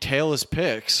fucking tail his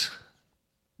picks.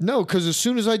 No, because as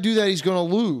soon as I do that, he's going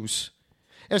to lose.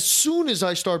 As soon as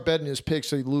I start betting his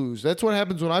picks, they lose. That's what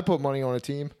happens when I put money on a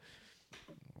team.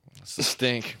 That's the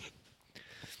stink.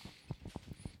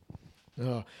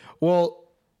 Well,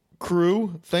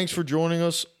 crew, thanks for joining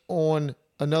us on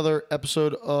another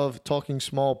episode of Talking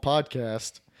Small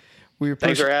podcast.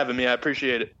 Thanks for having me. I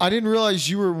appreciate it. I didn't realize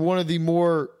you were one of the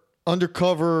more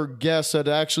undercover guests that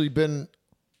had actually been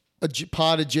a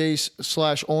pod adjacent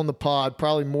 / on the pod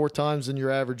probably more times than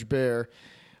your average bear.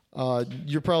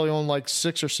 You're probably on like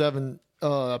 6 or 7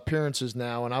 appearances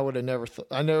now, and I would have never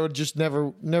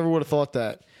never would have thought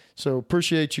that. So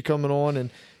appreciate you coming on,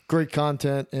 and great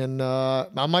content. And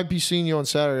I might be seeing you on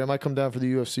Saturday. I might come down for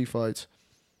the UFC fights.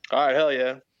 All right, hell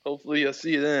yeah. Hopefully I'll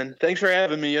see you then. Thanks for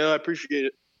having me, yo. I appreciate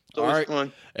it. It's always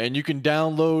fun. And you can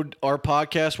download our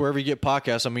podcast wherever you get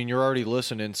podcasts. I mean, you're already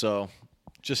listening, so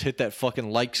just hit that fucking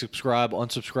like, subscribe,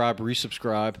 unsubscribe,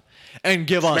 resubscribe, and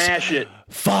give us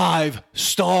 5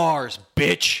 stars,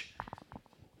 bitch.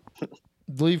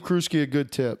 Leave Krusky a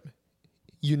good tip.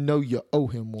 You know you owe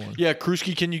him one. Yeah,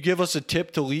 Krusky, can you give us a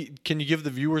tip can you give the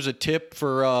viewers a tip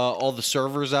for all the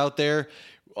servers out there?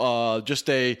 Just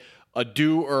a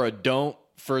do or a don't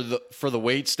for the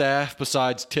wait staff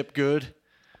besides tip good?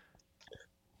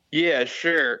 Yeah,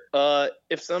 sure.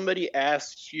 If somebody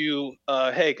asks you,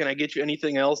 hey, can I get you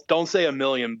anything else? Don't say $1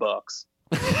 million.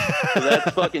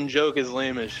 That fucking joke is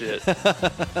lame as shit.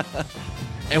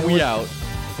 And we out.